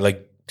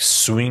 like,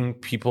 suing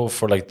people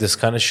for, like, this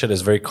kind of shit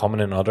is very common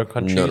in other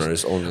countries. No,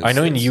 it's only... I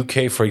know in the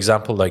UK, for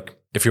example, like,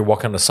 if you're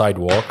walking on the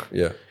sidewalk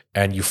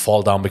and you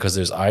fall down because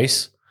there's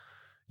ice,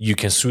 you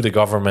can sue the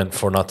government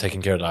for not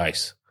taking care of the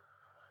ice.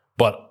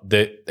 But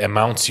the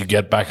amounts you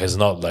get back is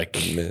not like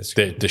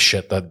the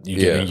shit that you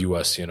get in the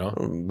US, you know?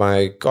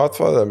 My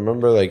godfather, I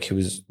remember like he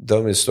was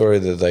telling me a story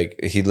that like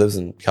he lives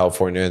in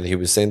California and he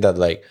was saying that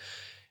like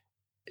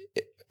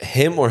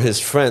him or his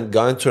friend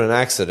got into an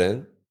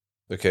accident,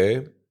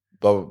 okay?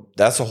 But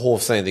that's the whole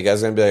thing. The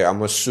guy's gonna be like, I'm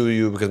gonna sue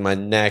you because my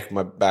neck,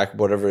 my back,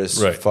 whatever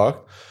is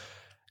fucked.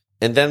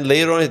 And then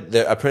later on,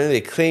 apparently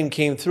a claim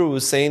came through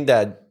saying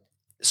that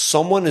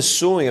someone is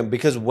suing him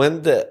because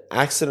when the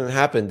accident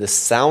happened, the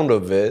sound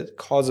of it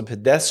caused a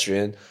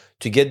pedestrian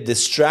to get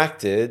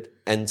distracted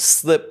and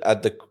slip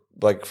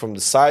from the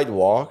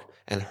sidewalk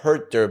and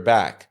hurt their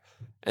back.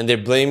 And they're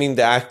blaming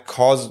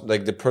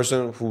the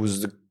person who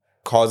was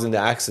causing the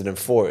accident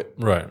for it.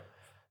 Right.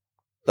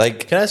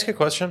 Like, can I ask you a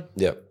question?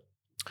 Yeah.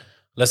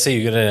 Let's say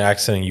you get in an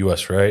accident in the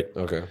US, right?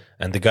 Okay.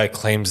 And the guy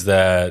claims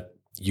that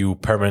you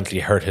permanently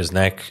hurt his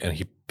neck and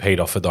he paid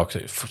off a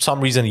doctor. For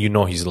some reason,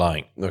 he's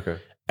lying. Okay.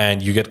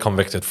 And you get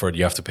convicted for it.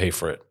 You have to pay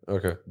for it.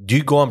 Okay. Do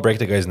you go and break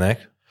the guy's neck?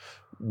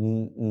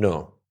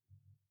 No.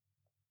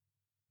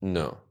 I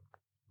mean,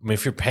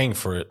 if you're paying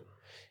for it.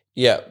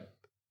 Yeah.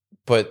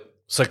 But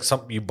it's like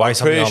you buy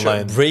something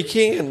online.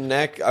 Breaking a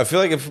neck, I feel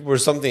like if it were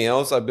something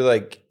else, I'd be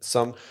like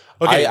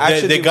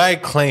Okay, the guy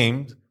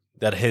claimed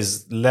that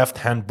his left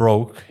hand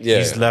broke. Yeah,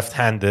 he's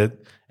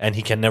left-handed and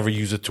he can never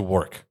use it to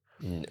work.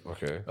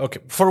 Okay.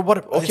 Okay. For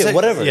what? Okay, like,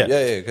 whatever.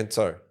 Yeah.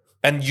 Sorry.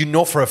 And you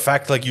know for a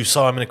fact, like you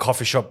saw him in a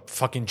coffee shop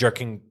fucking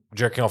jerking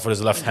off with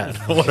his left hand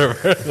or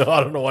whatever.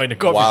 I don't know why in a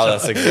coffee shop. Wow,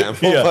 that's an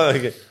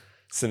example.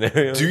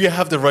 Scenario. Do you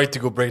have the right to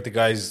go break the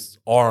guy's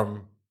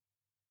arm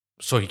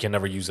so he can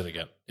never use it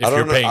again? I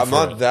don't know. I'm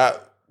not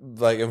that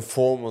like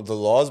informed of the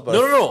laws, but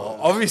No.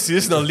 Obviously,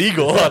 it's not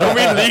legal. I don't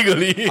mean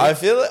legally. I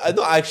feel like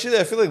I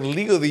feel like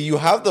legally you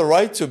have the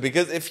right to,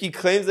 because if he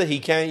claims that he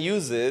can't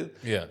use it,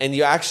 and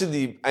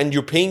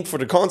you're paying for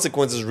the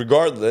consequences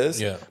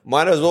regardless,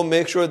 might as well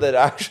make sure that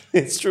actually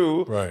it's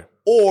true, right?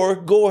 Or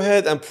go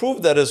ahead and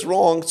prove that it's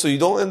wrong, so you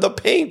don't end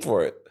up paying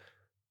for it.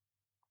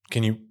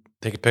 Can you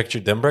take a picture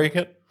then break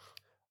it?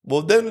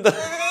 Well, then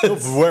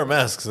wear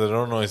masks. I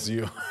don't know it's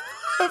you.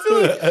 I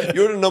feel like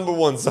you're the number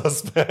one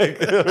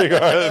suspect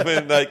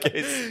in that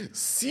case.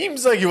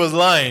 Seems like he was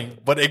lying,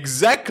 but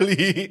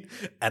exactly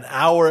an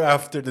hour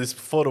after this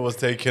photo was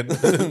taken,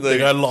 the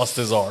guy lost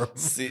his arm.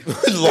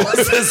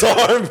 Lost his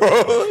arm,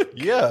 bro.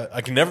 Yeah,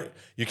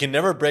 you can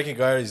never break a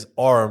guy's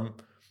arm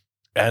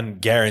and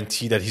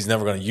guarantee that he's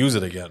never going to use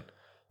it again.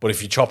 But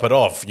if you chop it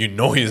off, you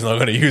know he's not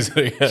going to use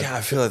it again. Yeah,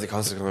 I feel like the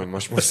consequences are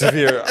much more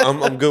severe.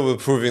 I'm good with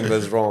proving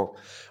that's wrong.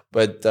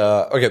 But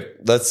okay,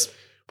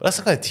 But that's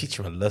not going to teach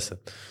him a lesson.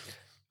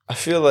 I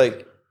feel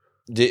like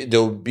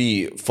there'll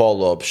be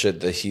follow-up shit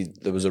that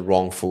there was a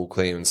wrongful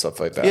claim and stuff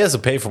like that. He has to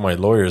pay for my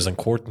lawyers and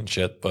court and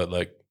shit, but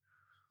like,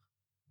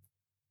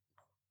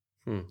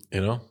 you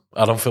know,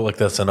 I don't feel like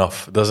that's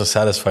enough. It doesn't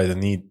satisfy the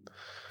need.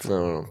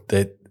 No.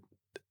 That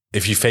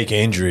if you fake an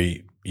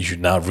injury, you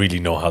should not really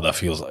know how that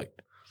feels like.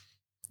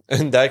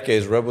 In that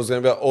case, Red Bull's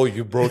going to be like, oh,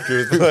 you broke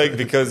your leg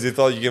because you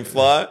thought you can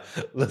fly?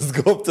 Let's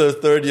go up to the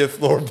 30th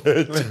floor,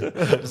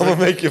 bitch. I'm going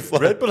to make you fly.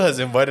 Red Bull has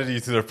invited you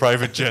to their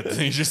private jet. And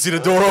you just see the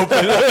door open.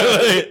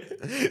 Like,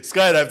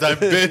 skydive time,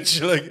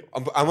 bitch. Like,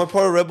 am I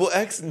part of Red Bull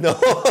X? No.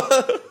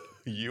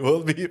 You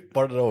will be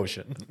part of the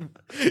ocean.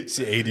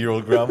 See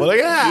 80-year-old grandma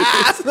like,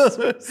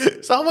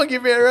 someone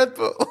give me a Red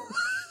Bull.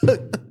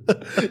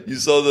 You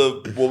saw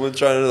the woman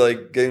trying to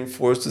like getting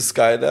forced to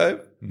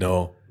skydive?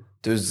 No.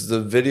 There's the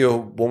video.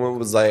 Woman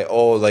was like,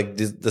 "Oh, like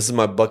this is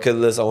my bucket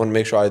list. I want to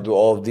make sure I do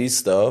all of these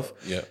stuff."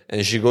 Yeah.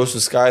 And she goes to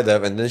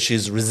skydive, and then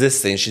she's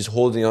resisting. She's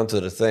holding onto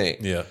the thing.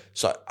 Yeah.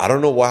 So I don't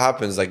know what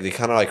happens. Like they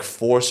kind of like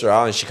force her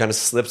out, and she kind of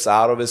slips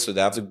out of it. So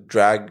they have to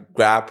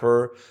grab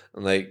her,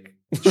 and like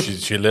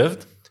she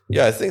lived.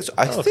 Yeah, I think so.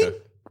 I think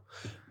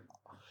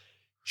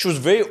she was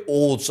very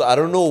old, so I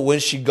don't know when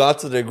she got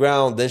to the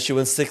ground. Then she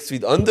went 6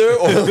 feet under,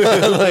 or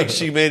like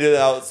she made it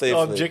out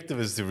safely. The objective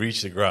is to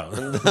reach the ground.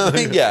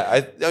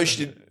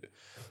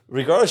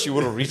 Regardless, she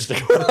would have reached the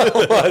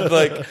ground.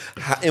 Like,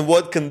 in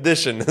what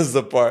condition is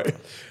the part?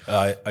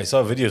 I saw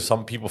a video of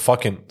some people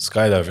fucking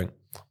skydiving.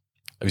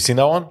 Have you seen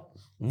that one?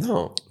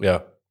 No.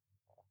 Yeah.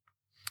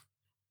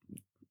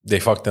 They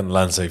fucked and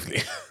land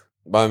safely.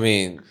 But I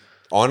mean,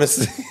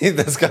 honestly,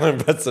 that's kind of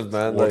impressive,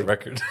 man. World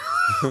record.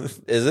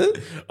 Is it?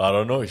 I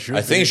don't know. It should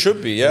I think it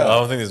should be, yeah. I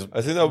don't think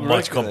there's that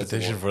much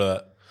competition for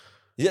that.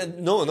 Yeah,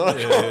 no, not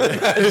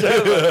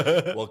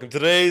welcome to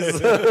today's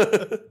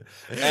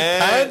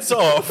hands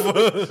off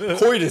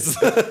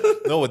coitus.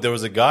 No, but there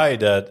was a guy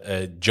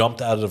that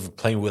jumped out of a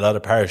plane without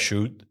a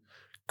parachute,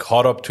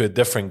 caught up to a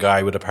different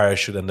guy with a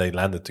parachute, and they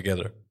landed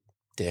together.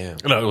 Damn.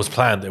 No, it was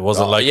planned. It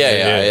wasn't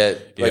yeah.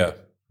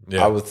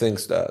 Yeah. I would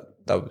think that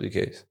would be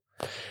the case.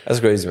 That's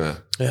crazy, man.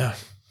 Yeah.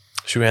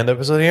 Should we end the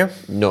episode here?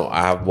 No,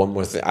 I have one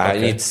more thing. I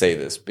need to say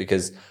this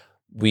because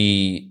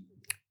the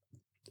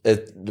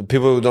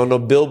people who don't know,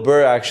 Bill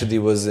Burr actually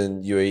was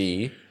in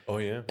UAE. Oh,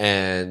 yeah.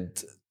 And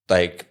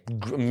like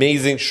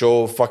amazing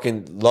show.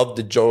 Fucking loved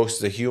the jokes,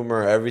 the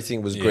humor,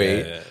 everything was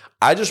great. Yeah.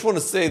 I just want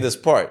to say this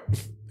part.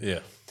 Yeah.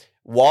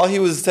 While he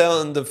was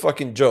telling the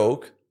fucking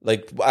joke,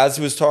 like as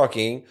he was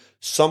talking,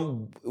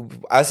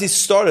 as he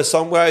started,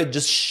 some guy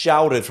just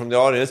shouted from the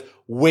audience,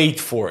 "Wait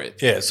for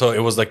it." Yeah, so it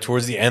was like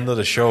towards the end of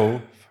the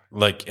show,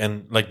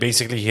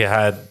 basically he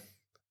had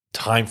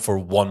time for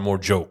one more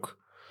joke.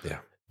 Yeah.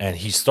 And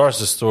he starts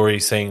the story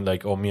saying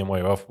like, "Oh, me and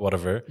my wife,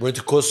 whatever. Went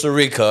to Costa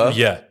Rica."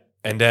 Yeah.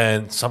 And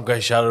then some guy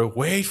shouted,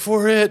 "Wait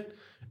for it."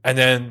 And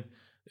then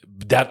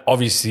that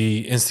obviously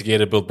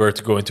instigated Bill Burr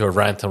to go into a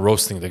rant and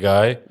roasting the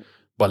guy,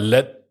 but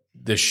led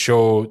the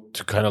show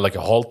to kind of like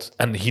a halt,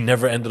 and he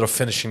never ended up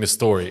finishing the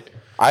story.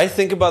 I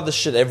think about this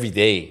shit every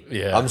day.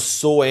 Yeah. I'm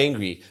so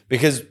angry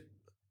because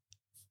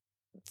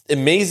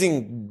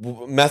amazing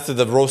method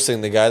of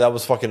roasting the guy. That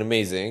was fucking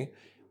amazing.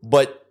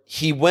 But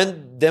he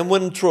went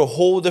through a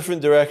whole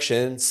different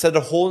direction, said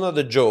a whole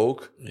nother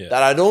joke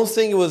that I don't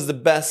think it was the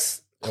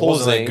best closing. It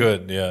wasn't that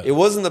good, yeah. It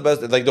wasn't the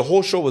best. Like the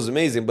whole show was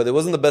amazing, but it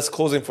wasn't the best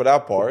closing for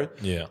that part.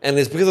 Yeah. And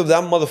it's because of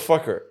that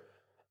motherfucker.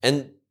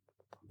 And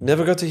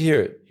never got to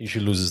hear it. He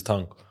should lose his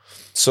tongue.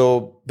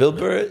 So, Bill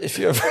Burr, if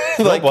you ever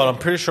well, I'm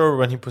pretty sure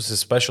when he puts his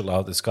special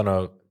out, it's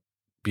gonna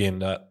be in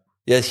that.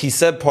 Yeah, he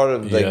said part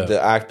of the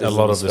act. A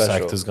lot of this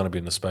act is gonna be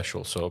in the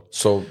special.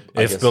 So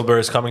if Bill Burr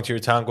is coming to your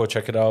town, go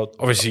check it out.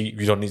 Obviously,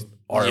 you don't need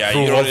our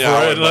approval for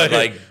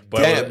it.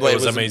 But it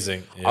was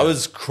amazing. Yeah. I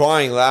was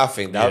crying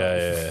laughing.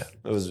 It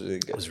was really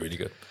good. It was really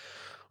good.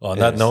 On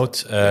that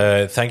note,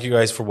 thank you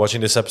guys for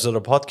watching this episode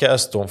of the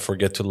podcast. Don't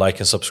forget to like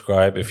and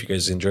subscribe if you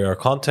guys enjoy our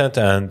content.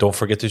 And don't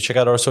forget to check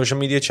out our social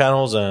media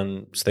channels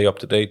and stay up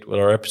to date with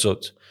our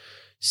episodes.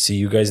 See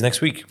you guys next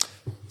week.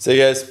 See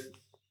you guys.